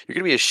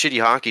to be a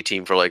shitty hockey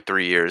team for like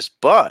 3 years,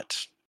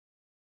 but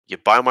you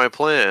buy my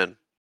plan,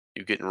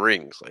 you getting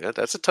rings." Like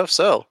that's a tough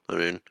sell. I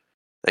mean,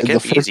 that the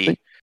can't be first thing. easy.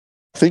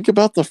 Think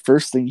about the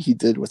first thing he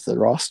did with the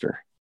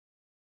roster.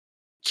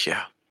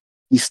 Yeah,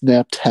 He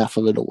snapped half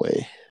of it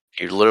away.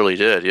 you literally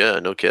did. Yeah,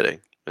 no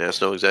kidding.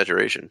 That's no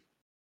exaggeration.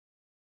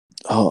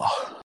 Oh,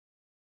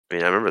 I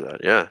mean, I remember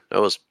that. Yeah, I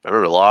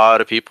remember a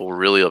lot of people were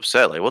really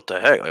upset. Like, what the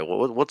heck? Like,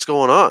 what's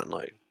going on?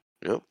 Like,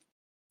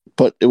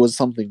 but it was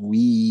something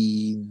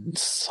we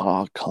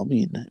saw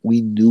coming.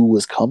 We knew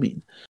was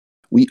coming.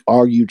 We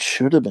argued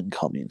should have been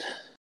coming.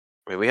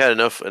 I mean, we had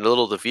enough, and a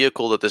little the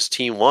vehicle that this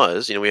team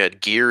was. We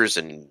had gears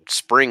and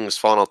springs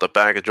falling out the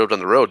back and drove down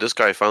the road. This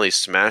guy finally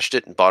smashed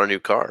it and bought a new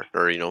car,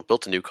 or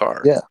built a new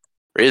car, Yeah,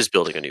 or is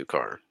building a new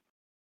car.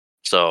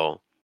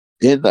 So,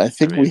 and I I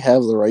think mean, we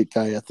have the right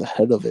guy at the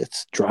head of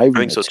it, I driving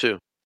think so it. too.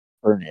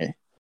 Bernier.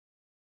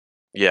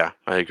 Yeah,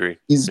 I agree.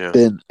 He's Yeah,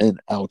 been an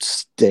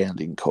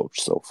outstanding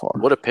coach so far.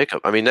 what a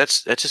pickup. I mean, that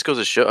just goes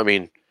to show. I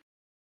mean,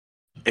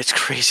 it's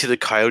crazy. The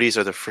Coyotes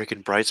are the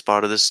freaking bright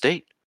spot of this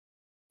state.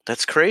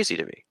 That's crazy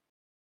to me.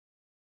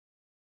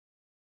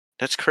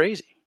 That's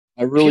crazy.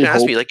 I If you'd really asked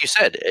hope me, like you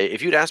said,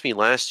 if you'd asked me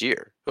last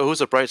year, oh, who's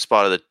the bright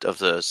spot of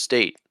the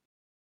state?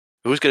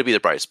 Who's going to be the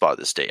bright spot of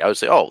the state? I would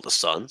say, oh, the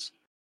Suns.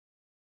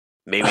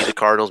 Maybe the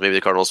Cardinals. Maybe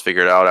the Cardinals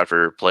figure it out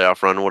after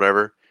playoff run or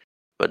whatever.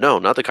 But no,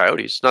 not the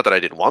Coyotes. Not that I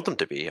didn't want them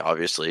to be,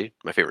 obviously,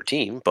 my favorite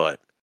team,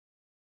 but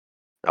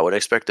I wouldn't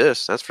expect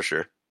this, that's for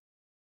sure.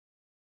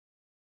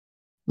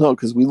 No,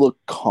 because we look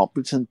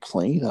competent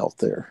playing out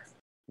there.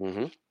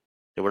 Mm-hmm.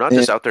 And we're not And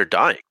just out there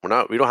dying. We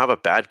don't have a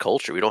bad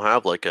culture. We don't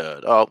have like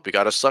we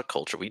got a suck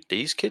culture.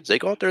 These kids, they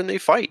go out there and they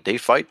fight. They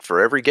fight for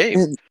every game.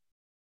 and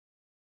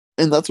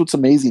and that's what's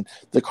amazing.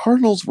 The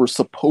Cardinals were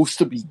supposed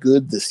to be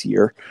good this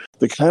year.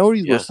 The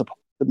Coyotes were Yeah. supposed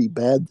to be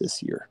bad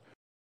this year.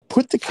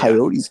 Put the Yeah.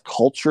 Coyotes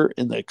culture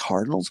and the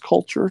Cardinals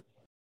culture.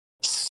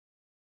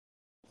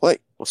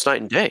 Like, Well, it's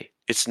night and day.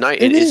 It's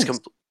night. it is.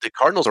 The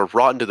Cardinals are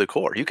rotten to the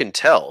core. You can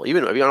tell.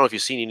 Even I don't know if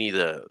you've seen any of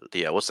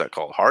the what's that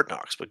called, Hard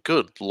Knocks, but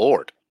good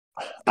lord,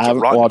 I it's a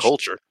haven't rotten watched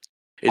culture. I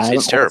It's haven't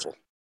watched terrible.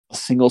 a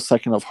single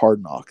second of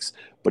Hard Knocks,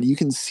 but you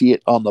can see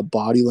it on the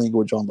body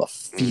language on the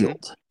Mm-hmm.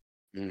 field.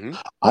 Mm-hmm.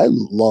 I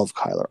love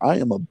Kyler. I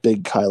am a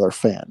big Kyler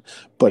fan, Me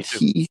but too.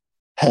 he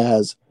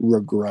has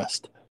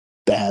regressed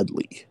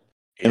badly.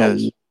 And a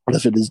Yes, lot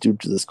of it is due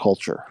to this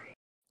culture.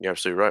 you're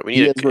absolutely right. We He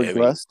need has a. I mean,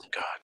 regressed.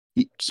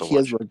 God, so He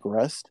has much.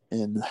 regressed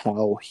in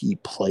how he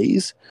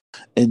plays,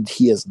 and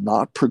he has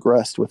not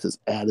progressed with his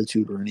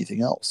attitude or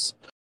anything else.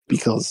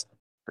 Because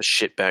A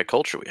shitbag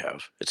culture we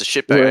have. It's a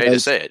shitbag. I hate to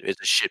whereas say it. It's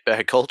a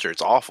shitbag culture.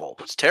 It's awful.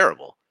 It's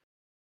terrible.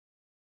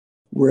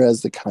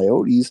 whereas the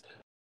Coyotes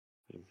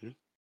Mm-hmm.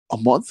 a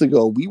month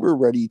ago we were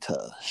ready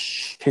to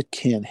shit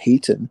can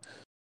Hayton,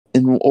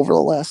 and over the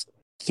last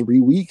 3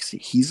 weeks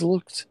he's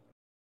looked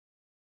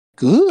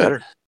good.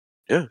 Better.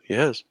 Yeah, he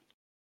has.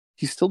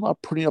 He's still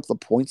not putting up the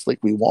points like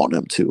we want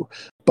him to,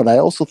 but I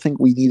also think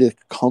we need to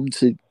come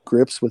to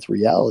grips with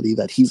reality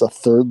that he's a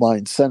third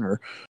line center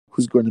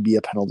who's going to be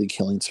a penalty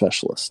killing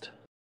specialist.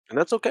 And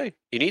that's okay.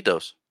 You need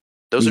those.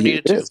 Those are He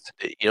needed too. is.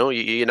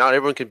 Not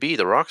everyone can be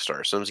the rock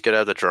star. Sometimes you got to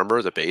have the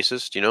drummer, the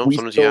bassist. We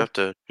Sometimes you still have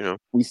to.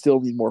 we still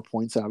need more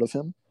points out of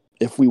him.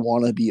 If we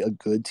want to be a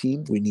good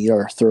team, we need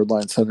our third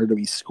line center to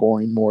be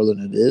scoring more than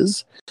it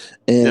is.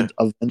 Yeah, And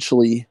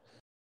eventually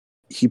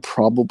he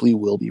probably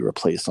will be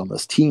replaced on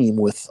this team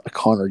with a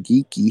Connor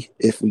Geeky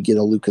if we get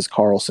a Lucas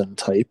Carlson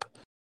type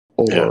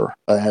yeah, or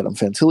a Adam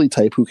Fantilli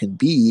type who can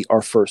be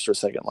our first or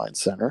second line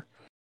center.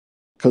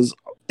 Because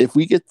if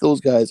we get those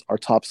guys, our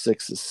top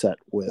six is set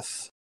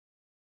with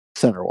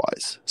center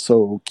wise.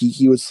 So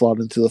Geeky would slot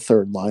into the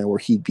third line where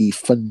he'd be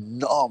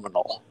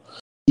phenomenal.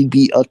 He'd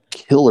be a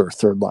killer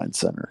third line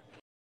center.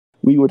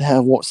 We would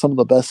have some of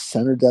the best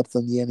center depth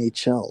in the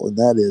NHL, and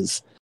that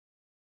is.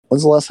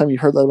 When's the last time you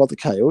heard that about the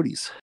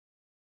Coyotes?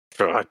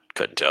 I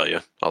couldn't tell you.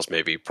 I was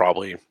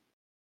probably.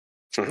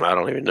 I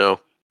don't even know.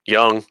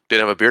 Young,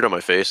 didn't have a beard on my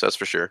face. That's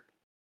for sure.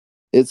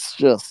 It's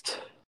just.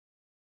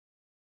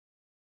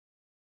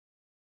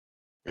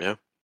 Yeah.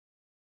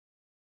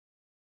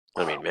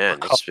 I mean, man,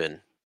 it's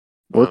been.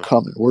 We're Wow.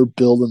 coming. We're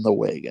building the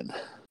wagon.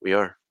 We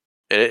are.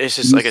 And it's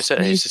just You like I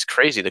said. see, It's just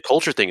crazy. The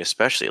culture thing,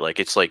 especially. Like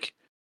it's like.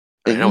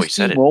 I and know we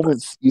said it, but.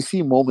 you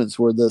see moments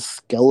where the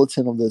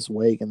skeleton of this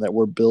wagon that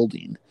we're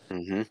building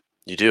Mm-hmm.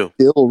 You do.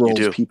 still You rolls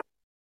do. people.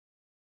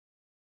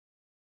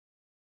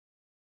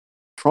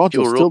 Toronto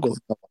People real still cool.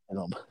 doesn't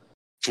know them.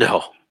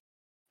 No.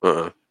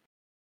 Uh-uh.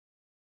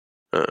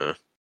 Uh-uh.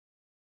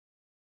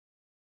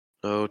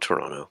 Oh,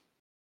 Toronto.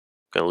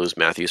 Gonna lose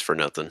Matthews for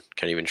nothing.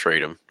 Can't even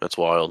trade him. That's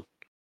wild.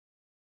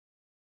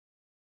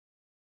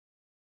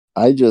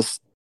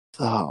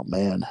 Oh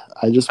man,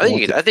 I just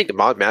want to. I think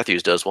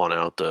Matthews does want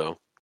out though.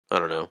 I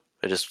don't know.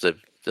 I just the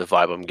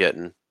vibe I'm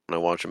getting when I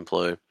watch him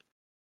play.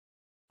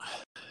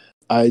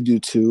 I do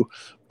too, I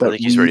but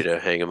think he's ready to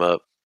hang him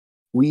up.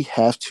 we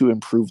have to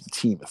improve the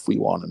team if we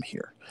want him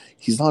here.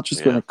 He's not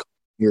just going Yeah. to come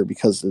here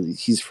because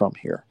he's from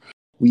here.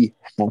 We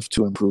have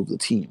to improve the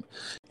team,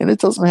 and it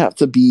doesn't have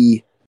to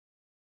be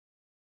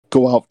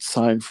go out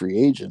sign free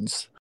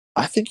agents.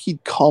 I think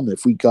he'd come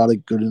if we got a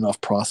good enough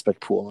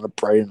prospect pool and a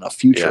bright enough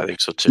future. Yeah, I think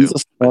so too. He's a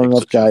smart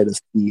enough guy to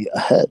see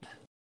ahead.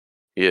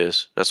 He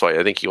is. That's why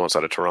I think he wants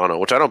out of Toronto,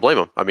 which I don't blame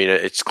him. I mean,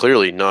 it's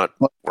clearly not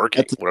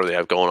working. Whatever they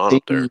have going on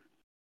up there.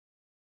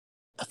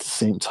 At the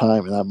same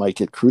time, and I might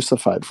get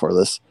crucified for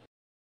this,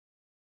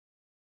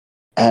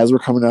 as we're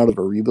coming out of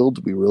a rebuild,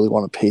 do we really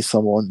want to pay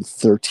someone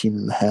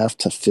 13.5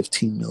 to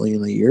 15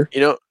 million a year?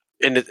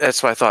 And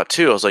that's what I thought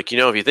too. I was like,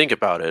 if you think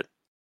about it,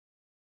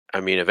 I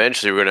mean,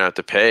 eventually we're gonna have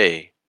to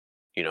pay,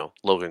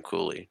 Logan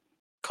Cooley,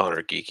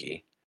 Connor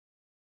Geeky,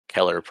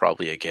 Keller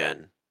probably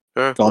again.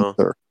 Well,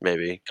 Gunther,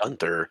 maybe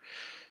Gunther.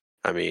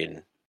 I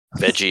mean,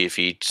 Veggie if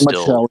he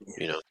still,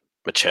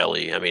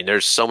 Michelli. I mean,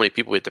 there's so many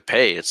people we have to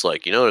pay. It's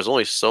like, there's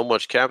only so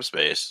much cap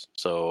space.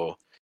 So,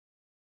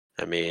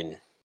 I mean,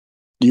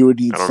 you would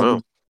need I don't know.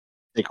 someone to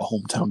take a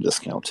hometown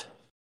discount.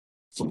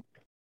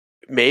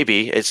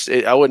 Maybe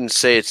I wouldn't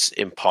say it's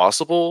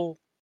impossible,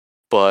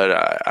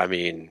 but I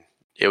mean,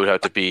 it would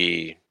have to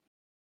be.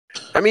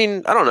 I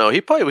mean, I don't know.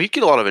 He'd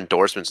get a lot of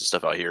endorsements and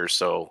stuff out here,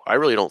 so I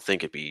really don't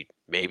think it'd be.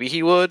 Maybe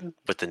he would,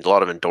 but then a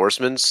lot of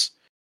endorsements.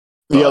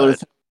 The other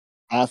thing,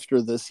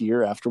 after this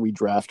year, after we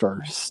draft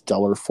our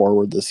stellar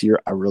forward this year,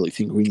 I really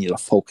think we need to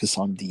focus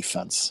on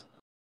defense.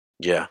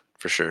 Yeah,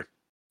 for sure.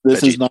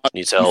 This is not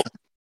needs help.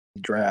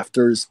 Draft.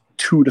 There's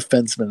 2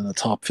 defensemen in the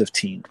top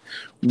 15.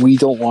 We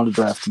don't want to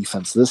draft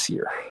defense this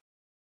year.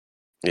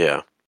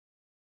 Yeah.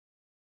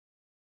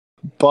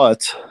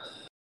 But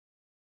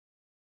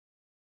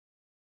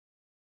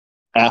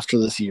after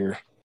this year,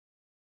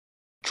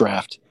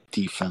 draft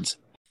defense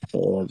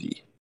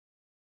heavy.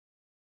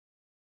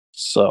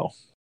 So,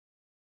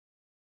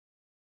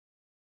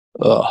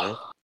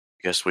 Well,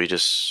 guess we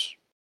just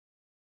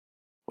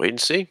wait and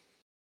see.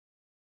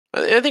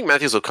 I think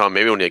Matthews will come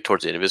maybe when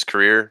towards the end of his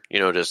career,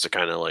 just to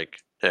kind of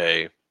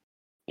hey,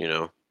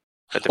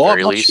 at the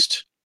very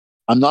least.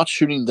 I'm not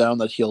shooting down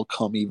that he'll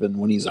come even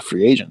when he's a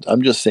free agent.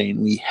 I'm just saying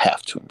we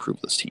have to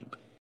improve this team.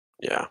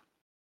 Yeah.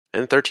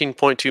 And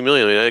 13.2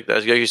 million. I mean,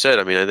 like you said,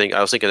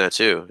 I was thinking that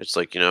too. It's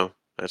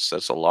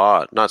that's a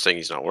lot. Not saying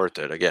he's not worth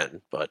it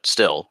again, but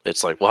still,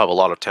 it's we'll have a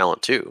lot of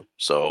talent too.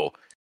 So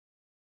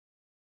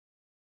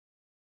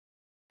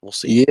we'll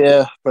see.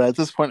 Yeah, but at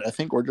this point, I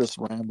think we're just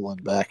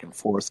rambling back and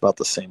forth about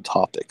the same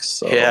topics.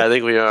 So yeah, I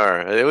think we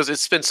are.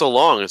 It's been so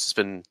long. It's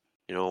been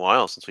a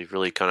while since we've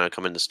really kind of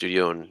come in the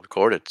studio and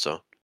recorded.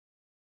 So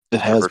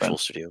it has virtual been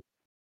studio.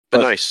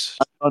 But nice.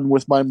 I'm done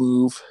with my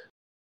move.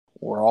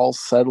 We're all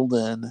settled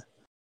in.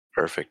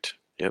 Perfect.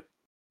 Yep.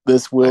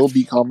 This will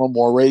become a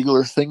more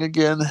regular thing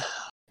again.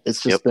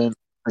 It's just been a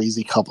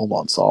crazy couple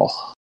months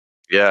all.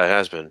 Yeah, it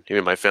has been.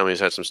 Even my family's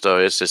had some stuff.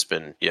 It's just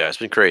been, it's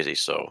been crazy.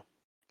 So,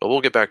 but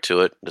we'll get back to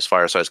it. This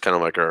Fireside's kind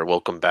of like our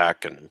welcome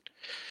back and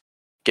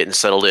getting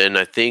settled in.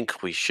 I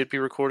think we should be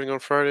recording on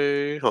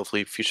Friday.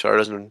 Hopefully, Future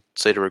doesn't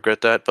say to regret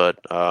that. But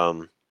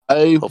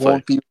I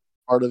won't be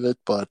part of it,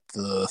 but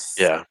the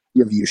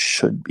three of you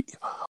should be.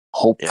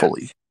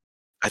 Hopefully. Yeah.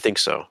 I think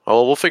so.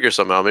 Oh, we'll figure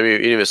something out. Maybe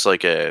even if it's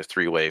like a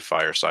 3-way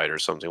Fireside or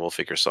something, we'll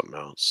figure something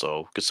out.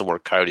 So get some more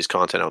Coyotes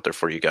content out there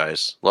for you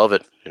guys. Love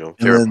it.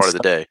 Favorite part of the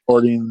day.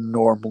 Recording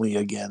normally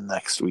again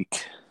next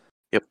week.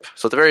 Yep.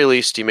 So at the very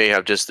least, you may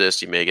have just this.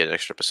 You may get an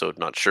extra episode.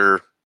 Not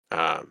sure.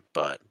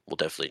 But we'll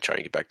definitely try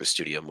and get back to the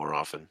studio more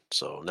often.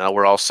 So now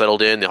we're all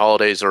settled in. The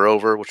holidays are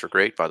over, which are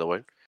great, by the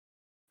way.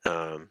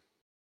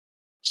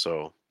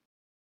 So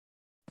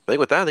I think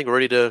with that, we're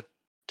ready to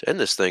end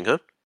this thing, huh?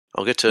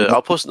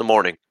 I'll post in the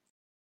morning.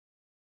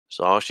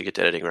 So I'll actually get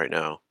to editing right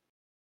now.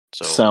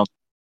 So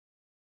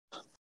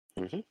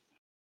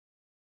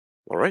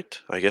All right.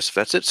 I guess if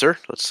that's it, sir,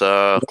 let's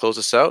close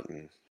this out.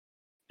 And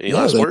any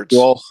last words?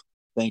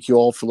 Thank you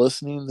all for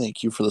listening.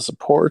 Thank you for the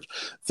support.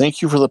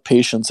 Thank you for the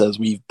patience as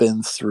we've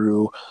been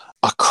through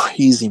a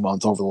crazy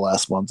month over the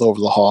last month, over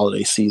the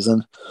holiday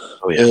season.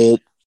 Oh, yeah.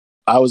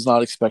 I was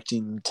not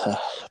expecting to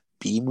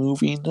be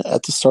moving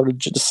at the start of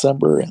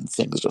December, and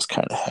things just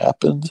kind of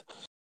happened.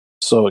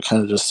 So it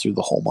kind of just threw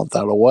the whole month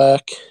out of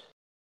whack.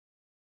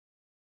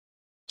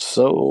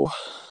 So,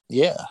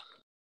 yeah.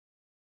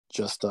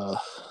 Just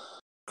a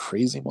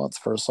crazy month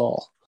for us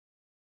all.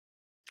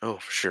 Oh,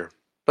 for sure.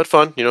 But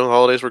fun.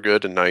 Holidays were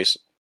good and nice.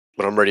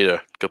 But I'm ready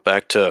to go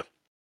back to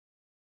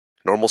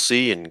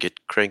normalcy and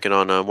get cranking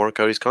on more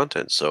Coyotes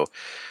content. So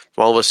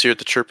from all of us here at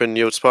the Chirpin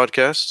Yotes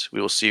podcast, we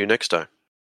will see you next time.